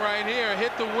game right here.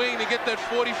 Hit the wing to get that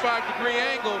 45-degree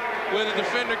angle where the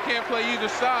defender can't play either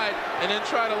side, and then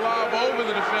try to lob over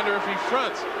the defender if he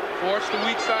fronts. Force the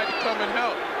weak side to come and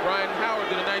help. Brian Howard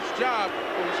did a nice job,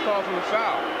 but was called for the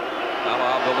foul.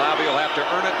 Abdelnaby will have to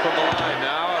earn it from the line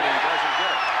now, and he doesn't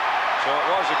get it. So it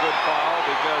was a good foul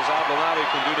because Abdelnaby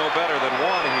can do no better than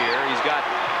one here. He's got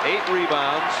 8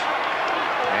 rebounds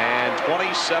and 27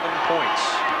 points.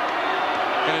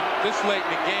 And this late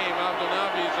in the game,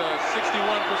 Abdelnaby is a 61%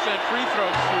 free throw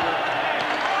shooter.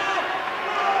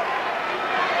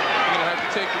 You're going to have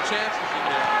to take your chances in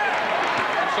there.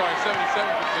 I'm sorry, 77%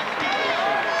 free throw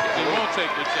shooter. You won't take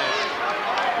your chances.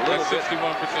 That's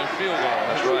 61% field goal.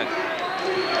 That's right.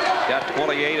 Got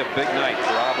 28, a big night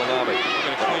for Abdelnaby. I'm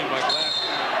going to clean my glasses.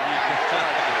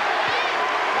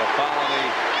 A foul on the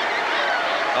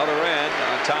other end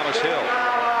on Thomas Hill.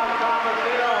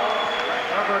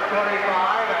 Number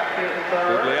 25.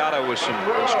 Gugliotta with some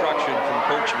instruction from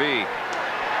Coach V.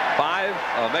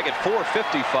 Make it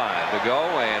 4:55 to go,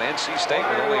 and NC State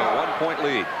with only a 1-point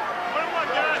lead.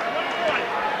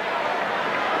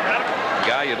 The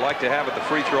guy you'd like to have at the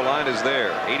free throw line is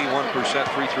there. 81%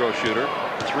 free throw shooter.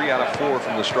 3 out of 4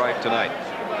 from the stripe tonight.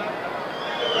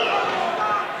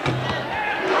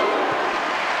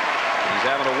 He's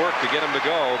having to work to get him to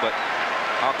go, but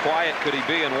how quiet could he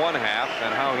be in one half,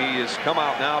 and how he has come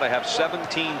out now to have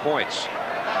 17 points.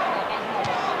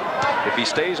 If he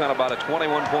stays on about a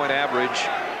 21-point average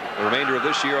the remainder of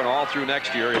this year and all through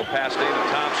next year, he'll pass David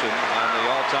Thompson on the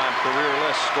all-time career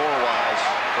list score-wise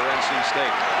for NC State.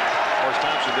 Of course,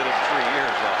 Thompson did it for 3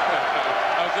 years, though.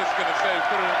 I was just going to say,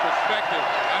 put it in perspective,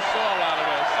 I saw a lot of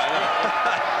those.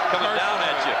 Coming down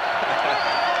at you.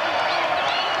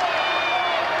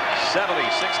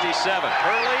 70-67.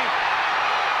 Hurley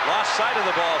lost sight of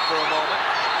the ball for a moment.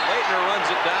 Leitner runs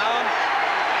it down,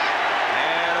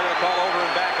 and they're going to call over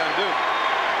and back on Duke.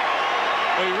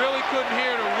 Well, you really couldn't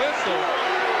hear the whistle,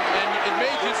 and it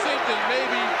made you think that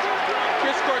maybe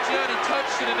Chris Corchiani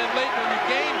touched it and then Leitner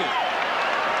regained it.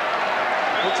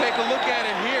 We'll take a look at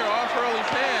it here off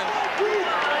Hurley's hands,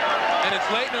 and it's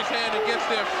Leitner's hand that gets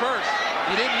there first.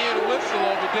 You didn't hear the whistle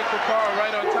over Dick Ricard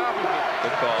right on top of it.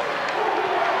 Good call.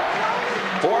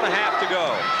 4.5 to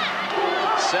go.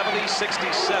 70-67,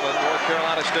 North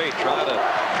Carolina State trying to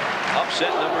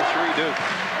upset number 3 Duke.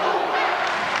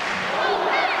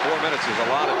 4 minutes is a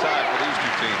lot of time for these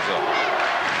two teams, though.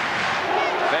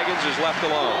 Feggins is left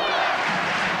alone.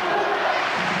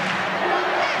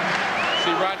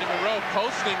 See Rodney Monroe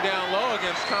posting down low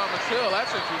against Thomas Hill.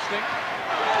 That's interesting.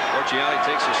 Corchiani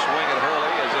takes a swing at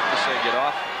Hurley as if to say, get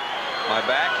off my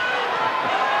back.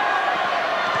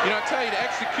 You know, I tell you, the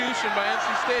execution by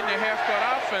NC State in their half-court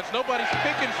offense, nobody's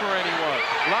picking for anyone.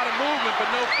 A lot of movement, but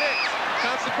no fix.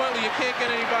 Consequently, you can't get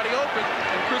anybody open,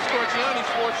 and Chris Corchiani's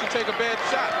forced to take a bad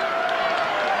shot.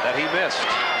 That he missed.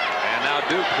 And now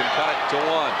Duke can cut it to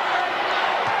 1.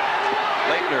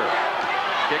 Leitner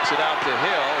kicks it out to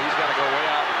Hill. He's got to go way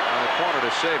out on the corner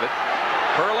to save it.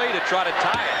 Hurley to try to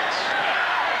tie it.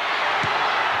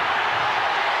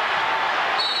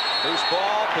 Loose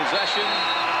ball, possession.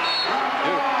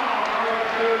 Duke.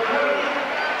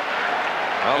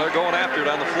 Well, they're going after it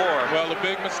on the floor. Well, the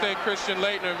big mistake Christian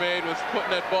Leitner made was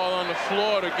putting that ball on the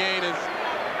floor to gain his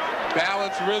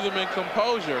balance, rhythm, and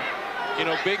composure. You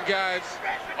know, big guys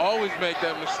always make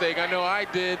that mistake. I know I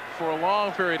did for a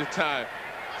long period of time.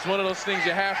 It's one of those things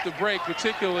you have to break,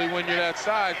 particularly when you're that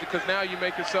size, because now you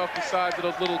make yourself the size of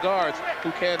those little guards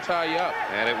who can't tie you up.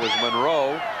 And it was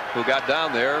Monroe who got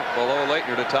down there below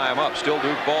Leitner to tie him up. Still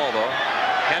Duke ball, though.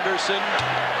 Henderson.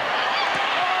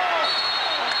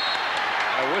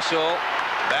 A whistle.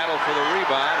 Battle for the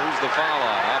rebound. Who's the foul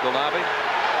on? Abdelnaby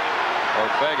or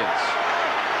Feggins?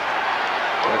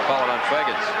 They call it on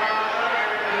Feggins.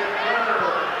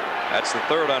 That's the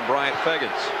third on Bryant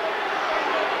Feggins.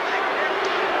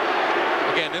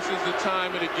 Again, this is the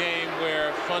time of the game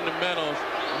where fundamentals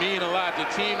mean a lot. The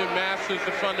team that masters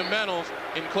the fundamentals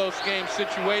in close game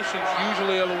situations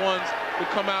usually are the ones who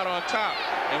come out on top.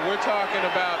 And we're talking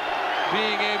about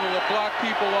being able to block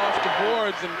people off the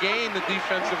boards and gain the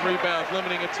defensive rebounds,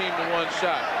 limiting a team to 1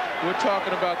 shot. We're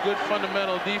talking about good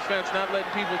fundamental defense, not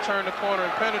letting people turn the corner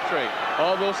and penetrate.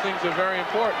 All those things are very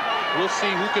important. We'll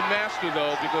see who can master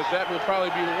those, because that will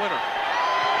probably be the winner.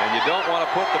 And you don't want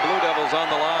to put the Blue Devils on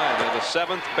the line. They're the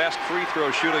 7th best free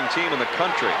throw shooting team in the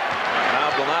country. And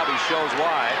Abdelnaby shows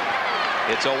why.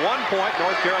 It's a 1-point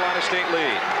North Carolina State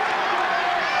lead.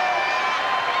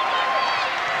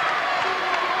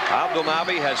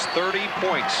 Abdelnaby has 30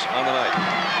 points on the night.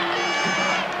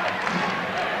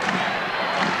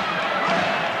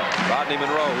 Rodney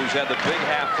Monroe, who's had the big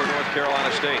half for North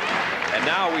Carolina State. And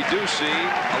now we do see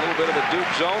a little bit of a Duke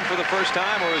zone for the first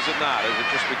time, or is it not? Is it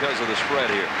just because of the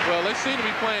spread here? Well, they seem to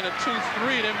be playing a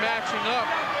 2-3. They're matching up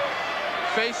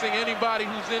facing anybody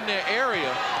who's in their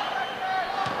area.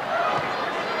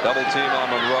 Double team on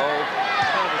Monroe.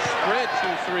 Kind of a spread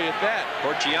 2-3 at that.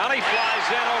 Corciani flies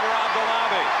in over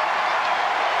Abdelnabi.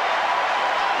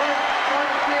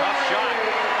 Tough shot.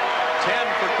 10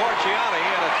 for Corciani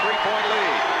and a 3-point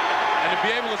lead. And to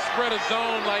be able to spread a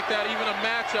zone like that, even a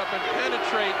matchup, and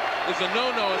penetrate is a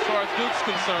no-no as far as Duke's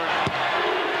concerned.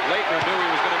 Leitner knew he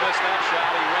was going to miss that shot.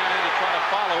 He ran in to try to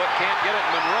follow it. Can't get it.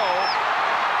 Monroe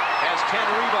has 10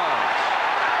 rebounds.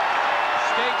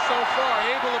 State so far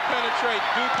able to penetrate.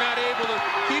 Duke not able to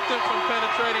keep them from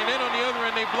penetrating. Then on the other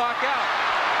end, they block out.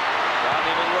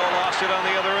 Rodney Monroe lost it on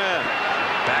the other end.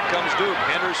 Back comes Duke.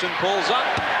 Henderson pulls up.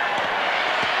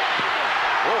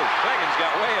 Whoa, Fegan's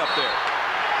got way up there.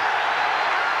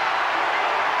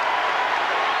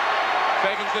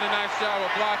 Fegans did a nice job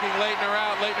of blocking Leitner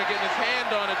out. Leitner getting his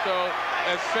hand on it, though,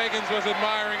 as Fegans was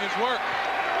admiring his work.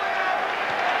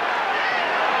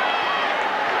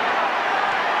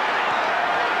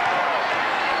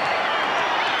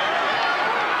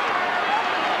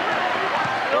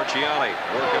 Corciani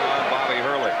working on Bobby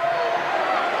Hurley.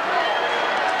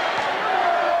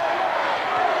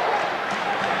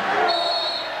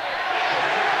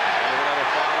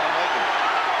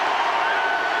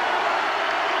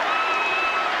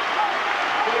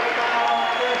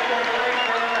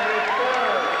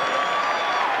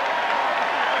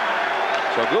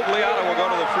 So Gugliotta will go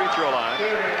to the free throw line.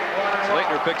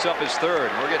 Leitner picks up his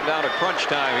third. We're getting down to crunch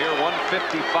time here.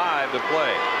 1:55 to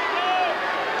play.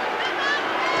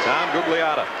 Tom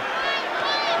Gugliotta.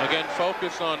 Again,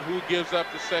 focus on who gives up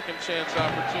the second chance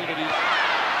opportunities.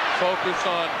 Focus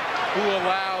on who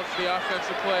allows the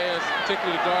offensive players,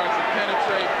 particularly the guards, to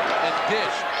penetrate and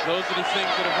dish. Those are the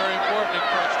things that are very important in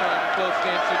crunch time and close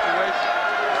game situations.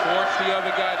 Force the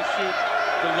other guy to shoot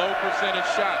the low percentage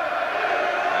shot.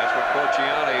 That's what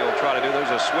Corciani will try to do. There's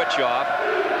a switch off.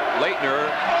 Leitner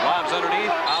lobs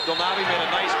underneath. Abdelnabi made a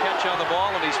nice catch on the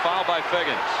ball, and he's fouled by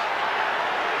Fegans.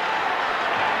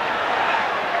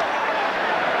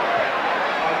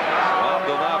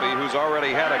 Abdelnabi, who's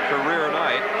already had a career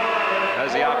night,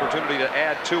 has the opportunity to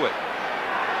add to it.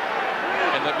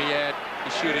 And let me add,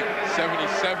 he's shooting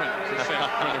 77%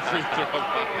 from the free throw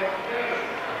line.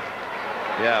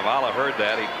 Yeah, if Ala heard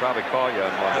that, he'd probably call you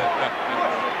on Monday.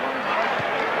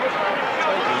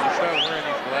 Start wearing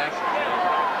these glasses.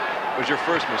 It was your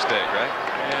first mistake, right?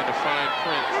 And the fine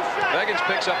print. Fegans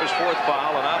picks up his fourth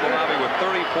foul, and Abdelnabi with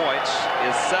 30 points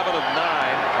is 7 of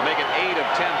 9, making 8 of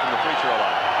 10 from the free throw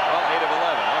line. Well, 8 of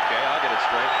 11. Okay, I'll get it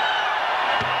straight.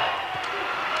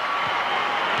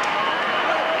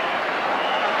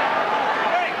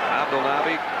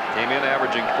 Abdelnabi came in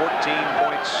averaging 14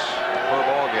 points per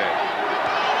ball game.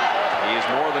 He's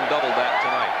more than doubled that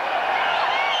tonight.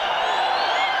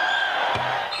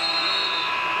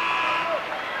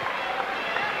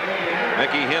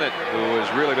 Mickey Hinnant, who has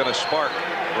really been a spark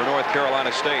for North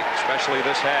Carolina State, especially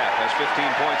this half, has 15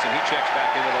 points, and he checks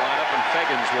back into the lineup, and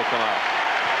Fegans will come out.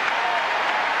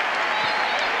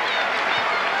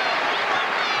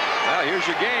 Well, here's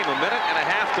your game. 1.5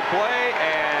 minutes to play,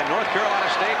 and North Carolina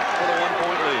State with a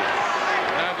 1-point lead.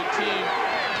 Neither team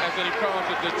has any problems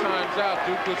with their times out.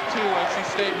 Duke with 2, NC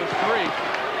State with 3.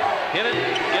 Hinnant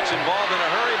gets involved in a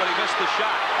hurry, but he missed the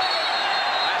shot.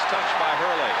 Touched by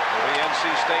Hurley. The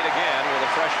NC State again with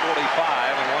a fresh 45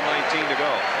 and 1:19 to go.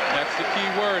 That's the key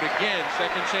word. Again,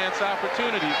 second chance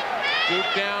opportunities. Duke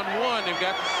down 1. They've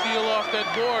got to seal off that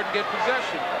board and get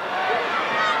possession.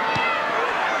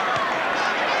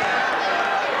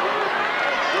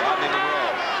 Rodney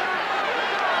Monroe.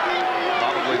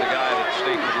 Probably the guy that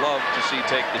State would love to see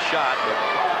take the shot, but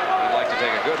he'd like to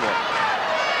take a good one.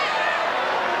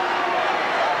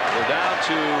 We're down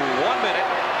to 1 minute.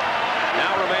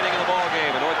 Now remaining in the ball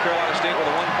game, and North Carolina State with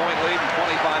a 1-point lead and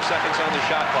 25 seconds on the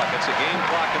shot clock. It's a game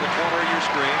clock in the corner of your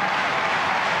screen.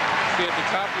 See at the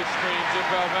top of your screen, Jim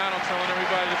Valvano telling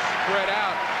everybody to spread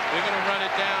out. They're going to run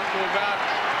it down to about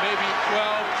maybe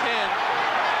 12-10.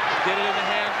 Get it in the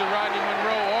hands of Rodney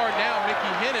Monroe, or now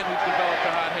Mickey Hinnant, who's developed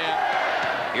a hot hand.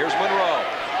 Here's Monroe.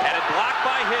 Had it blocked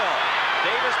by Hill.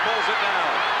 Davis pulls it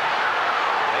down.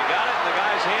 They got it in the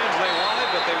guy's hands they wanted,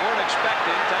 but they weren't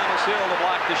expecting Thomas Hill to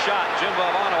block the shot. Jim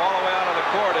Valvano all the way out on the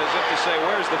court as if to say,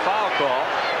 where's the foul call?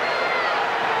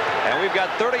 And we've got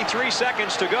 33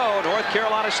 seconds to go. North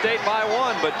Carolina State by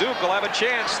 1, but Duke will have a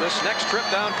chance this next trip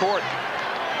down court.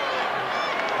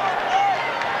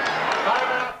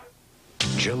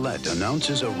 Gillette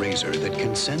announces a razor that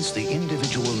can sense the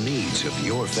individual needs of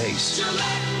your face.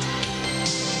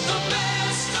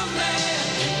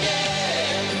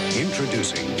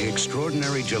 Introducing the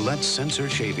extraordinary Gillette Sensor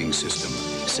Shaving System.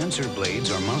 Sensor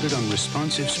blades are mounted on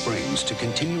responsive springs to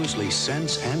continuously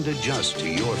sense and adjust to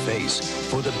your face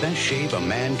for the best shave a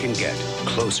man can get.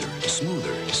 Closer,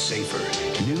 smoother,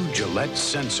 safer. New Gillette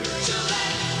Sensor.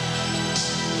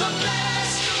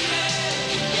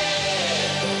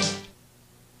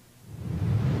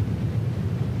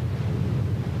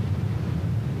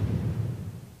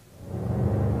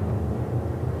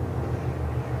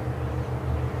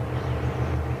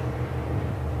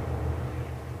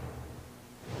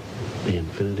 The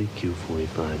Infiniti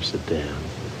Q45 sedan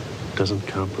doesn't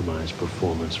compromise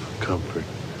performance for comfort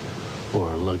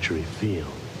or a luxury feel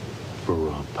for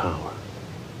raw power.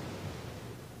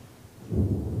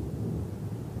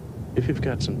 If you've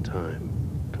got some time,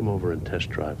 come over and test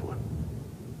drive one.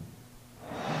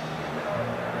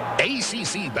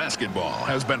 ACC basketball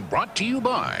has been brought to you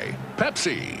by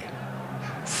Pepsi,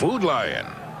 Food Lion,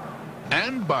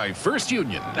 and by First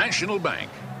Union National Bank.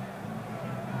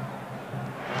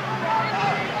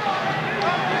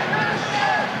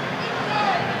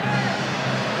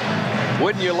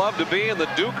 Wouldn't you love to be in the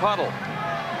Duke huddle?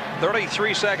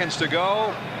 33 seconds to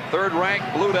go.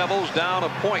 Third-ranked Blue Devils down a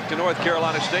point to North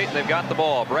Carolina State, and they've got the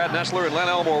ball. Brad Nessler and Len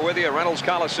Elmore with you at Reynolds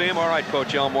Coliseum. All right,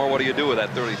 Coach Elmore, what do you do with that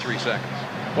 33 seconds?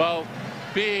 Well,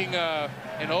 being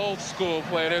an old-school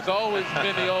player, there's always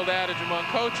been the old adage among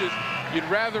coaches, you'd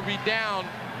rather be down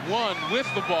one with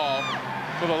the ball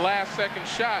for the last second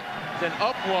shot than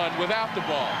up one without the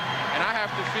ball. And I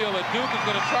have to feel that Duke is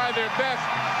going to try their best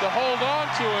to hold on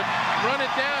to it, run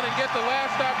it down, and get the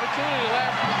last opportunity, the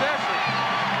last possession,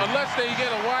 unless they get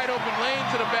a wide-open lane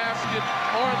to the basket,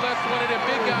 or unless one of their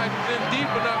big guys is in deep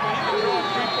enough and he can draw a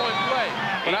three-point play.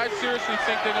 But I seriously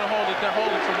think they're going to hold it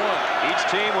to one. Each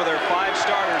team with their 5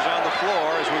 starters on the floor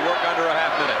as we work under a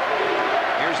half minute.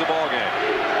 Here's the ball game.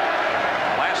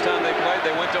 Last time they played,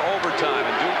 they went to overtime,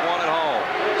 and Duke won at home.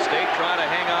 State trying to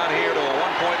hang on here to a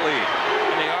 1-point lead.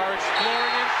 And they are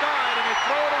exploring inside, and they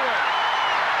throw it away.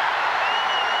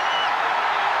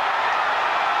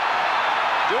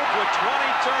 Duke with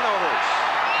 20 turnovers,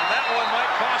 and that one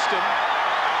might cost him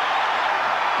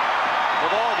the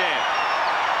ball game.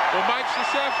 Well, Mike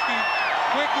Krzyzewski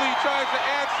quickly tries to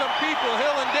add some people.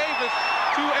 Hill and Davis,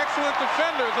 2 excellent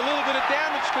defenders. A little bit of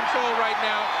damage control right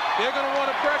now. They're going to want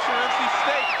to pressure NC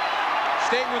State.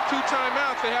 State with 2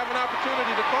 timeouts. They have an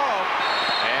opportunity to call.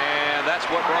 And that's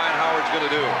what Brian Howard's going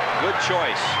to do. Good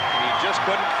choice. He just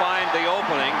couldn't find the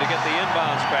opening to get the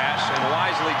inbounds pass, and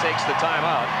wisely takes the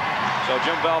timeout. So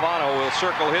Jim Valvano will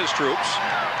circle his troops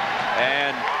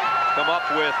and come up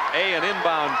with an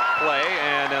inbound play,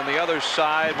 and on the other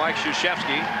side, Mike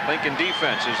Krzyzewski thinking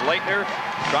defense as Leitner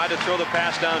tried to throw the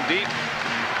pass down deep,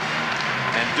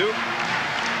 and Duke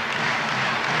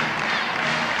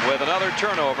with another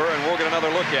turnover, and we'll get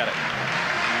another look at it.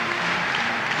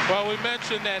 Well, we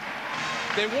mentioned that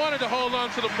they wanted to hold on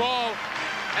to the ball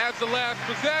as the last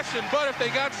possession, but if they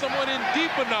got someone in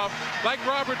deep enough, like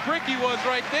Robert Brickey was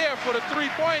right there for the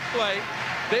 3-point play,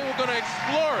 they were going to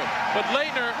explore it. But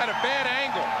Leitner had a bad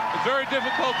angle. It's very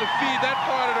difficult to feed that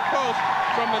part of the post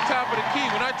from the top of the key.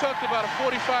 When I talked about a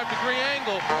 45-degree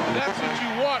angle, that's what you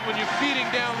want when you're feeding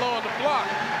down low on the block,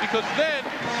 because then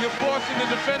you're forcing the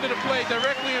defender to play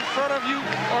directly in front of you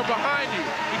or behind you.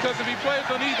 Because if he plays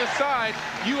on either side,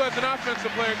 you as an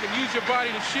offensive player can use your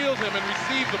body to shield him and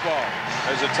receive the ball.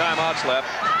 There's a timeouts left.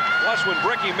 Plus, when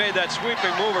Brickey made that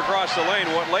sweeping move across the lane,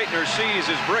 what Leitner sees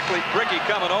is Brickey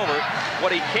coming over.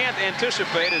 What he can't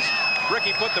anticipate is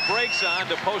Brickey put the brakes on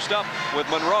to post up with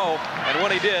Monroe, and when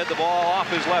he did, the ball off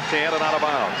his left hand and out of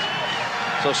bounds.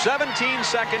 So 17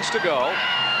 seconds to go.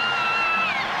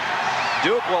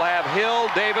 Duke will have Hill,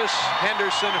 Davis,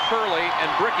 Henderson, Hurley, and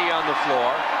Brickey on the floor.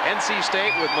 NC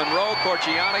State with Monroe,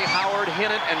 Corciani, Howard,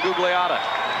 Hinnant, and Gugliotta.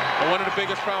 And one of the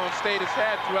biggest problems State has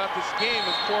had throughout this game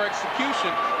is poor execution,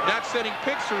 not setting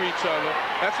picks for each other.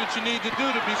 That's what you need to do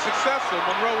to be successful.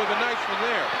 Monroe with a nice one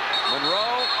there.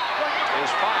 Monroe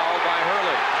is fouled by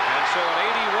Hurley. And so an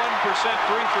 81%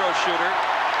 free throw shooter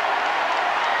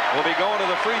will be going to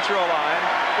the free throw line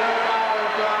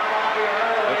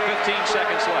with 15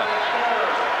 seconds left.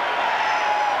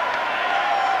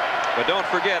 But don't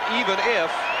forget, even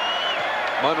if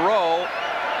Monroe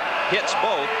hits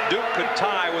both, Duke could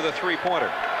tie with a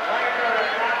 3-pointer.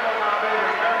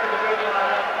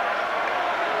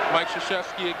 Mike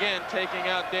Krzyzewski again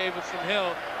taking out Davis and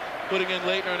Hill, putting in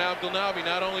Leitner and Abdelnaby,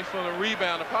 not only for the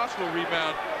rebound, a possible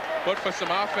rebound, but for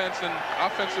some offense and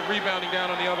offensive rebounding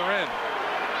down on the other end.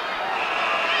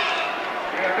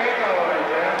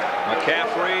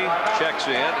 McCaffrey checks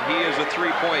in. He is a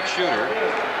 3-point shooter.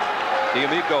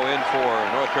 D'Amico in for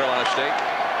North Carolina State.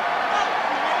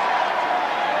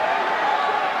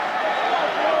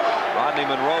 Rodney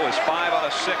Monroe is 5 out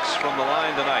of 6 from the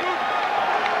line tonight.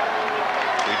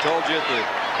 We told you at the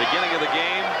beginning of the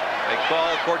game, they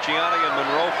call Corciani and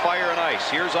Monroe fire and ice.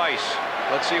 Here's ice.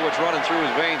 Let's see what's running through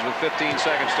his veins with 15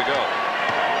 seconds to go.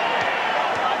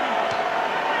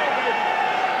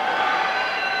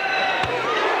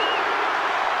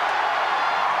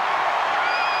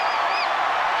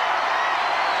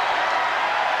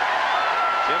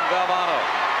 Jim Valvano.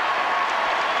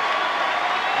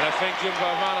 And I think Jim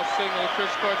Valvano signaled Chris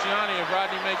Corciani, if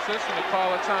Rodney makes this one, to call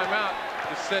a timeout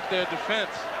to set their defense.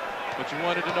 But you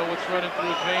wanted to know what's running through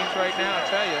his veins right now, I'll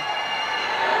tell you.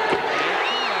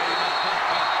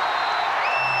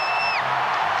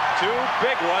 Two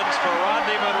big ones for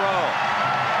Rodney Monroe.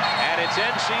 And it's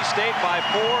NC State by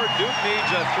 4. Duke needs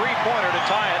a three-pointer to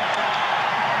tie it.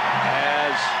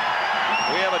 As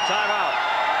we have a timeout.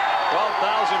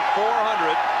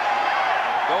 12,400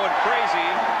 going crazy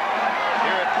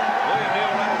here at William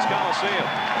Neal Reynolds Coliseum.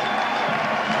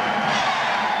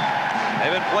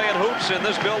 They've been playing hoops in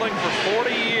this building for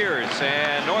 40 years,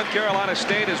 and North Carolina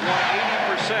State has won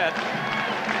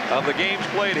 80% of the games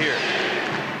played here.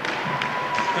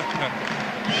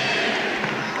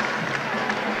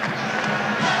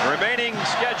 Remaining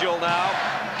schedule now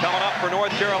coming up for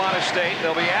North Carolina State.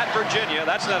 They'll be at Virginia.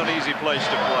 That's not an easy place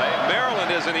to play.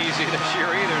 Maryland isn't easy this year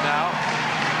either now.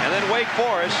 And then Wake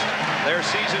Forest, their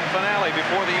season finale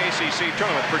before the ACC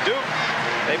tournament. For Duke,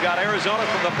 they've got Arizona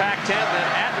from the Pac-10, then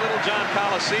at Little John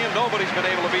Coliseum. Nobody's been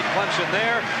able to beat Clemson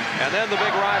there. And then the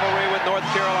big rivalry with North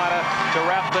Carolina to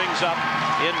wrap things up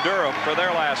in Durham for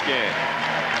their last game.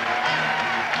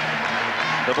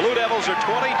 The Blue Devils are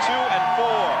 22-4.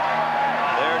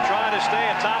 They're trying to stay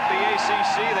atop the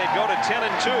ACC. They'd go to 10-2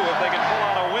 if they can pull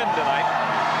out a win tonight.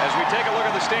 As we take a look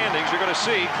at the standings, you're going to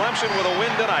see Clemson with a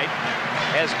win tonight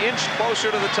has inched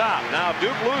closer to the top. Now,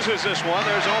 Duke loses this one.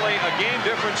 There's only a game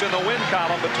difference in the win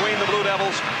column between the Blue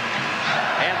Devils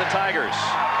and the Tigers.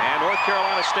 And North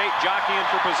Carolina State jockeying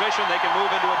for position. They can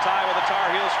move into a tie with the Tar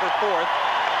Heels for 4th.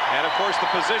 And, of course, the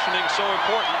positioning is so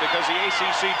important because the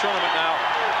ACC tournament now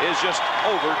is just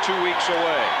over 2 weeks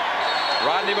away.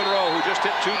 Rodney Monroe, who just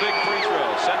hit 2 big free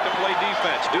throws, set to play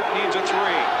defense. Duke needs a 3.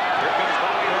 Here comes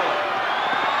Bobby Hurley.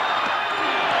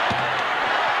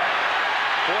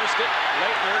 Forced it.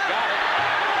 Leitner got it.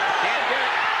 Can't get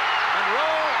it.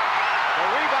 Monroe, the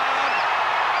rebound.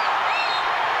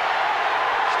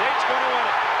 State's going to win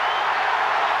it.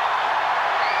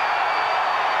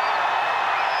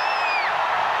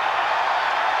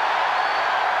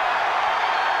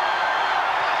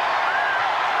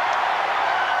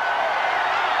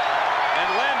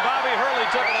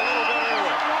 Took it a little bit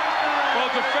early.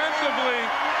 Well, defensively,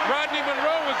 Rodney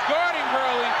Monroe was guarding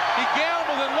Hurley. He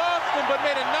gambled and lost him, but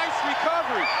made a nice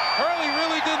recovery. Hurley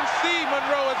really didn't see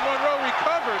Monroe as Monroe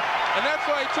recovered, and that's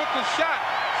why he took the shot,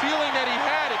 feeling that he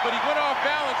had it, but he went off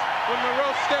balance when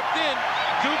Monroe stepped in.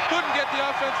 Duke couldn't get the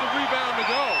offensive rebound to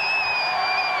go.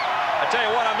 I tell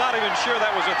you what, I'm not even sure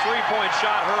that was a three-point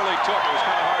shot Hurley took. It was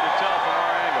kind of hard to tell from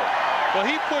our angle. Well,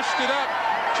 he pushed it up,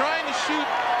 trying to shoot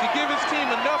to give his team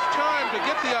enough time to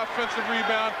get the offensive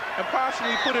rebound and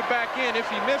possibly put it back in if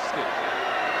he missed it.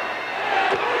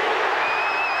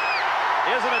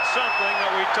 Isn't it something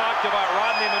that we talked about?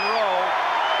 Rodney Monroe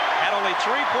had only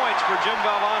 3 points for Jim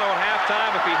Valvano at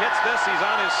halftime. If he hits this, he's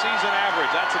on his season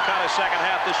average. That's the kind of second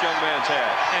half this young man's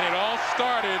had. And it all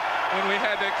started when we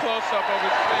had that close-up of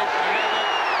his face.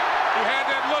 He had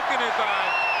that look in his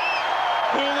eye.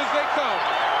 Cool as they come.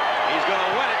 He's going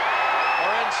to win it for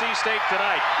NC State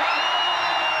tonight.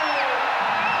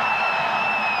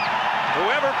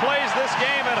 Whoever plays this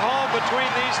game at home between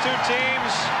these two teams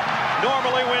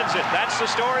normally wins it. That's the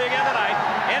story again tonight.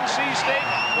 NC State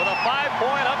with a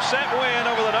 5-point upset win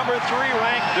over the number 3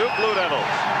 ranked Duke Blue Devils.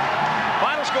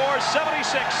 Final score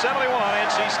 76-71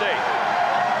 NC State.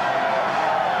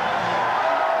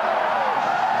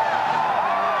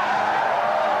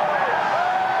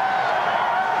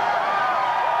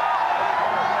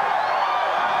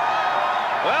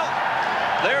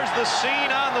 There's the scene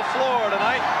on the floor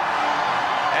tonight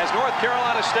as North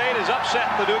Carolina State has upset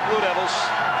the Duke Blue Devils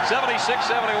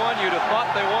 76-71. You'd have thought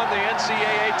they won the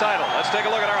NCAA title. Let's take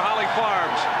a look at our Holly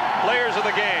Farms players of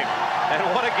the game. And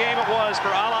what a game it was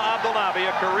for Ala Abdelnaby,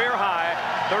 a career high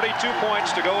 32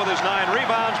 points to go with his 9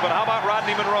 rebounds. But how about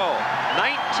Rodney Monroe? 19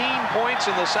 points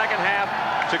in the second half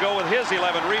to go with his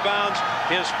 11 rebounds.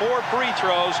 His 4 free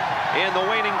throws in the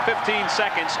waning 15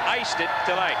 seconds iced it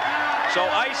tonight. So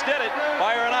Ice did it.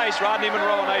 Fire and Ice. Rodney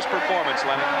Monroe, nice performance,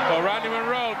 Lenny. Well, Rodney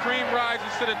Monroe, cream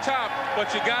rises to the top, but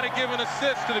you got to give an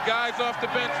assist to the guys off the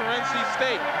bench for NC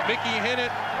State. Mickey Hennett,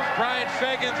 Brian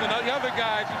Fegans, and the other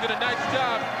guys who did a nice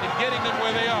job in getting them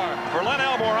where they are. For Len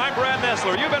Elmore, I'm Brad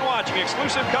Nessler. You've been watching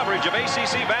exclusive coverage of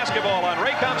ACC basketball on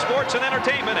Raycom Sports and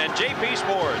Entertainment and JP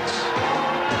Sports.